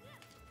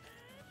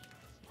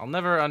 I'll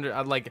never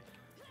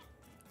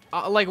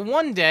like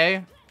one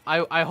day,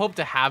 I hope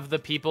to have the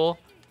people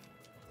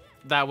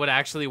that would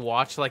actually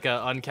watch like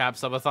a uncapped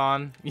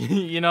subathon.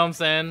 You know what I'm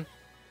saying?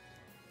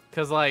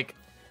 Cause like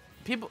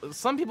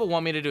some people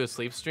want me to do a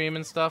sleep stream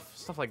and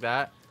stuff like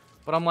that.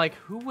 But I'm like,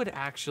 who would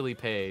actually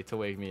pay to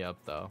wake me up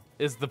though?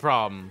 Is the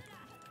problem.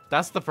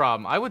 That's the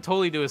problem. I would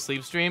totally do a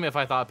sleep stream if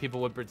I thought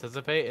people would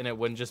participate and it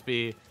wouldn't just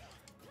be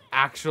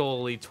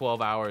actually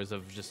 12 hours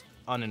of just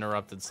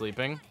uninterrupted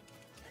sleeping.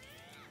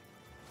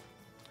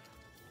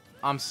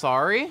 I'm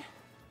sorry.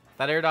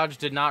 That air dodge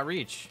did not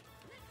reach.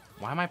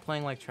 Why am I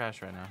playing like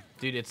trash right now?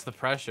 Dude, it's the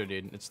pressure,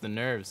 dude. It's the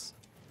nerves.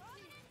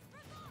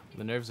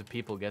 The nerves of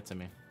people get to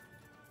me.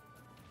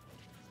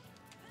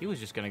 He was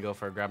just gonna go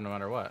for a grab no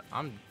matter what.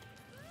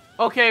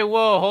 Okay,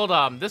 whoa, hold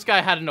up. This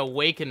guy had an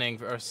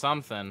awakening or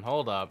something.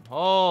 Hold up.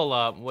 Hold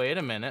up. Wait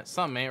a minute.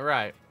 Something ain't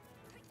right.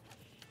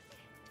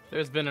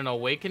 There's been an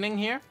awakening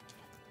here?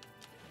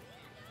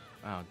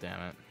 Oh,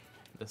 damn it.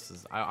 This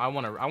is... I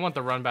want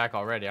the run back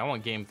already. I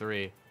want game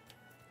 3.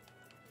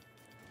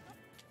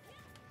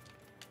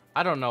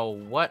 I don't know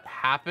what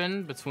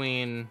happened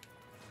between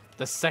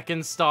the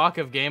second stock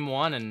of game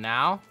 1 and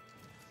now,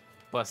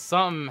 but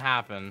something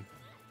happened.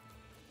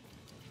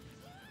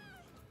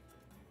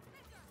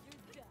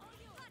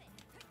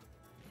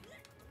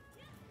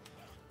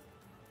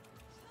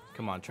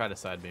 Come on, try to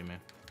side beam me.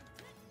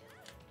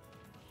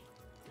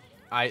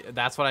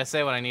 That's what I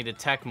say when I need to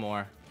tech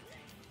more.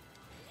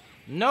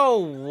 No,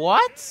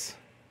 what?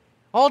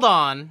 Hold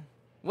on.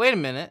 Wait a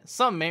minute.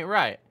 Something ain't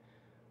right.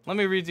 Let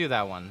me redo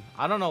that one.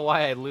 I don't know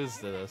why I lose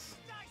to this.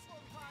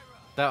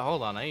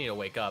 Hold on. I need to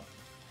wake up.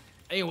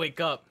 I need to wake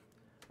up.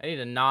 I need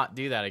to not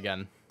do that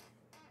again.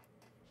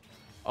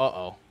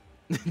 Uh-oh.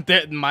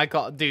 My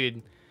call.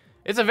 Dude.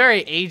 It's a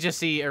very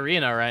Aegis-y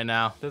arena right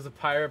now. There's a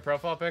pirate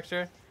profile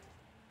picture.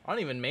 I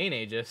don't even main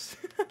Aegis.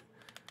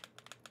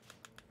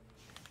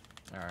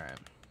 Alright.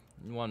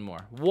 One more.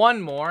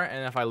 One more,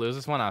 and if I lose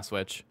this one, I'll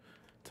switch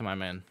to my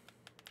main.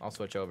 I'll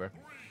switch over.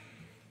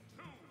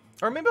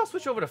 Or maybe I'll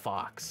switch over to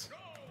Fox.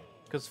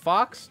 Because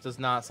Fox does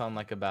not sound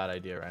like a bad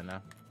idea right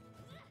now.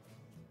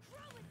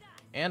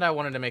 And I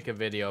wanted to make a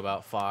video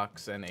about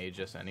Fox and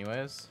Aegis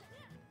anyways.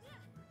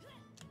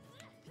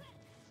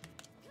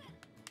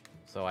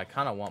 So I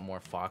kind of want more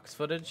Fox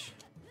footage.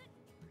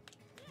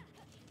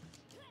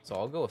 So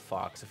I'll go with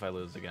Fox if I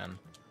lose again.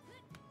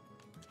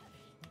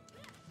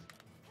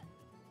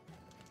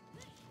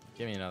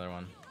 Give me another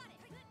one.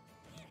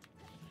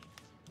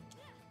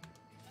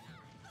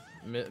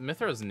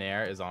 Mythra's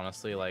Nair is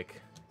honestly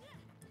like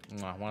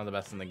one of the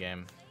best in the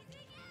game.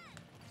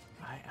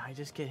 I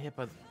just get hit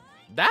by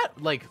that.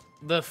 Like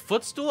the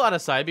footstool out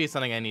of side B is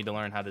something I need to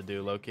learn how to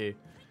do, low-key.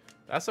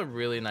 That's a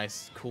really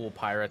nice, cool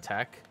Pyra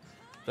tech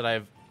that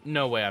I've...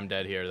 No way I'm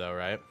dead here, though,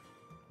 right?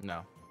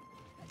 No.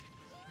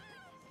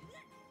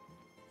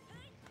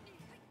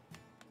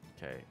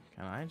 Okay,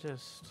 can I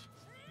just...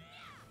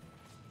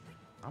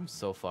 I'm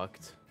so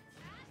fucked.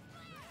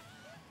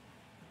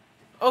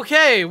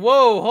 Okay,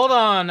 whoa, hold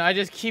on. I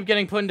just keep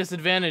getting put in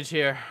disadvantage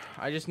here.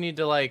 I just need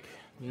to, like,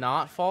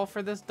 not fall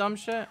for this dumb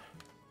shit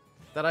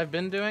that I've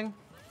been doing.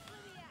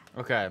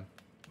 Okay.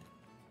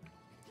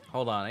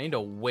 Hold on, I need to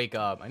wake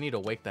up. I need to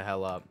wake the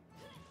hell up.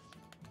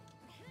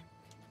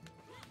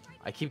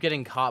 I keep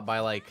getting caught by,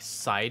 like,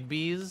 side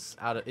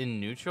Bs in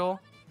neutral.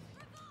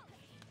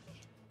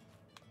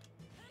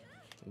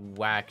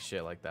 Whack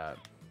shit like that.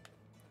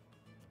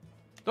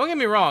 Don't get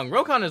me wrong,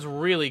 Rokon is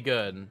really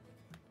good.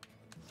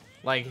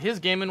 Like, his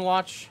Game &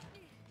 Watch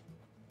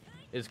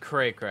is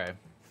cray-cray.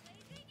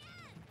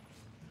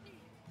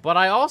 But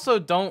I also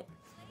don't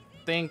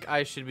think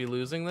I should be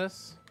losing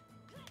this.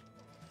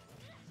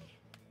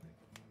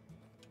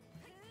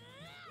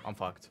 I'm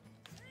fucked.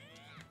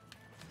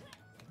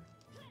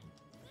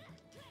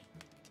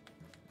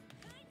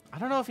 I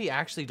don't know if he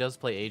actually does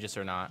play Aegis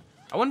or not.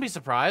 I wouldn't be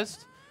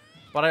surprised.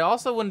 But I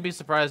also wouldn't be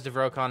surprised if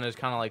Rokon is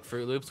kind of like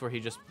Fruit Loops, where he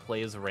just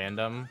plays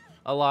random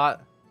a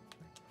lot.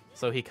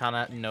 So he kind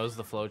of knows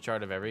the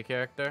flowchart of every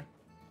character.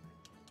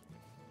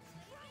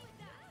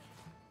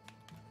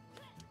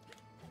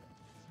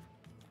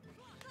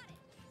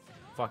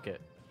 Fuck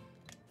it.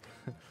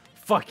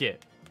 Fuck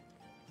it.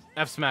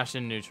 F smash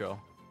in neutral.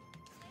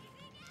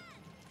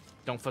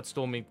 Don't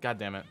footstool me. God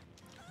damn it.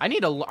 I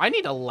need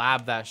to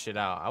lab that shit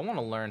out. I want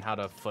to learn how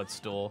to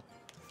footstool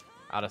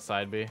out of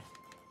side B.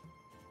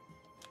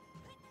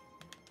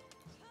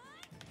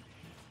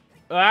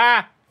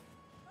 Ah!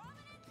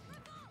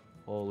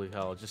 Holy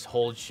hell. Just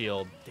hold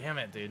shield. Damn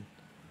it, dude.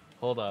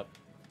 Hold up.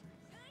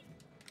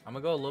 I'm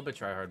gonna go a little bit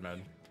tryhard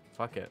mode.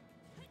 Fuck it.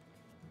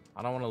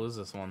 I don't want to lose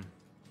this one.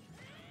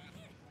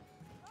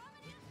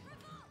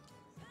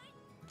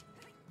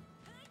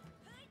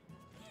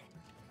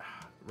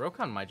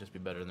 Rokon might just be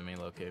better than me,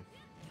 low-key.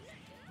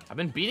 I've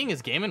been beating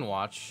his Game &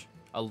 Watch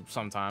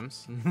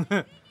sometimes.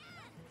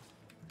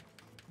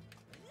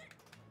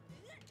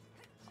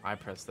 I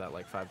pressed that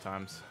like 5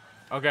 times.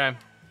 Okay.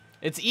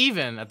 It's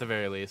even at the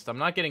very least. I'm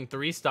not getting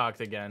 3-stocked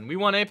again. We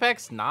won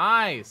Apex?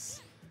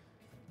 Nice.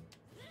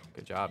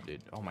 Good job,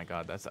 dude. Oh my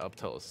god, that's up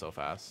tilt is so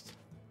fast.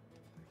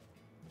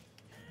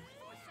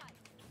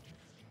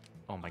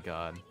 Oh my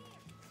god.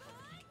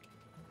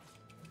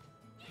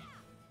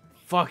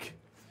 Fuck.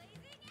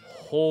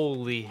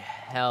 Holy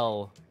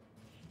hell.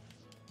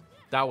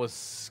 That was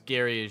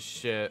scary as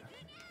shit.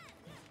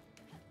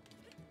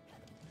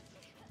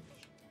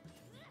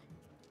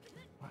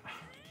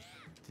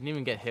 Didn't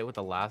even get hit with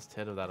the last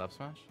hit of that up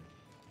smash.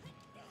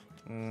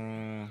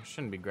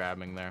 Shouldn't be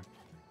grabbing there.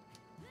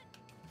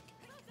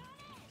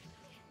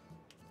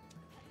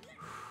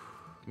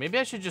 Maybe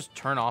I should just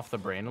turn off the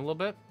brain a little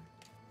bit.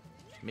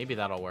 Maybe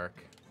that'll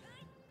work.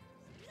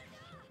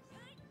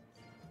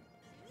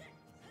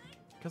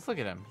 Because look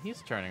at him.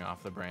 He's turning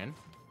off the brain.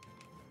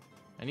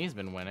 And he's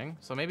been winning.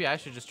 So maybe I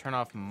should just turn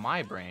off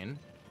my brain.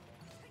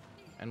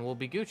 And we'll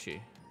be Gucci.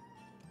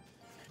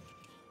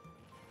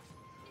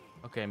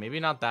 Okay, maybe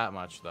not that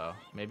much though.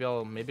 Maybe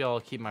I'll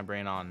keep my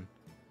brain on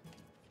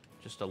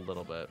just a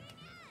little bit.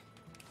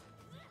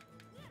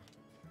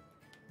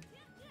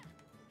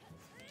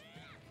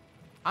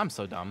 I'm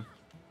so dumb.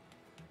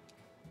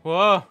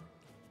 Whoa.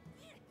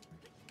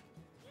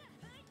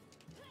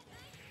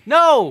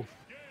 No.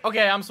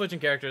 Okay, I'm switching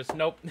characters.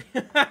 Nope.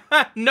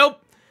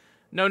 Nope.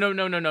 No.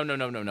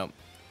 All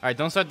right,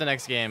 don't start the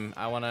next game.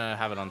 I want to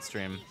have it on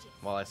stream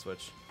while I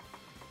switch.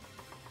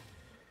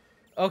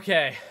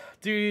 Okay,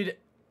 dude.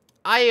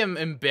 I am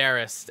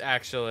embarrassed,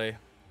 actually.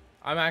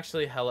 I'm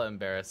actually hella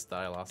embarrassed that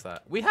I lost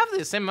that. We have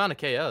the same amount of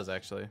KOs,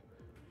 actually.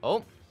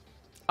 Oh.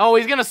 Oh,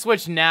 he's going to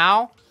switch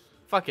now?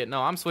 Fuck it.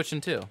 No, I'm switching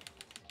too.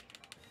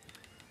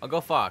 I'll go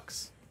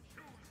Fox.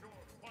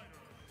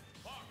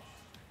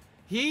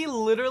 He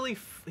literally,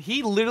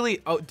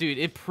 oh, dude,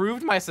 it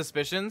proved my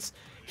suspicions.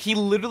 He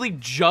literally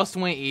just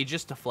went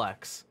Aegis to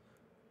flex.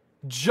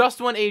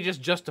 Just went Aegis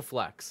just to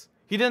flex.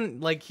 He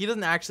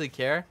didn't actually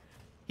care.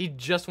 He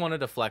just wanted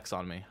to flex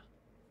on me.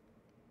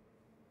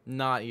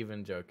 Not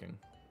even joking.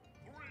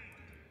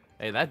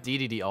 Hey, that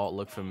DDD ult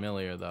looked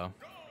familiar, though.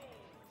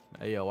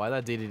 Hey, yo, why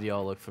that DDD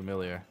ult look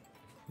familiar?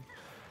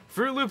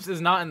 Fruit Loops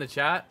is not in the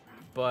chat,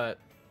 but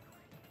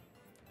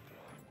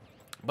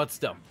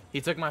still. He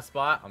took my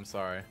spot. I'm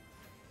sorry.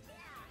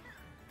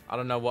 I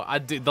don't know what I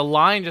do. The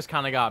line just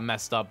kind of got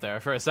messed up there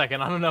for a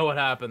second. I don't know what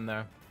happened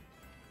there.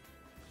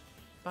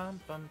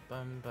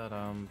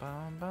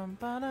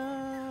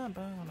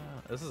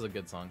 This is a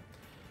good song.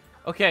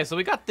 Okay, so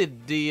we got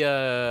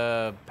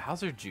the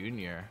Bowser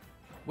Jr.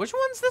 Which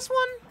one's this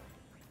one?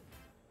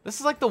 This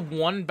is like the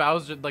one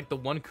Bowser, like the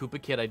one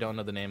Koopa kid I don't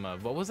know the name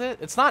of. What was it?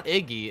 It's not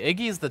Iggy.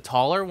 Iggy is the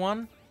taller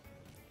one.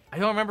 I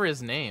don't remember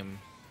his name.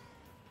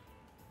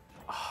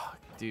 Oh,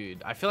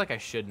 dude, I feel like I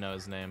should know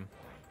his name.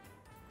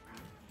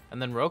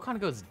 And then Rokon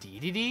goes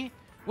DDD,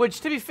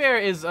 which, to be fair,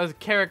 is a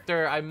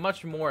character I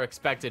much more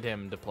expected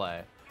him to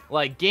play.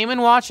 Like, Game &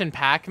 Watch and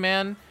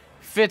Pac-Man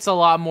fits a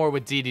lot more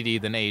with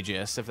DDD than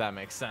Aegis, if that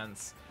makes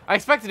sense. I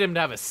expected him to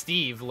have a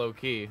Steve,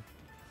 low-key.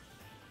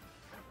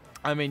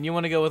 I mean, you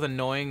want to go with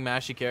annoying,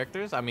 mashy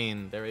characters? I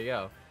mean, there we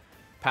go.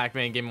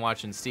 Pac-Man, Game &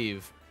 Watch, and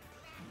Steve.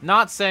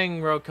 Not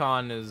saying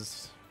Rokon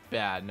is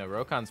bad. No,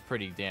 Rokon's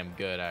pretty damn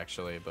good,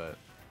 actually, but...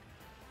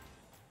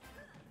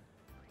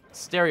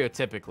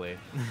 stereotypically.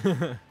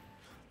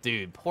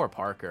 Dude, poor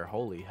Parker.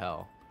 Holy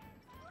hell.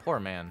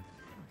 Poor man.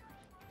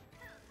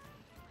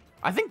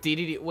 I think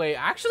DDD... Wait,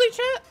 actually,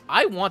 chat?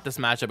 I want this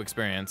matchup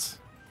experience.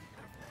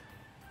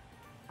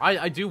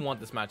 I do want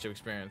this matchup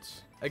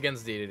experience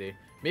against DDD.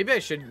 Maybe I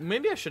should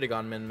have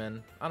gone Min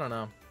Min. I don't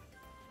know.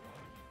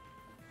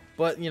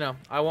 But, you know,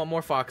 I want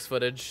more Fox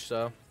footage,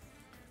 so...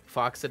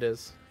 Fox it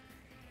is.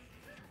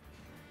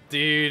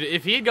 Dude,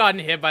 if he had gotten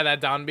hit by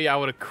that down B, I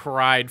would have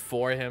cried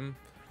for him.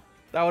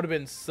 That would have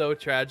been so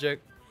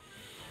tragic.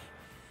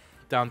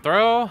 Down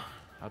throw.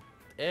 Up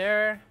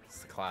air.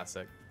 It's a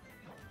classic.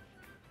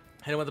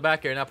 Hit him with the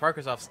back air. Now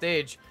Parker's off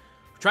stage.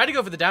 Tried to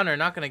go for the down air.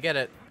 Not going to get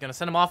it. Going to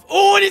send him off.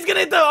 Oh, and he's going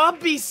to hit the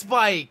up B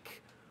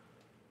spike.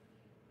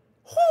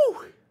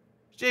 Whew.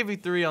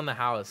 JV3 on the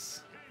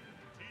house.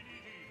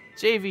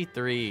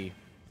 JV3.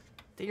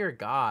 Dear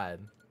God.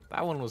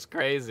 That one was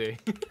crazy.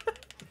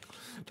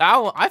 That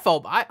one, I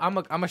felt...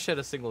 I'm a shed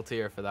a single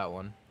tear for that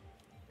one.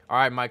 All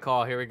right, my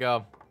call. Here we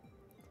go.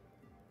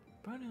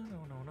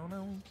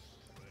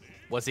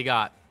 What's he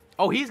got?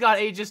 Oh, he's got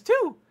Aegis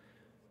too.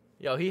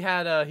 Yo, he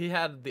had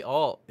the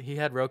alt. He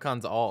had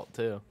Rokon's alt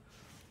too.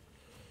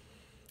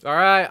 All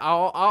right,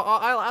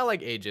 I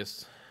like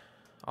Aegis.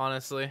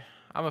 Honestly,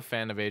 I'm a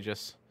fan of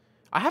Aegis.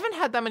 I haven't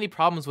had that many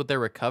problems with their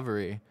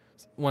recovery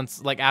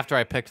once, like after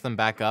I picked them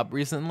back up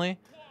recently.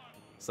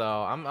 So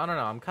I don't know.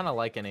 I'm kind of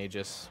liking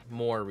Aegis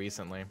more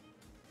recently.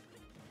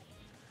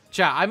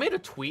 Chat, I made a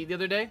tweet the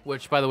other day,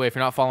 which, by the way, if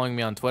you're not following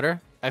me on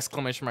Twitter,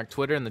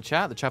 !Twitter in the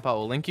chat bot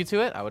will link you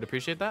to it. I would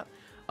appreciate that.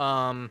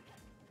 I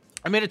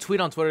made a tweet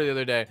on Twitter the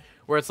other day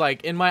where it's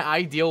like, in my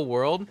ideal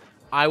world,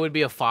 I would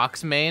be a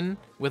Fox main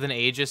with an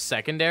Aegis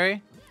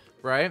secondary,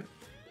 right?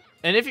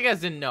 And if you guys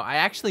didn't know, I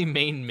actually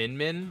main Min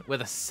Min with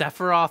a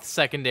Sephiroth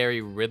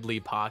secondary Ridley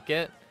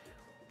Pocket.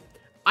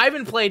 I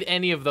haven't played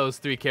any of those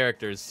three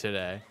characters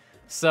today,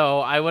 so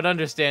I would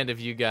understand if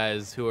you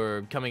guys who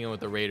are coming in with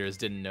the Raiders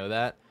didn't know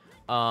that.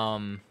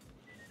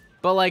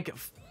 But like,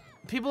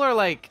 people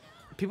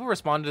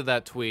responded to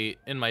that tweet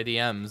in my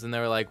DMs, and they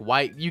were like,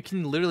 why? You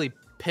can literally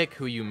pick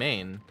who you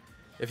main.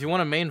 If you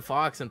want to main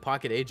Fox and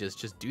Pocket Aegis,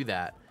 just do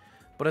that.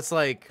 But it's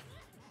like,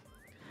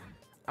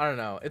 I don't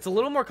know. It's a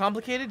little more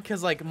complicated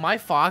because like my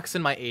Fox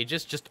and my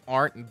Aegis just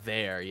aren't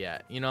there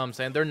yet. You know what I'm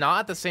saying? They're not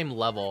at the same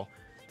level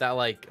that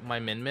like my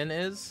Min Min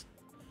is.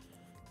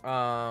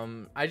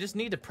 I just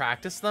need to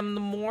practice them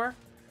more.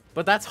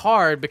 But that's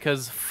hard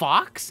because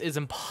Fox is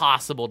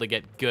impossible to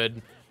get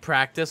good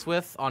practice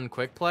with on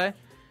quick play.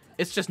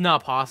 It's just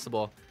not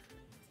possible.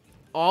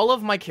 All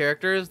of my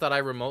characters that I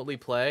remotely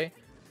play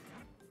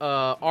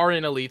are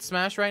in Elite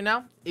Smash right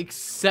now,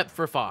 except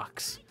for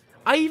Fox.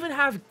 I even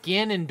have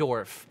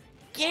Ganondorf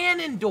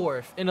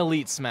in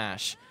Elite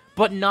Smash,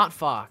 but not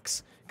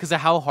Fox, because of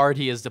how hard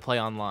he is to play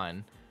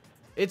online.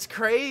 It's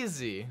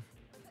crazy.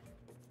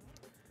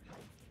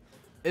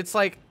 It's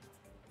like,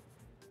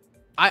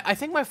 I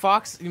think my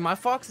Fox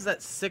is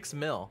at 6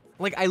 mil.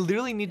 Like, I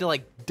literally need to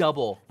like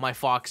double my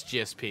Fox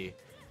GSP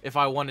if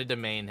I wanted to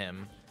main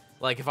him.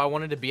 Like, if I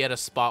wanted to be at a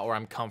spot where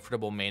I'm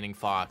comfortable maining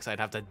Fox, I'd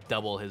have to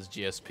double his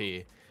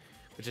GSP,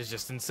 which is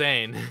just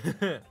insane.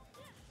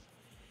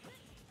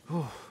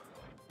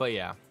 But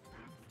yeah,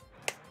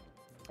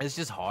 it's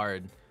just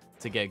hard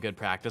to get good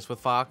practice with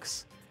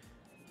Fox.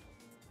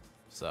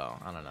 So,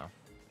 I don't know.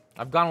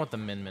 I've gone with the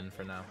Min Min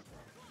for now.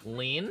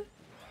 Lean?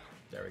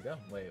 There we go.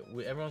 Wait,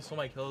 everyone stole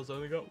my kills. There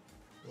we go.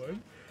 What?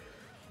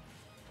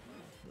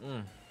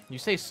 You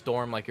say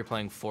Storm like you're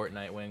playing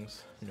Fortnite,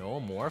 Wings. No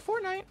more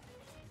Fortnite.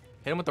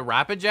 Hit him with the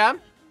rapid jab.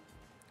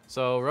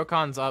 So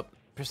Rokon's up.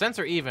 Percents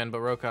are even,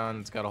 but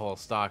Rokon's got a whole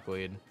stock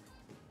lead.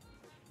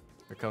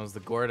 Here comes the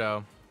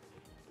Gordo.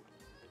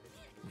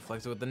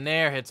 Reflects it with the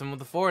Nair. Hits him with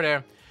the forward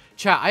air.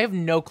 Chat, I have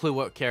no clue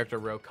what character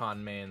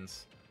Rokon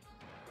mains.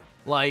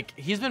 Like,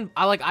 he's been...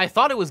 I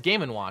thought it was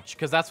Game & Watch,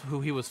 because that's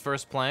who he was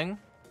first playing.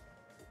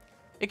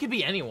 It could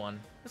be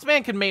anyone. This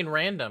man could main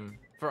random,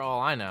 for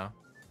all I know.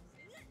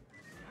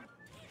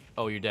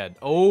 Oh, you're dead.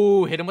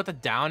 Oh, hit him with the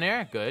down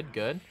air. Good,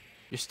 good.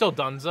 You're still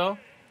donezo.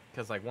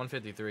 Because, like,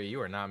 153,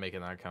 you are not making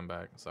that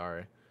comeback.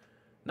 Sorry.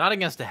 Not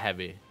against a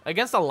heavy.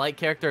 Against a light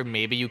character,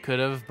 maybe you could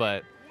have,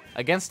 but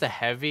against a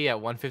heavy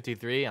at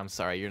 153, I'm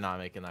sorry, you're not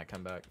making that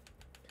comeback.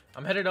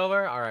 I'm headed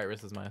over. All right,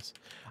 Riss is nice.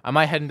 I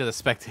might head into the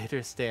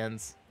spectator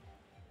stands.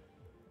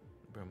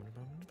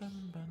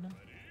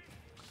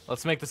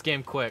 Let's make this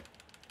game quick.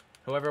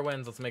 Whoever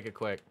wins, let's make it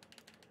quick.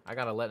 I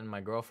gotta let in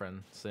my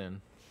girlfriend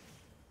soon.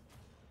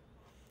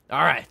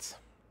 All right.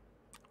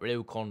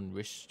 Recon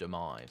Rish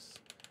demise.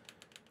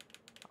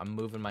 I'm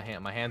moving my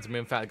hand. My hands are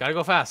moving fast. Gotta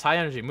go fast. High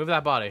energy. Move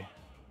that body.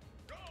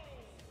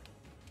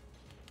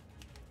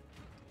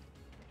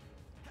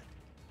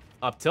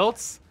 Up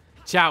tilts.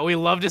 Chat, we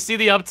love to see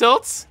the up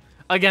tilts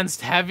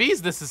against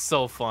heavies. This is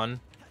so fun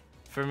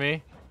for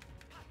me.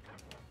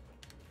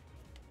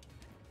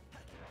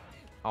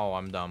 Oh,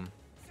 I'm dumb.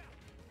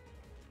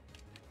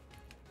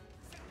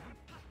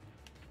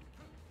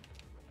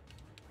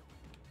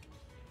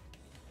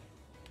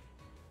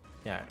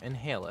 Yeah,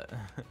 inhale it.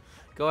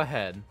 Go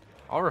ahead.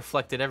 I'll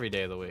reflect it every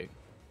day of the week.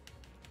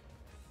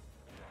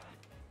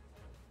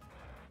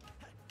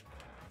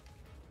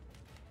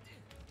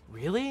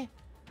 Really?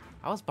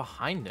 I was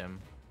behind him.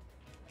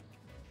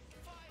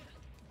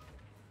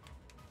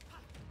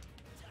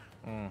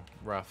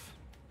 Rough.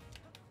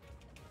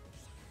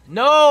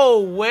 No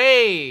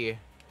way!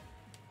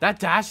 That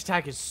dash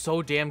attack is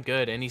so damn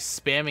good, and he's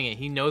spamming it.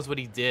 He knows what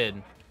he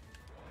did.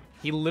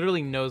 He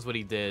literally knows what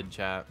he did,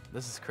 chat.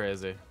 This is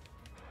crazy.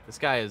 This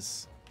guy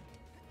is...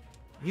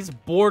 He's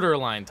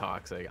borderline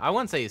toxic. I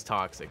wouldn't say he's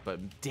toxic,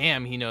 but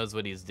damn, he knows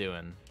what he's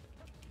doing.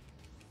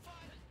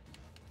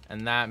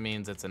 And that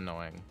means it's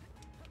annoying.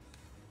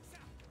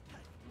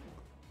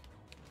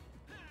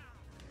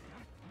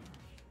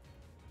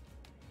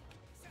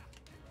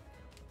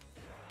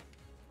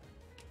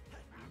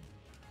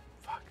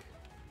 Fuck.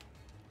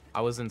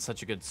 I was in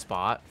such a good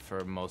spot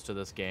for most of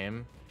this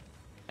game,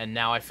 and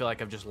now I feel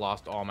like I've just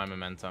lost all my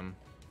momentum.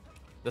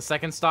 The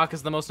second stock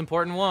is the most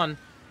important one.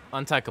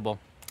 Untechable.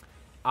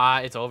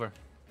 It's over.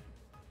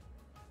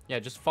 Yeah,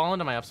 just fall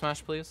into my up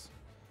smash, please.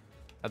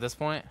 At this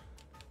point,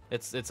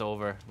 it's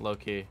over, low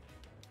key.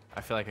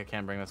 I feel like I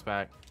can't bring this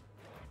back.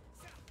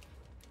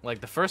 Like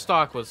the first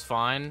stock was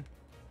fine,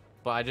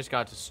 but I just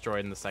got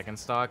destroyed in the second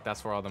stock.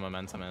 That's where all the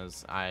momentum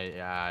is. I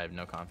have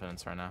no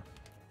confidence right now.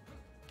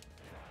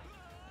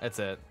 That's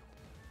it.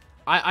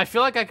 I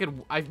feel like I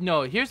could.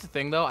 No. Here's the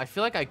thing though. I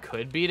feel like I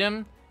could beat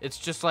him. It's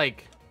just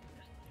like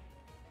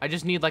I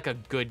just need like a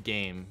good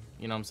game.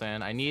 You know what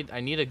I'm saying? I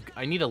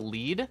need a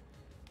lead.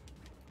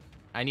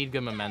 I need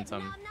good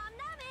momentum.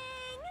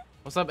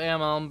 What's up,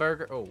 AML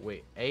Burger? Oh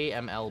wait,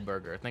 AML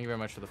Burger. Thank you very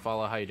much for the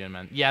follow. How you doing,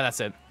 man? Yeah, that's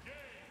it.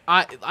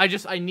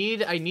 I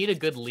need a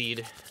good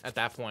lead at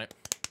that point.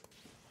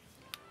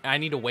 I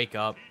need to wake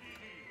up.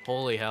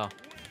 Holy hell.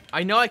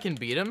 I know I can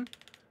beat him,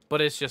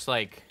 but it's just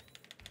like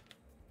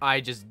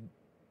I just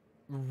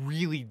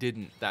really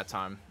didn't that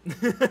time.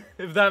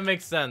 If that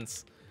makes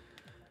sense.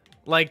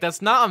 Like,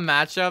 that's not a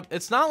matchup.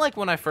 It's not like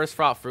when I first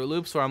fought Fruit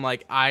Loops where I'm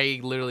like, I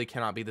literally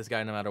cannot beat this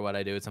guy no matter what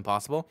I do. It's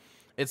impossible.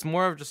 It's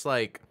more of just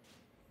like,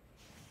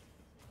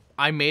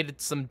 I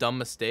made some dumb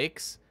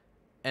mistakes,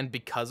 and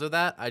because of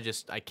that, I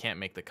can't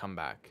make the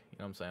comeback. You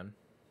know what I'm saying?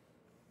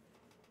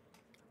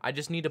 I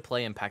just need to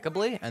play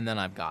impeccably, and then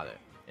I've got it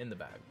in the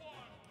bag.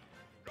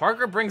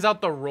 Parker brings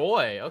out the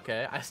Roy.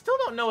 Okay. I still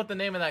don't know what the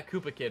name of that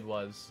Koopa kid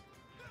was.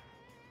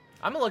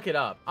 I'm gonna look it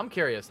up. I'm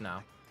curious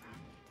now.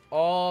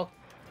 All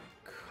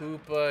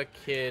Koopa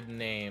kid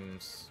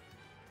names.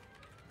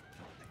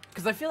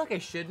 Because I feel like I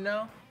should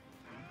know.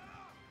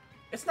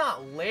 It's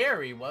not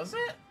Larry, was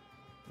it?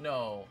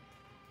 No.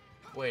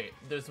 Wait,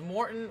 there's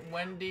Morton,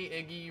 Wendy,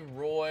 Iggy,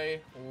 Roy,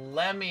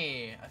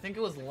 Lemmy. I think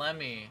it was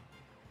Lemmy.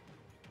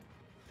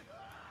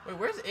 Wait,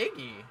 where's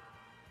Iggy?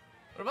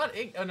 What about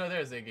Iggy? Oh, no,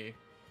 there's Iggy.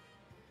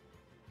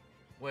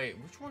 Wait,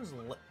 which one's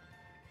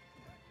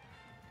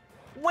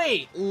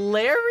Wait,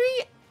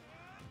 Larry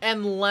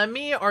and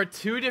Lemmy are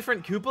two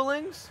different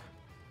Koopalings?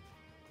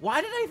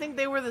 Why did I think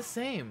they were the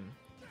same?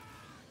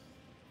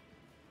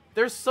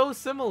 They're so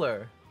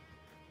similar.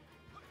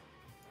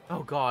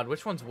 Oh god,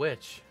 which one's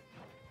which?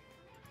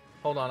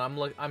 Hold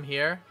on, I'm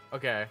here.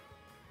 Okay.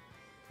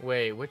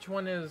 Wait, which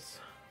one is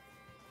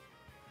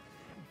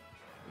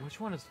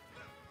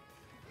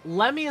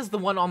Lemmy is the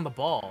one on the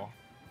ball.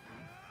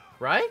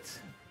 Right?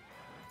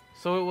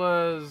 So it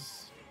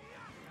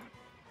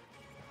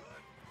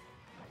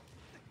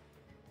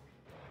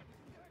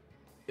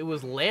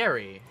was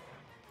Larry.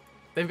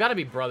 They've got to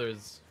be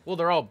brothers. Well,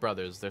 they're all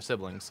brothers. They're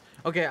siblings.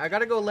 Okay, I got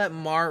to go let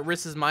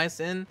Ris's Mice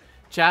in.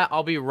 Chat,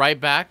 I'll be right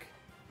back.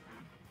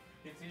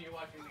 Continue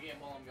watching the game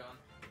while I'm gone.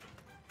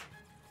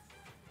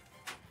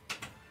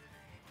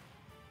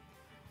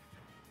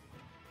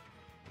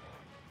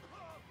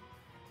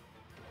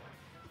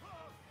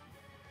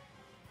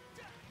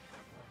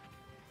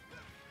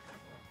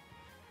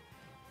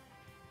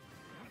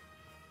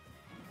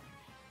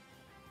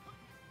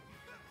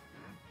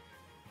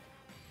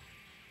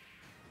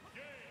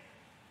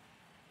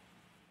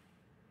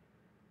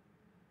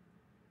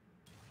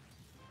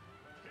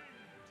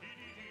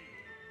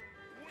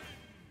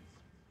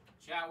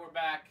 Chat, we're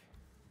back.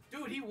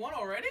 Dude, he won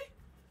already?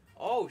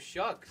 Oh,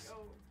 shucks. Yo.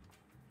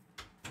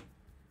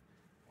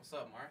 What's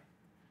up, Mark?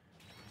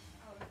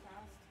 Oh, it's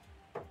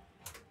fast.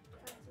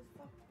 Fast as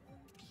fuck.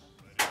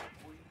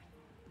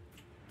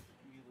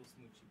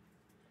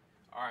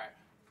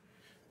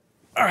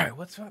 Alright,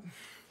 what's up?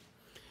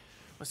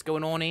 What's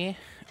going on here?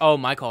 Oh,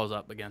 my call's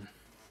up again.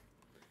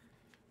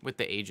 With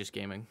the Aegis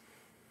Gaming.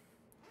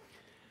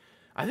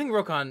 I think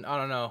Rokon, I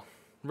don't know.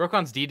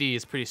 Rokon's DD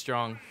is pretty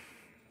strong.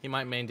 He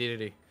might main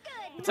DD.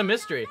 It's a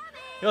mystery.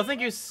 Yo,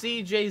 thank you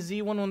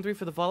CJZ113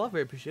 for the follow.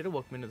 Very appreciated.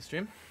 Welcome into the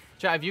stream.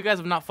 Chat, if you guys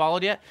have not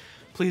followed yet,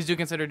 please do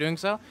consider doing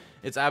so.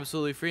 It's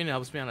absolutely free and it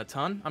helps me out a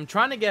ton. I'm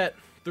trying to get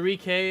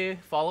 3K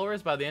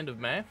followers by the end of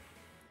May.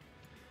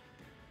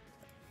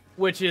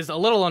 Which is a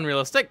little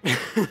unrealistic.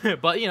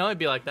 But, you know, it'd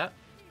be like that.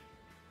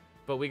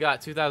 But we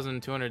got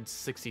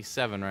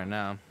 2,267 right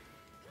now.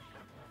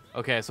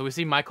 Okay, so we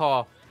see my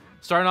call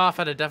starting off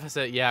at a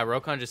deficit. Yeah,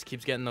 Rokon just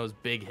keeps getting those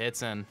big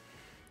hits in.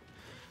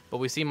 But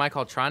we see my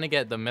call trying to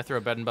get the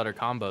Mythra bread and butter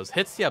combos.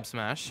 Hits the up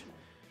smash.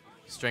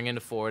 String into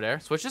forward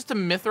air. Switches to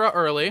Mythra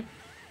early.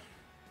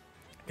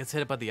 Gets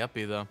hit by the up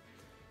B though.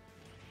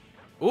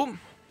 Ooh.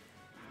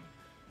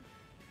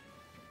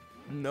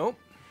 Nope.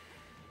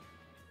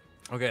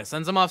 Okay,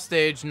 sends him off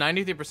stage.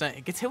 93%.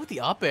 It gets hit with the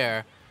up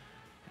air.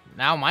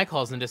 Now my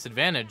call's in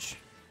disadvantage.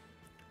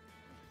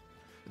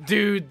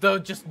 Dude,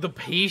 just the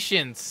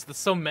patience. That's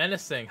so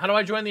menacing. How do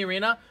I join the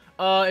arena?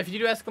 If you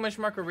do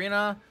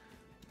 !arena,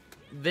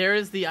 there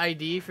is the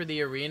ID for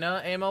the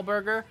arena, AML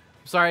Burger.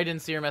 Sorry I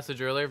didn't see your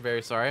message earlier.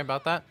 Very sorry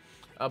about that.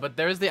 But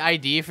there's the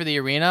ID for the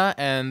arena,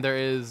 and there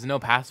is no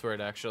password,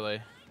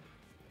 actually.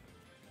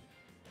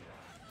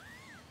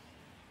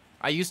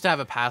 I used to have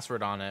a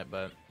password on it,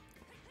 but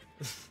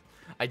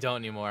I don't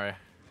anymore.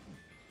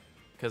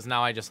 Because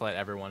now I just let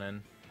everyone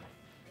in.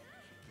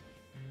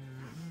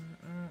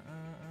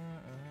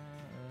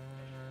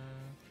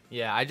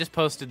 Yeah, I just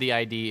posted the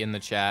ID in the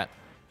chat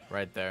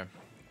right there.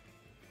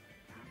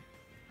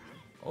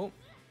 Oh.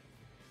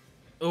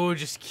 Oh,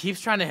 just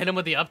keeps trying to hit him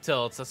with the up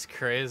tilts. That's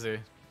crazy.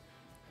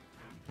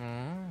 I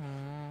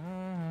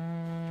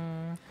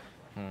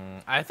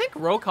think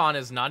Rokon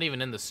is not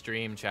even in the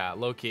stream chat,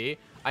 low key.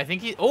 I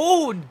think he...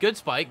 Oh, good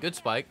spike, good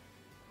spike.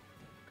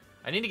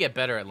 I need to get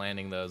better at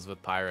landing those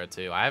with Pyra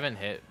too. I haven't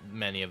hit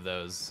many of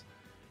those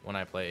when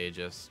I play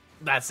Aegis.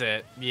 That's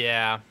it,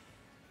 yeah.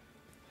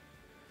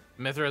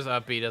 Mythra's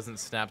up B doesn't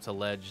snap to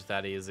ledge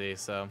that easy,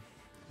 so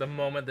the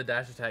moment the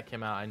dash attack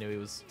came out, I knew he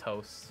was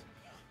toast.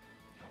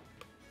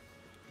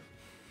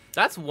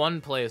 That's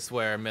one place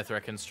where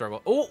Mythra can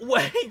struggle. Oh,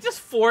 wait, he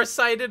just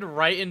foresighted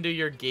right into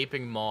your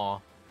gaping maw.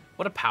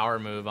 What a power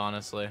move,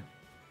 honestly.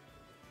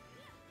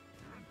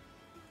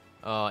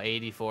 Oh,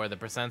 84. The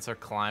percents are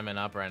climbing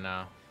up right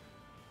now.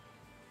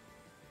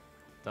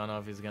 Don't know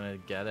if he's gonna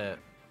get it.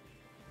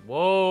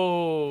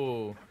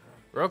 Whoa.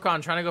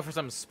 Rokon trying to go for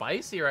something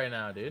spicy right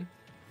now, dude.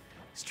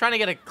 He's trying to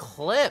get a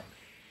clip.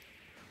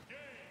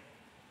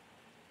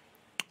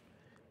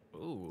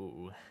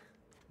 Ooh.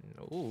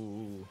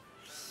 Ooh.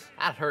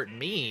 That hurt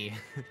me.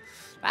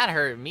 That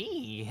hurt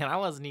me. And I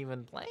wasn't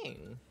even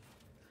playing.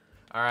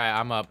 Alright,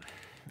 I'm up.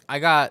 I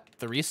got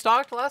 3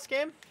 stocked last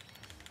game.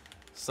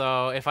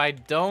 So if I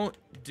don't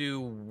do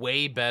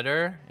way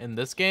better in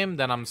this game,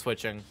 then I'm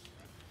switching.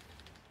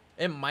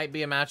 It might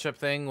be a matchup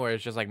thing where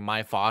it's just like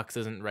my Fox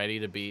isn't ready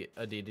to beat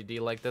a DDD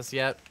like this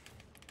yet.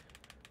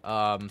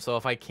 So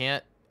if I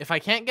can't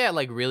get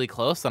like really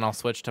close, then I'll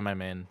switch to my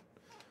main.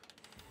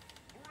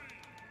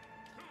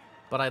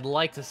 But I'd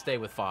like to stay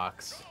with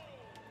Fox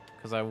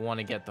because I want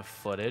to get the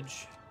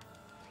footage.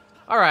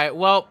 All right,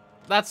 well,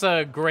 that's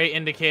a great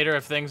indicator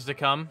of things to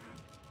come.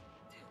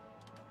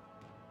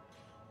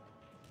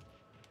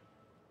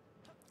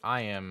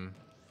 I am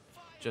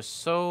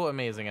just so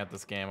amazing at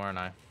this game, aren't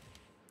I?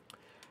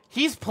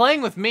 He's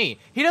playing with me.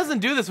 He doesn't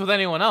do this with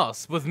anyone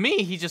else. With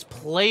me, he just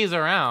plays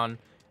around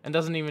and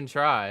doesn't even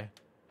try.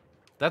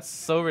 That's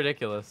so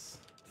ridiculous.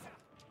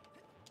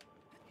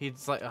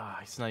 He's like, ah,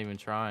 he's not even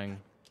trying.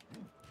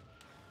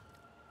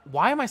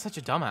 Why am I such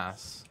a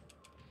dumbass?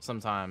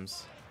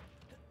 Sometimes.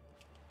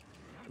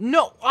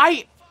 No,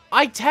 I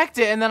teched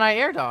it and then I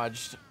air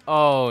dodged.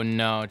 Oh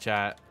no,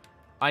 chat.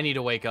 I need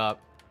to wake up.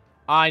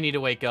 I need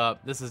to wake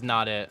up. This is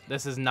not it.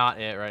 This is not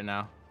it right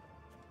now.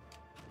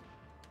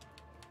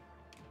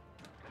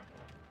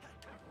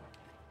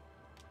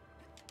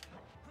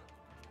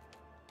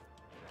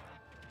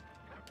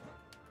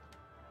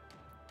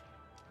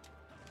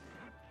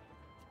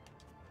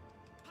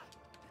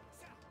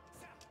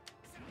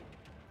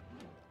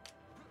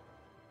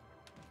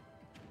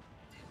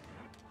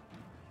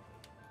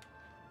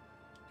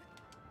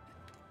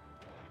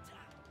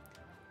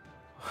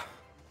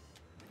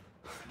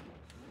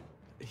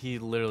 He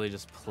literally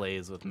just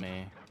plays with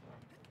me.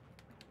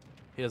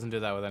 He doesn't do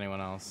that with anyone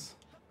else.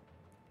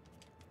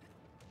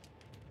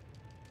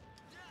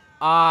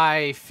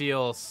 I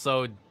feel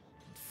so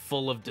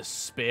full of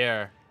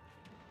despair.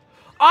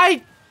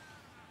 I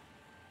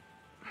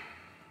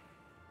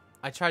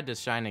tried to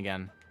shine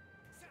again.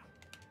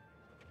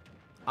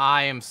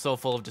 I am so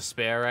full of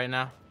despair right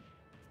now.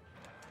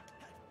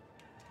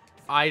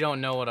 I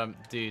don't know what I'm...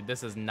 Dude,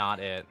 this is not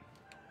it.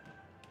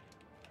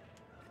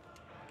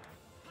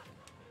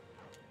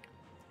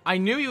 I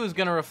knew he was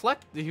gonna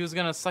reflect... He was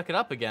gonna suck it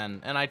up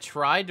again. And I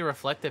tried to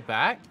reflect it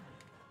back.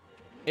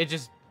 I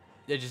just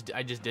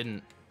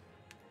didn't.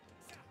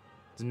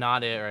 It's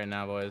not it right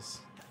now, boys.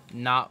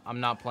 I'm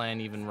not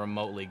playing even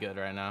remotely good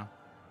right now.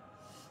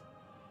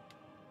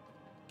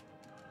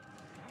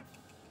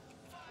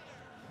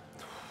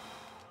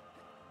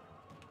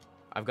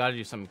 I've got to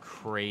do something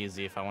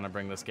crazy if I want to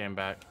bring this game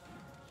back.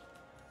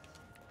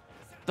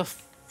 The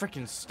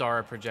freaking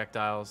star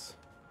projectiles.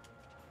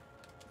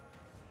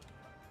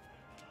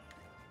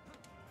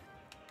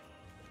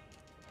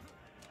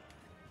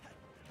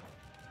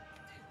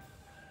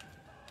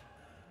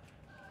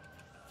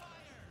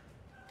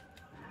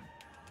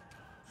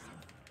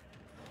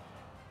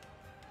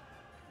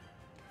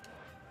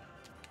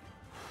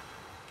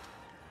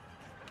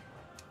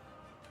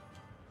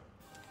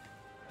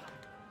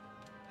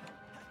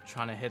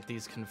 Trying to hit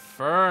these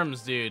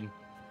confirms, dude.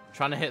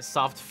 Trying to hit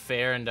soft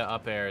fair into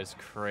up air is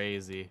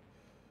crazy.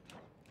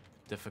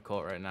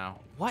 Difficult right now.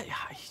 What?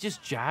 He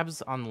just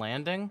jabs on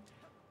landing?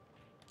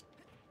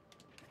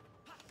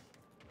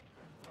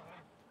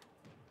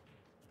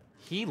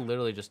 He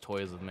literally just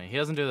toys with me. He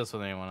doesn't do this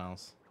with anyone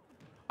else.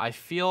 I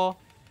feel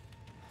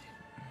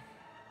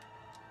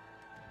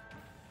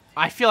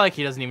like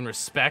he doesn't even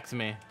respect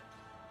me.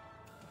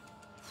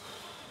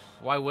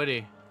 Why would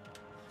he?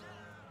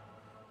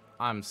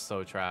 I'm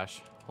so trash.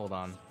 Hold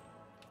on.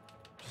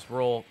 Just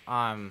roll.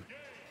 I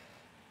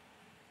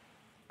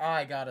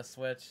gotta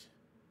switch.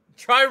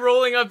 Try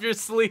rolling up your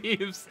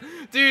sleeves.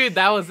 Dude,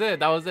 that was it.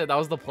 That was it. That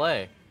was the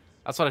play.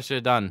 That's what I should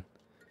have done.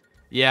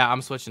 Yeah,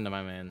 I'm switching to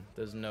my man.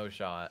 There's no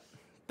shot.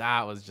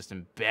 That was just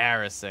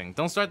embarrassing.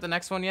 Don't start the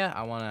next one yet.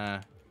 I want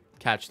to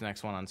catch the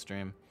next one on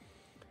stream.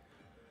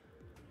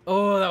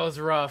 Oh, that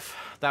was rough.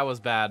 That was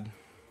bad.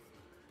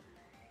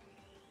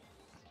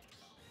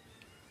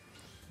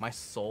 My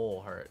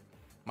soul hurt.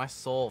 My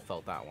soul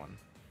felt that one.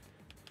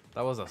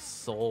 That was a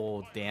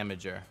soul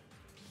damager.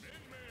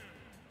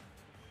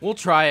 We'll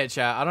try it,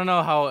 chat. I don't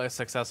know how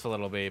successful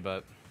it'll be,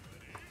 but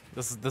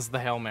this is the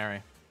Hail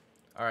Mary.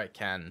 All right,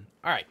 Ken.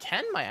 All right,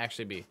 Ken might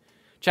actually be.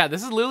 Chat,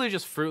 this is literally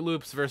just Fruit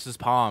Loops versus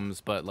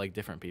Palms, but like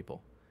different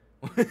people.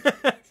 True.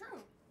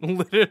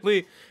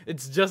 Literally,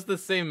 it's just the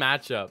same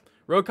matchup.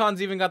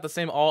 Rokon's even got the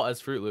same alt as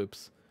Fruit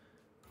Loops.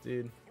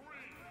 Dude.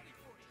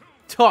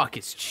 Talk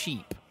is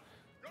cheap.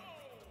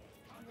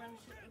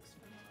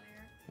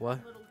 What?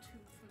 A little too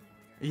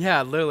familiar.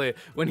 Yeah, literally.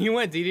 When he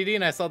went DDD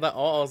and I saw that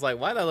alt, I was like,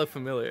 why that look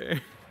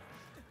familiar?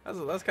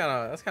 that's kind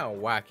of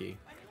wacky. Why do you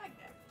like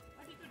that?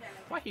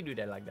 Why he do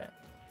that like that?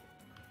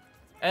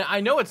 And I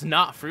know it's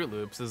not Fruit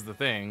Loops is the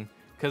thing,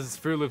 because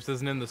Fruit Loops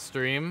isn't in the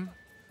stream.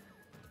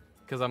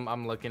 Because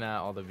I'm looking at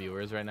all the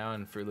viewers right now,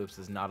 and Fruit Loops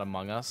is not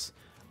among us.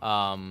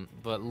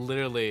 But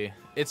literally,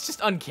 it's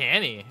just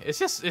uncanny. It's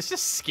just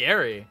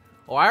scary.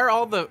 Why are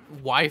all the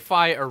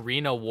Wi-Fi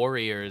arena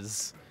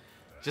warriors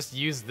just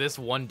use this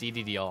one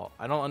DDD alt?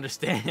 I don't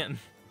understand.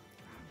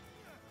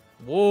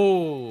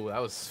 Whoa, that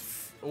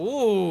was...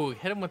 Ooh,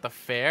 hit him with the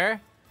fair.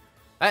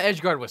 That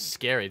edge guard was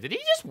scary. Did he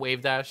just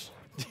wave dash?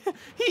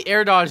 He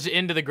air dodged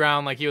into the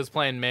ground like he was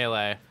playing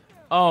melee.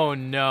 Oh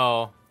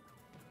no.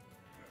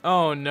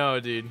 Oh no,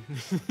 dude.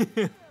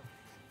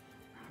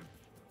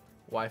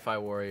 Wi-Fi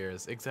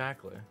warriors,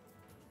 exactly.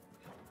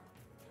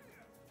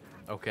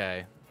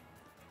 Okay.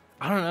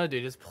 I don't know,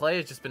 dude. His play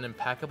has just been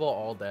impeccable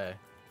all day.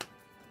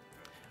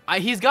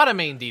 He's got a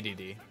main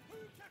DDD,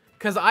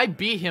 cause I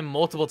beat him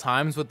multiple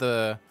times with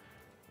the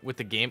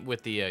Game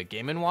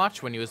 &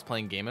 Watch when he was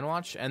playing Game &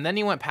 Watch, and then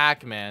he went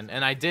Pac-Man,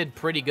 and I did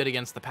pretty good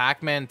against the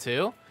Pac-Man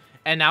too,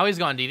 and now he's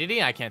gone DDD,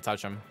 and I can't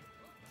touch him.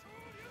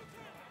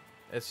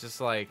 It's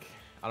just like,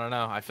 I don't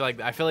know. I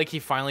feel like he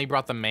finally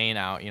brought the main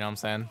out. You know what I'm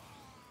saying?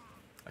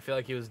 I feel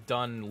like he was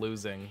done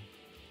losing.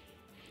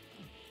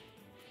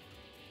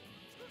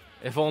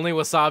 If only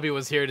Wasabi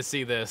was here to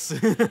see this.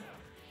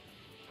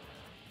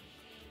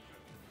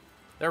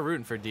 They're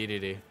rooting for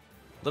DDD.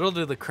 Little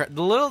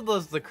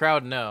does the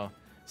crowd know,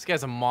 this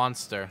guy's a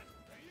monster.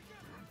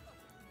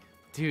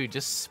 Dude,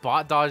 just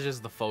spot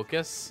dodges the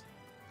focus.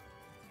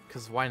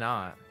 Cause why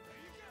not?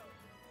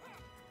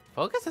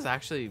 Focus is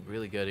actually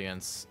really good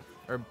against,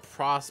 or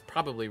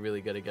probably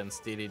really good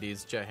against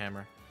DDD's Jet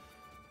Hammer.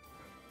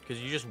 Cause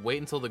you just wait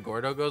until the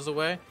Gordo goes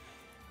away,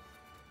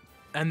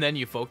 and then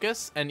you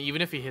focus, and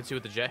even if he hits you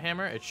with the Jet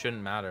Hammer, it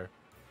shouldn't matter,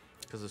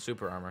 cause of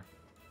super armor.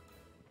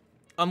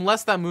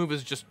 Unless that move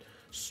is just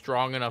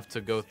strong enough to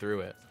go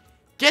through it.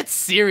 Get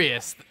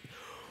serious.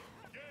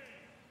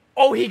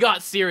 Oh, he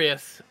got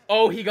serious.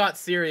 Oh, he got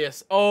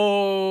serious.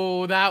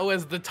 Oh, that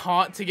was the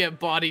taunt to get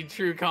body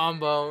true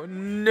combo.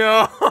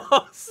 No,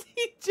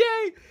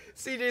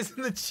 CJ's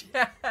in the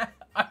chat.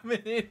 I'm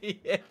an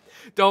idiot.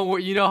 Don't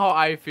worry. You know how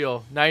I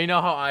feel. Now you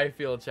know how I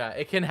feel, chat.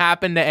 It can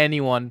happen to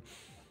anyone.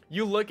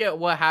 You look at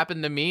what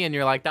happened to me and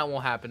you're like, that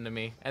won't happen to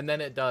me. And then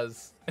it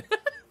does.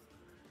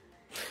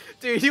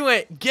 Dude, he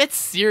went, get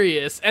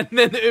serious, and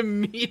then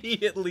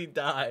immediately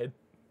died.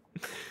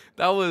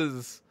 That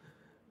was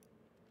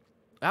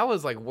That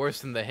was like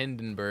worse than the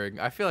Hindenburg.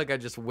 I feel like I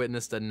just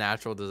witnessed a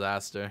natural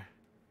disaster.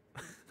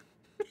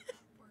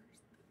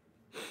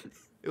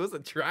 It was a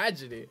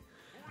tragedy.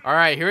 All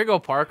right, here we go,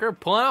 Parker.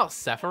 Pulling out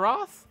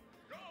Sephiroth.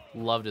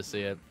 Love to see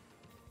it.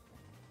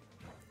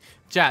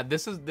 Chat,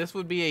 this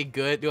would be a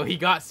good... Oh, he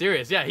got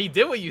serious. Yeah, he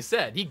did what you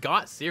said. He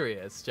got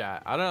serious,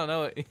 chat. I don't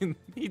know.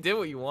 He did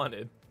what you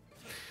wanted.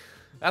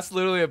 That's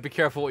literally a be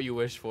careful what you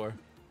wish for.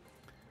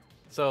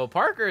 So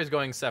Parker is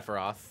going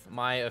Sephiroth,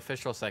 my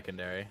official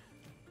secondary.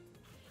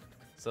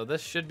 So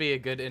this should be a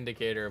good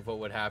indicator of what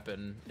would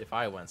happen if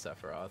I went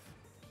Sephiroth.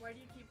 Why do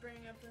you keep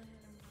bringing up the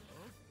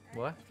Hindenburg?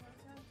 What?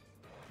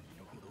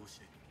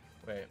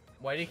 Wait,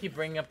 why do you keep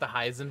bringing up the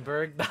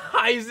Heisenberg? The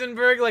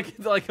Heisenberg,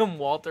 like I'm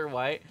Walter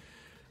White.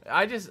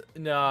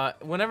 No.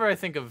 Whenever I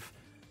think of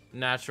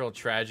natural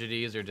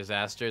tragedies or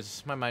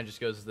disasters, my mind just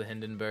goes to the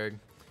Hindenburg,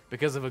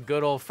 because of a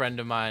good old friend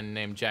of mine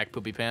named Jack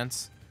Poopy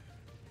Pants,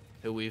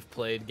 who we've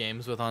played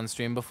games with on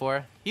stream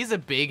before. He's a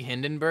big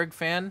Hindenburg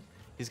fan.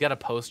 He's got a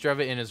poster of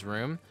it in his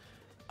room.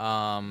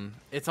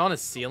 It's on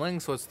his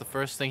ceiling, so it's the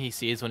first thing he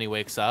sees when he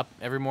wakes up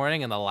every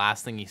morning, and the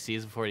last thing he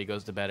sees before he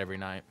goes to bed every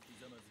night.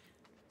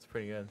 It's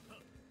pretty good.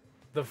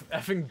 The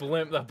effing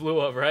blimp that blew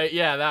up, right?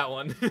 Yeah, that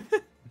one. Why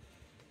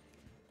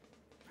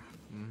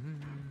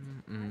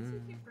does he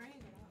keep bringing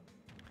it up?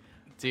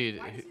 Dude,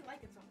 Why does he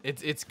like it so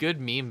much? it's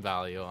good meme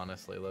value,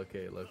 honestly.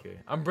 Low-key.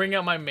 I'm bringing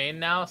up my main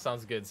now.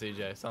 Sounds good,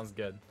 CJ. Sounds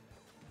good.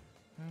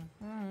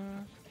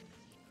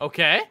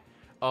 Okay.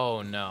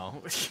 Oh,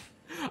 no.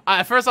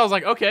 At first, I was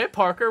like, okay,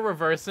 Parker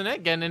reversing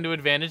it, getting into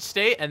advantage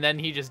state, and then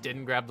he just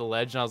didn't grab the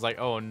ledge, and I was like,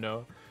 oh,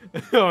 no.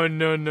 Oh,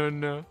 no.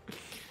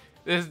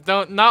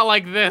 Not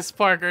like this,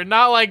 Parker.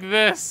 Not like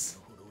this.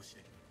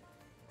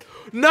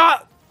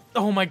 Not.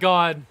 Oh my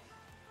god.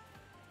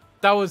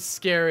 That was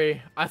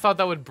scary. I thought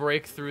that would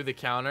break through the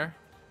counter.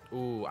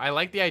 Ooh, I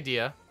like the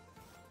idea.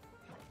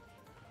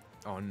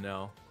 Oh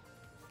no.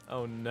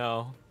 Oh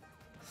no.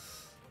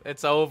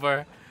 It's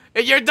over.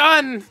 You're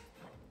done.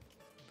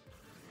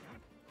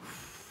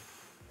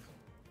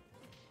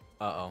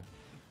 Uh-oh.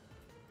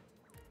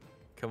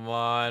 Come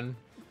on.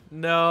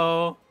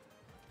 No.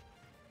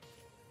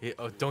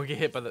 Oh, don't get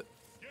hit by the...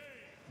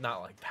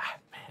 Not like that,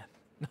 man.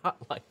 Not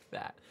like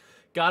that.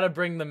 Gotta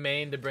bring the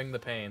main to bring the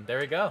pain. There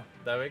we go.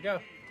 There we go.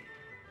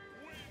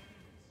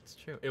 It's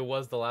true. It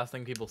was the last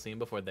thing people seen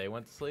before they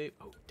went to sleep.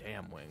 Oh,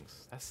 damn,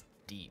 Wings. That's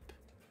deep.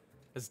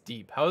 That's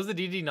deep. How is the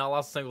DD not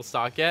lost a single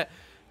stock yet?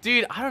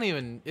 Dude, I don't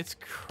even... It's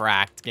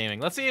cracked gaming.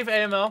 Let's see if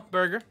AML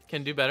Burger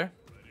can do better.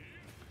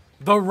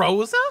 The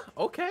Rosa?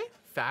 Okay.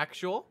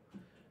 Factual.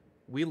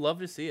 We love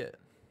to see it.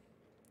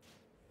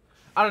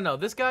 I don't know.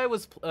 This guy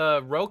was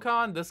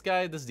Rokon. This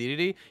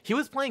DDD. He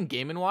was playing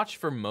Game & Watch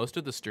for most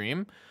of the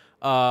stream,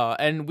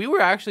 and we were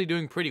actually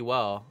doing pretty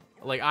well.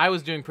 Like I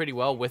was doing pretty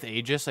well with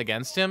Aegis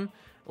against him.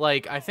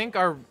 Like I think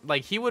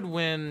he would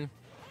win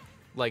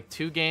like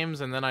 2 games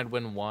and then I'd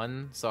win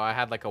 1. So I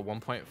had like a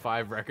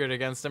 1.5 record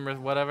against him or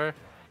whatever.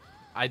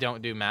 I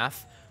don't do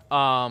math.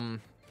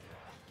 And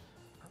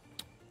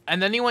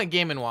then he went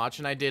Game & Watch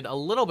and I did a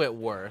little bit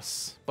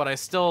worse, but I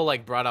still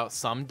like brought out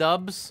some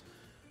dubs.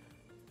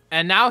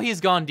 And now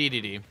he's gone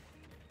DDD.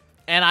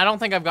 And I don't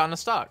think I've gotten a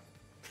stock.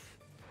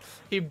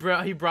 He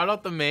brought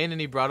out the main and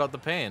he brought out the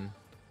pain.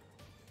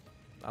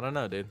 I don't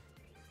know, dude.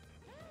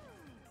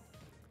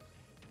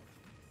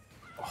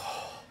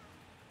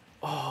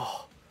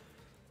 Oh.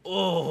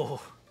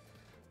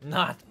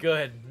 Not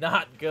good.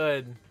 Not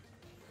good.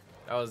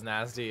 That was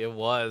nasty. It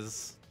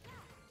was.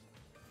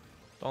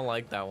 Don't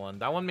like that one.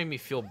 That one made me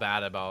feel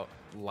bad about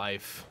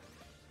life.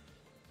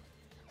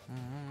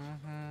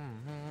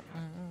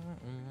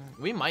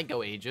 We might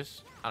go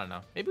Aegis. I don't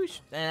know. Maybe we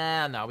should.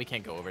 No, we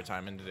can't go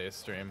overtime in today's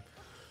stream.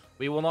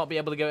 We will not be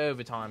able to go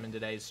overtime in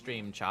today's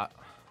stream, chat.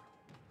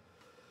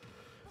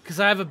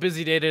 Because I have a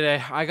busy day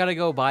today. I got to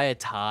go buy a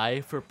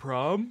tie for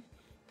prom.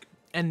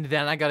 And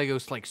then I got to go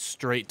like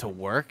straight to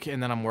work.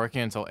 And then I'm working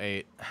until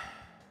 8.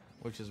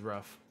 Which is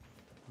rough.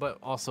 But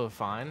also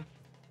fine.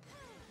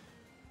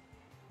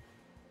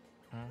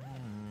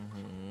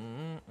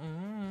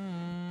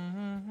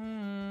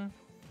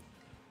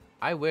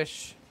 I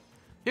wish...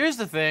 Here's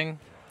the thing.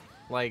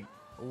 Like,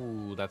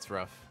 ooh, that's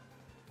rough.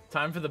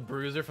 Time for the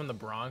bruiser from the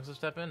Bronx to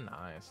step in?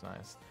 Nice,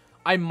 nice.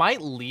 I might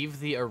leave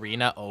the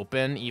arena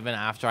open even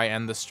after I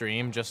end the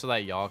stream, just so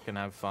that y'all can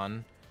have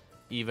fun,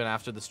 even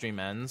after the stream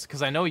ends.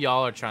 Because I know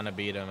y'all are trying to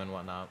beat him and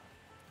whatnot.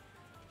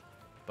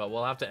 But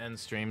we'll have to end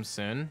stream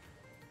soon.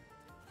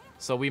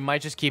 So we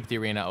might just keep the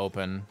arena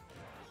open.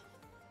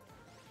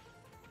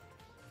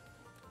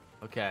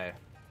 Okay.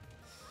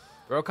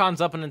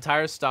 Rokon's up an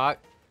entire stock.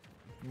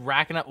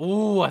 Racking up.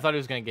 Ooh, I thought he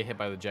was going to get hit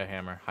by the jet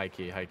hammer. High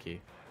key, high key.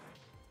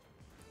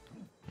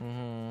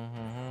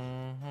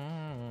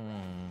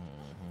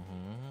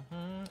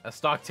 A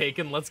stock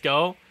taken. Let's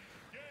go.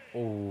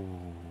 Ooh.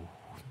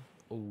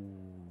 Ooh.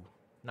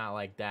 Not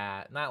like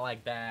that. Not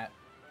like that.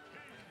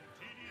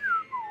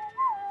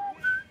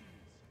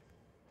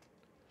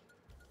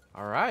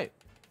 All right.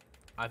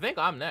 I think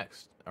I'm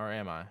next. Or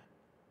am I?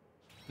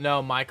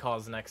 No, my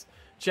call's next.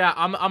 Chat,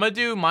 I'm gonna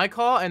do my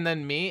call and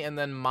then me, and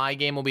then my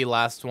game will be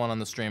last one on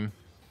the stream,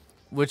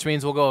 which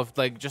means we'll go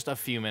like just a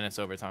few minutes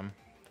overtime.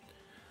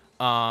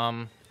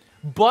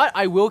 But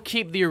I will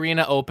keep the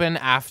arena open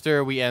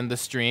after we end the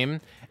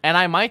stream, and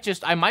I might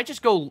just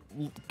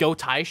go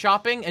tie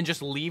shopping and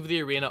just leave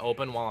the arena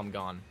open while I'm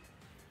gone.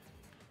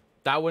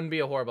 That wouldn't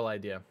be a horrible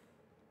idea.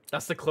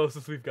 That's the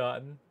closest we've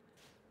gotten.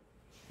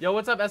 Yo,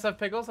 what's up, SF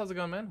Pickles? How's it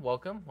going, man?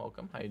 Welcome,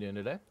 welcome. How you doing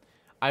today?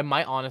 I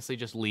might honestly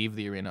just leave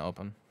the arena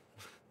open.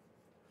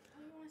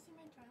 Oh, you want to see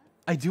my dress?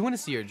 I do want to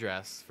see your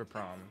dress for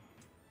prom.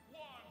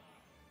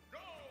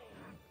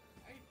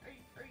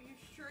 Are you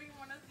sure you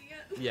want to see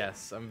it?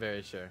 Yes, I'm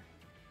very sure.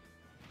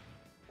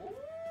 Ooh.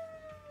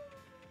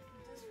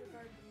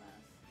 Disregard the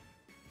mess.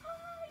 Oh,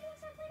 you look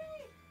so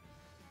pretty.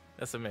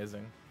 That's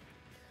amazing.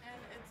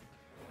 And it's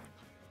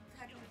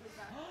technically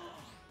back.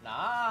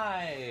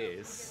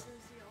 Nice. You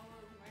get to see all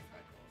of my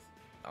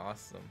freckles.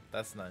 Awesome.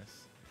 That's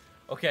nice.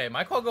 Okay,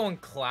 my call going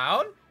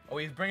Cloud? Oh,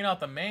 he's bringing out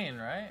the main,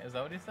 right? Is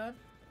that what he said?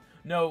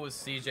 No, it was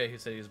CJ who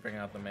said he was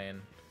bringing out the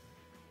main.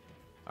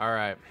 All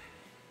right.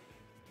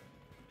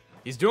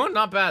 He's doing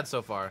not bad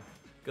so far.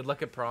 Good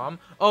luck at prom.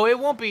 Oh, it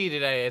won't be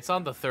today. It's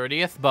on the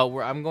 30th, but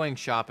I'm going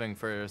shopping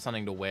for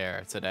something to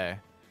wear today.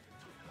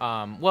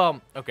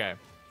 Well, okay.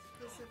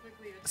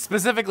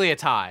 Specifically a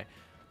tie,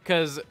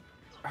 because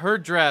her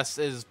dress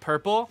is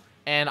purple,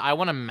 and I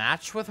want to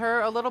match with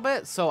her a little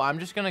bit, so I'm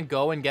just gonna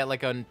go and get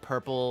like a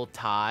purple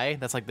tie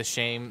that's like the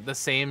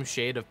same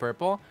shade of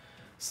purple,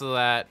 so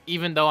that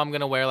even though I'm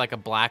gonna wear like a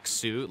black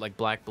suit, like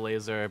black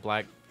blazer,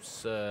 black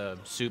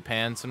suit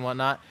pants and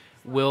whatnot,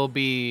 we'll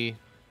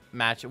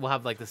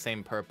have like the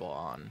same purple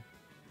on.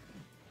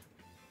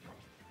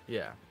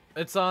 Yeah,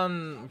 it's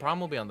on prom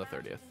will be on the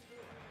 30th.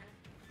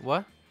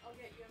 What? I'll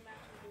get you a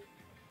matching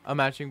boot. A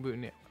matching boot.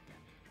 You know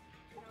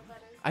what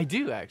that is? I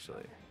do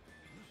actually.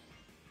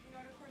 You know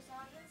what a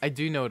corsage is? I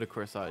do know what a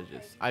corsage Okay,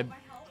 is. you want my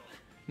help?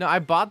 No, I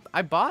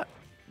bought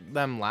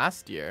them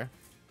last year.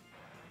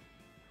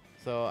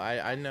 So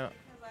I know.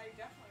 Because I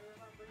definitely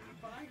remember you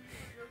buying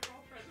for your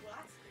girlfriend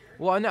last year.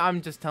 Well, no, I'm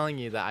just telling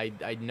you that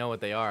I know what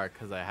they are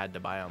because I had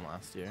to buy them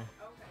last year.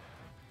 Okay.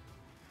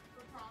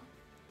 For prom?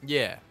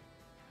 Yeah.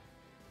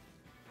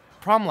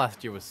 Prom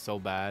last year was so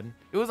bad.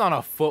 It was on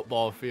a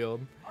football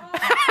field.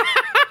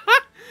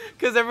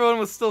 Because everyone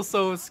was still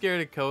so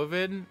scared of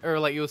COVID. Or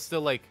like it was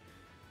still like,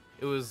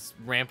 it was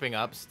ramping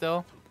up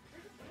still.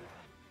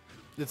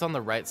 It's on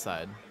the right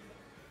side.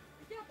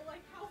 Yeah, but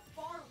like how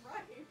far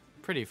right?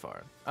 Pretty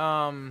far.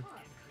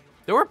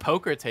 There were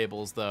poker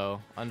tables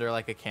though under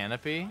like a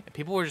canopy.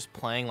 People were just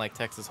playing like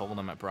Texas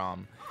Hold'em at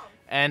prom.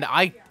 And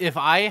if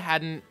I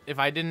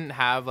didn't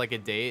have like a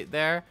date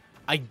there,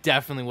 I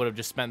definitely would have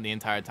just spent the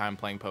entire time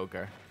playing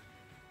poker.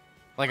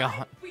 Like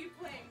We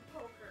playing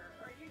poker?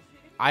 Are you kidding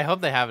me? I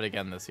hope they have it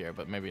again this year,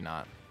 but maybe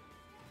not.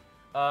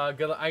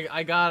 Good.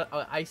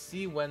 I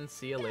see when.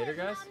 See you later,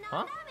 guys.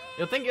 Huh?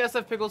 Yo, thank you,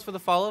 SF Pickles, for the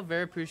follow.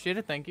 Very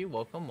appreciated. Thank you.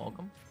 Welcome,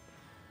 welcome.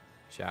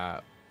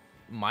 Chat.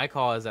 My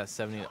call is at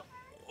 70.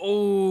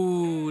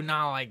 Oh,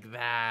 not like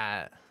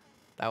that.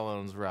 That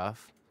one's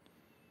rough.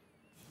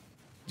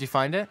 Did you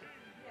find it?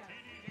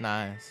 Yeah.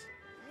 Nice.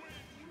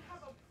 You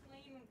have a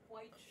plain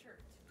white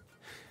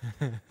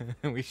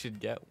shirt. We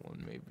should get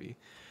one maybe.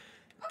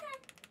 Okay.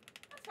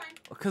 That's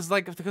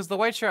fine. Because the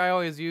white shirt I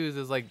always use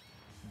is like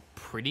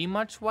pretty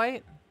much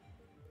white,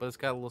 but it's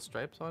got little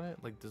stripes on it,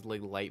 like just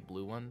like light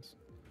blue ones.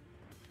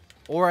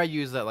 Or I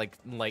use that like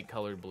light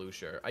colored blue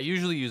shirt. I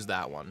usually use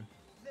that one.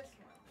 This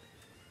one.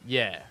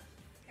 Yeah,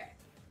 Okay.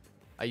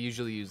 I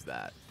usually use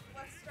that.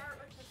 Let's start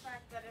with the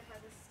fact that it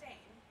has a stain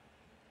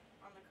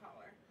on the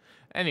collar.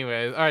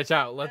 Anyways, all right,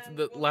 ciao. Let's And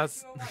the we'll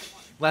last do a white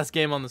one. last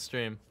game on the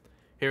stream.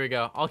 Here we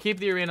go. I'll keep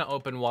the arena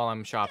open while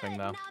I'm shopping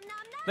though.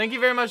 Thank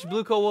you very much,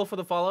 Blue Coal Wolf, for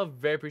the follow.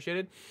 Very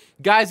appreciated.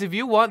 Guys, if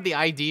you want the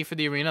ID for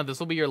the arena, this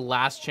will be your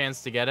last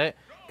chance to get it.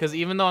 Because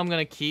even though I'm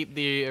going to keep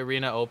the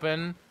arena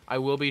open, I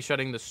will be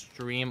shutting the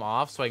stream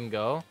off so I can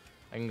go.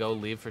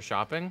 Leave for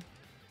shopping.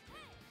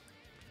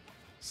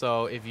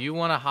 So if you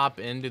want to hop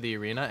into the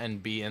arena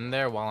and be in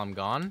there while I'm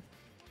gone,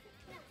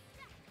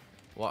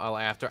 well,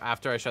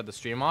 after I shut the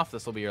stream off,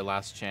 this will be your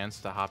last chance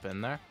to hop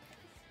in there.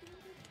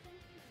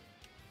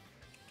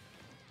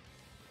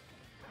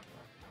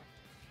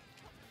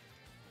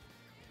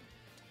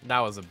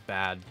 That was a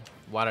bad.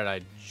 Why did I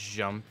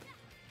jump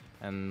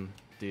and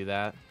do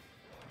that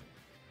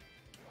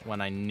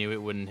when I knew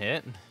it wouldn't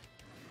hit?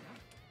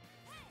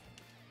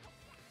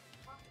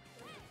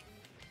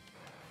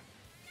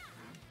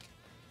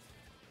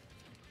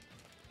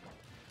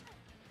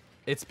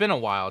 It's been a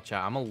while,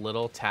 chat. I'm a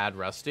little tad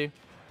rusty. I'm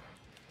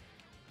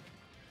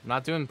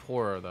not doing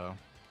poorer though.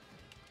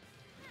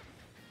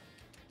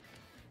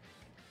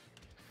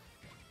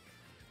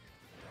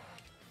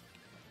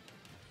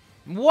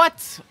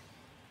 What?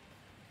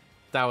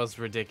 That was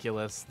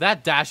ridiculous.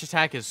 That dash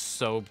attack is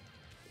so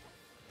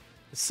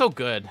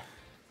good.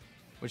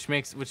 Which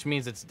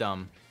means it's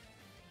dumb.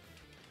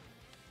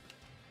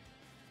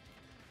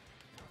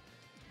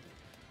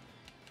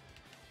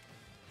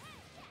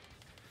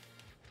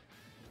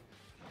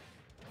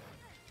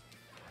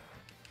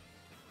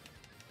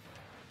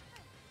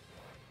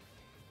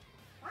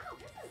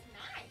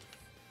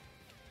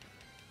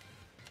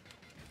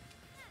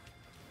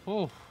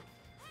 Ooh.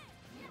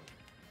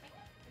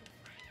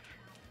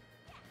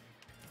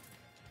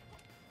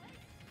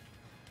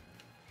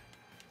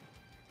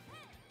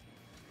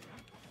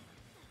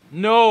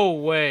 No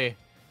way.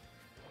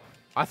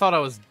 I thought I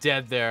was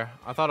dead there.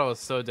 I thought I was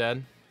so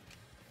dead.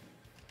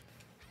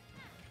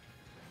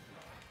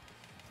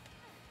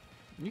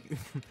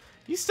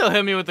 You still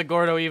hit me with the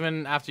Gordo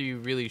even after you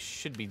really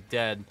should be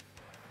dead.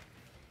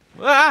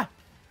 Ah!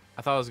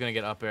 I thought I was gonna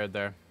get up aired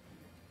there.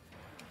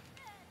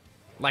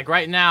 Like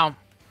right now.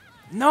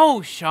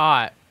 No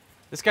shot.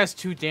 This guy's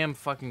too damn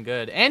fucking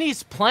good. And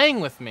he's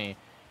playing with me.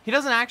 He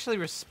doesn't actually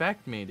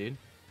respect me, dude.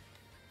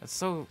 That's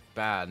so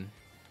bad.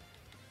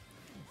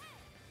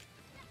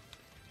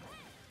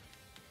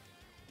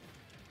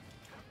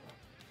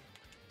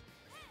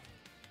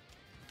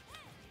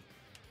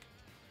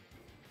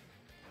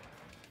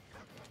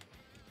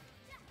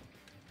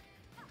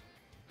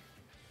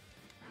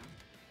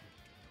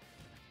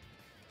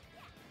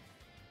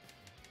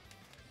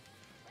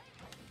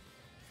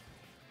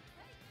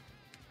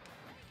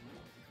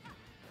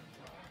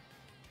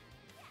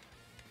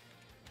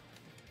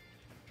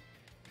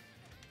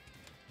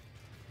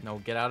 No,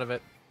 get out of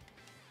it.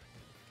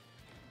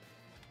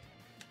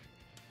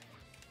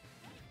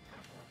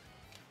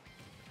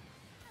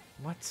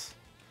 What?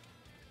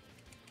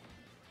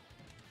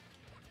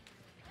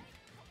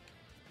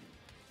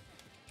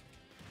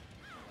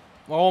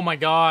 Oh my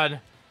god.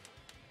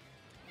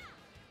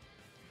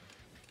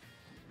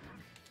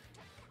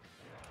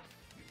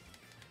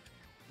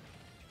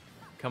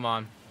 Come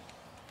on.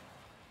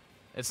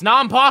 It's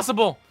not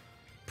impossible.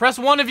 Press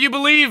 1 if you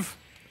believe.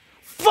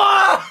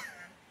 Fuck!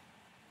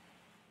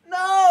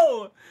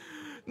 No!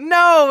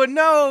 No,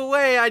 no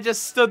way. I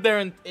just stood there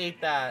and ate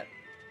that.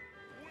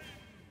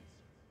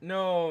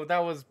 No, that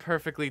was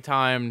perfectly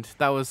timed.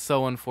 That was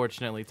so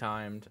unfortunately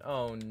timed.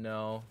 Oh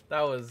no.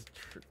 That was...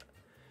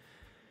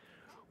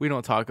 We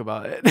don't talk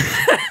about it.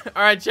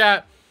 Alright,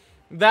 chat.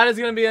 That is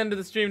going to be the end of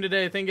the stream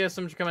today. Thank you guys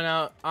so much for coming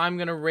out. I'm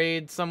going to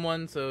raid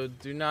someone, so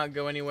do not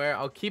go anywhere.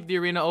 I'll keep the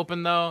arena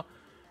open, though.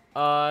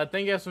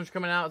 Thank you guys so much for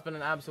coming out. It's been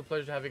an absolute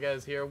pleasure to have you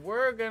guys here.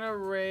 We're going to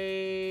raid...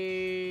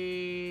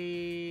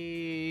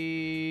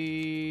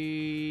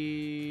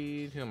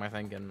 Who am I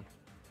thinking?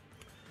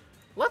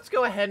 Let's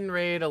go ahead and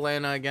raid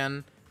Elena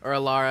again. Or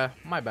Alara.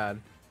 My bad.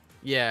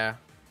 Yeah.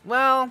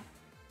 Well...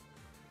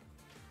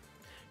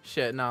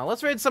 Shit, no.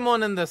 Let's raid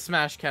someone in the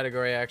Smash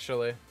category,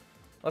 actually.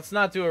 Let's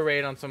not do a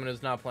raid on someone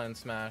who's not playing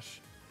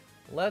Smash.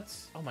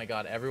 Let's... Oh my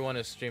god, everyone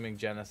is streaming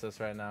Genesis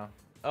right now.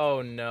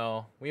 Oh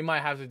no. We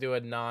might have to do a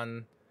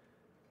non...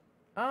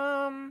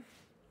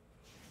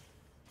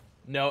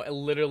 No,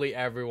 literally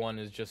everyone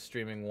is just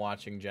streaming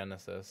watching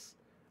Genesis.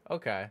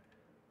 Okay.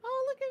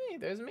 Oh, look at me.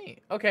 There's me.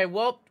 Okay,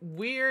 well,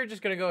 we're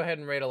just going to go ahead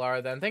and raid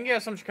Alara then. Thank you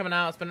guys so much for coming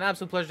out. It's been an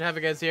absolute pleasure to have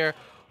you guys here.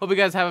 Hope you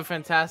guys have a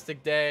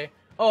fantastic day.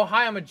 Oh,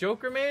 hi, I'm a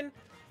Joker main?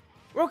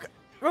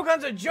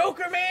 Rokan's a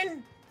Joker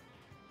main?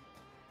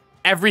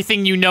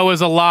 Everything you know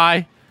is a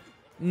lie.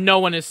 No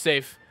one is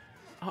safe.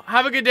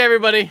 Have a good day,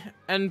 everybody.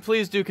 And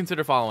please do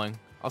consider following.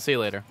 I'll see you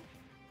later.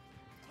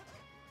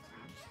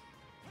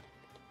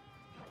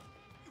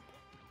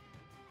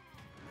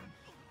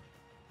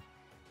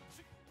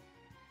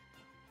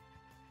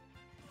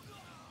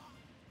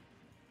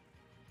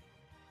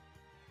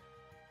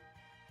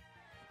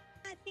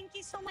 Thank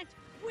you so much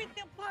with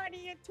the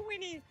party at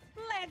 20.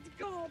 Let's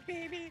go,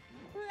 baby.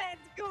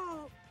 Let's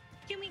go.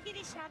 Can we get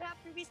a shout out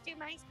for Mr.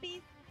 Mice,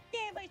 please?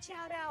 Give a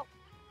shout out.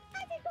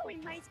 How's it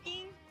going, Mice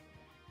King?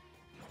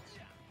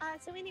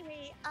 So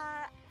anyway,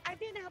 I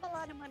didn't have a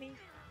lot of money.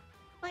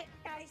 But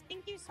guys,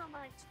 thank you so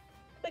much.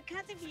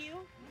 Because of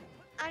you,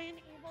 I am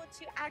able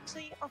to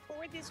actually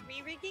afford this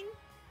re-rigging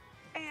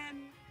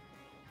and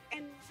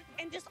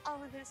just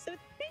all of this. So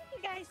thank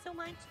you guys so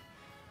much.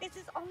 This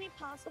is only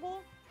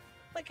possible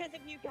because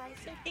of you guys.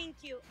 So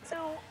thank you.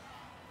 So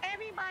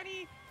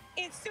everybody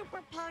is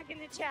super pog in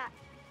the chat.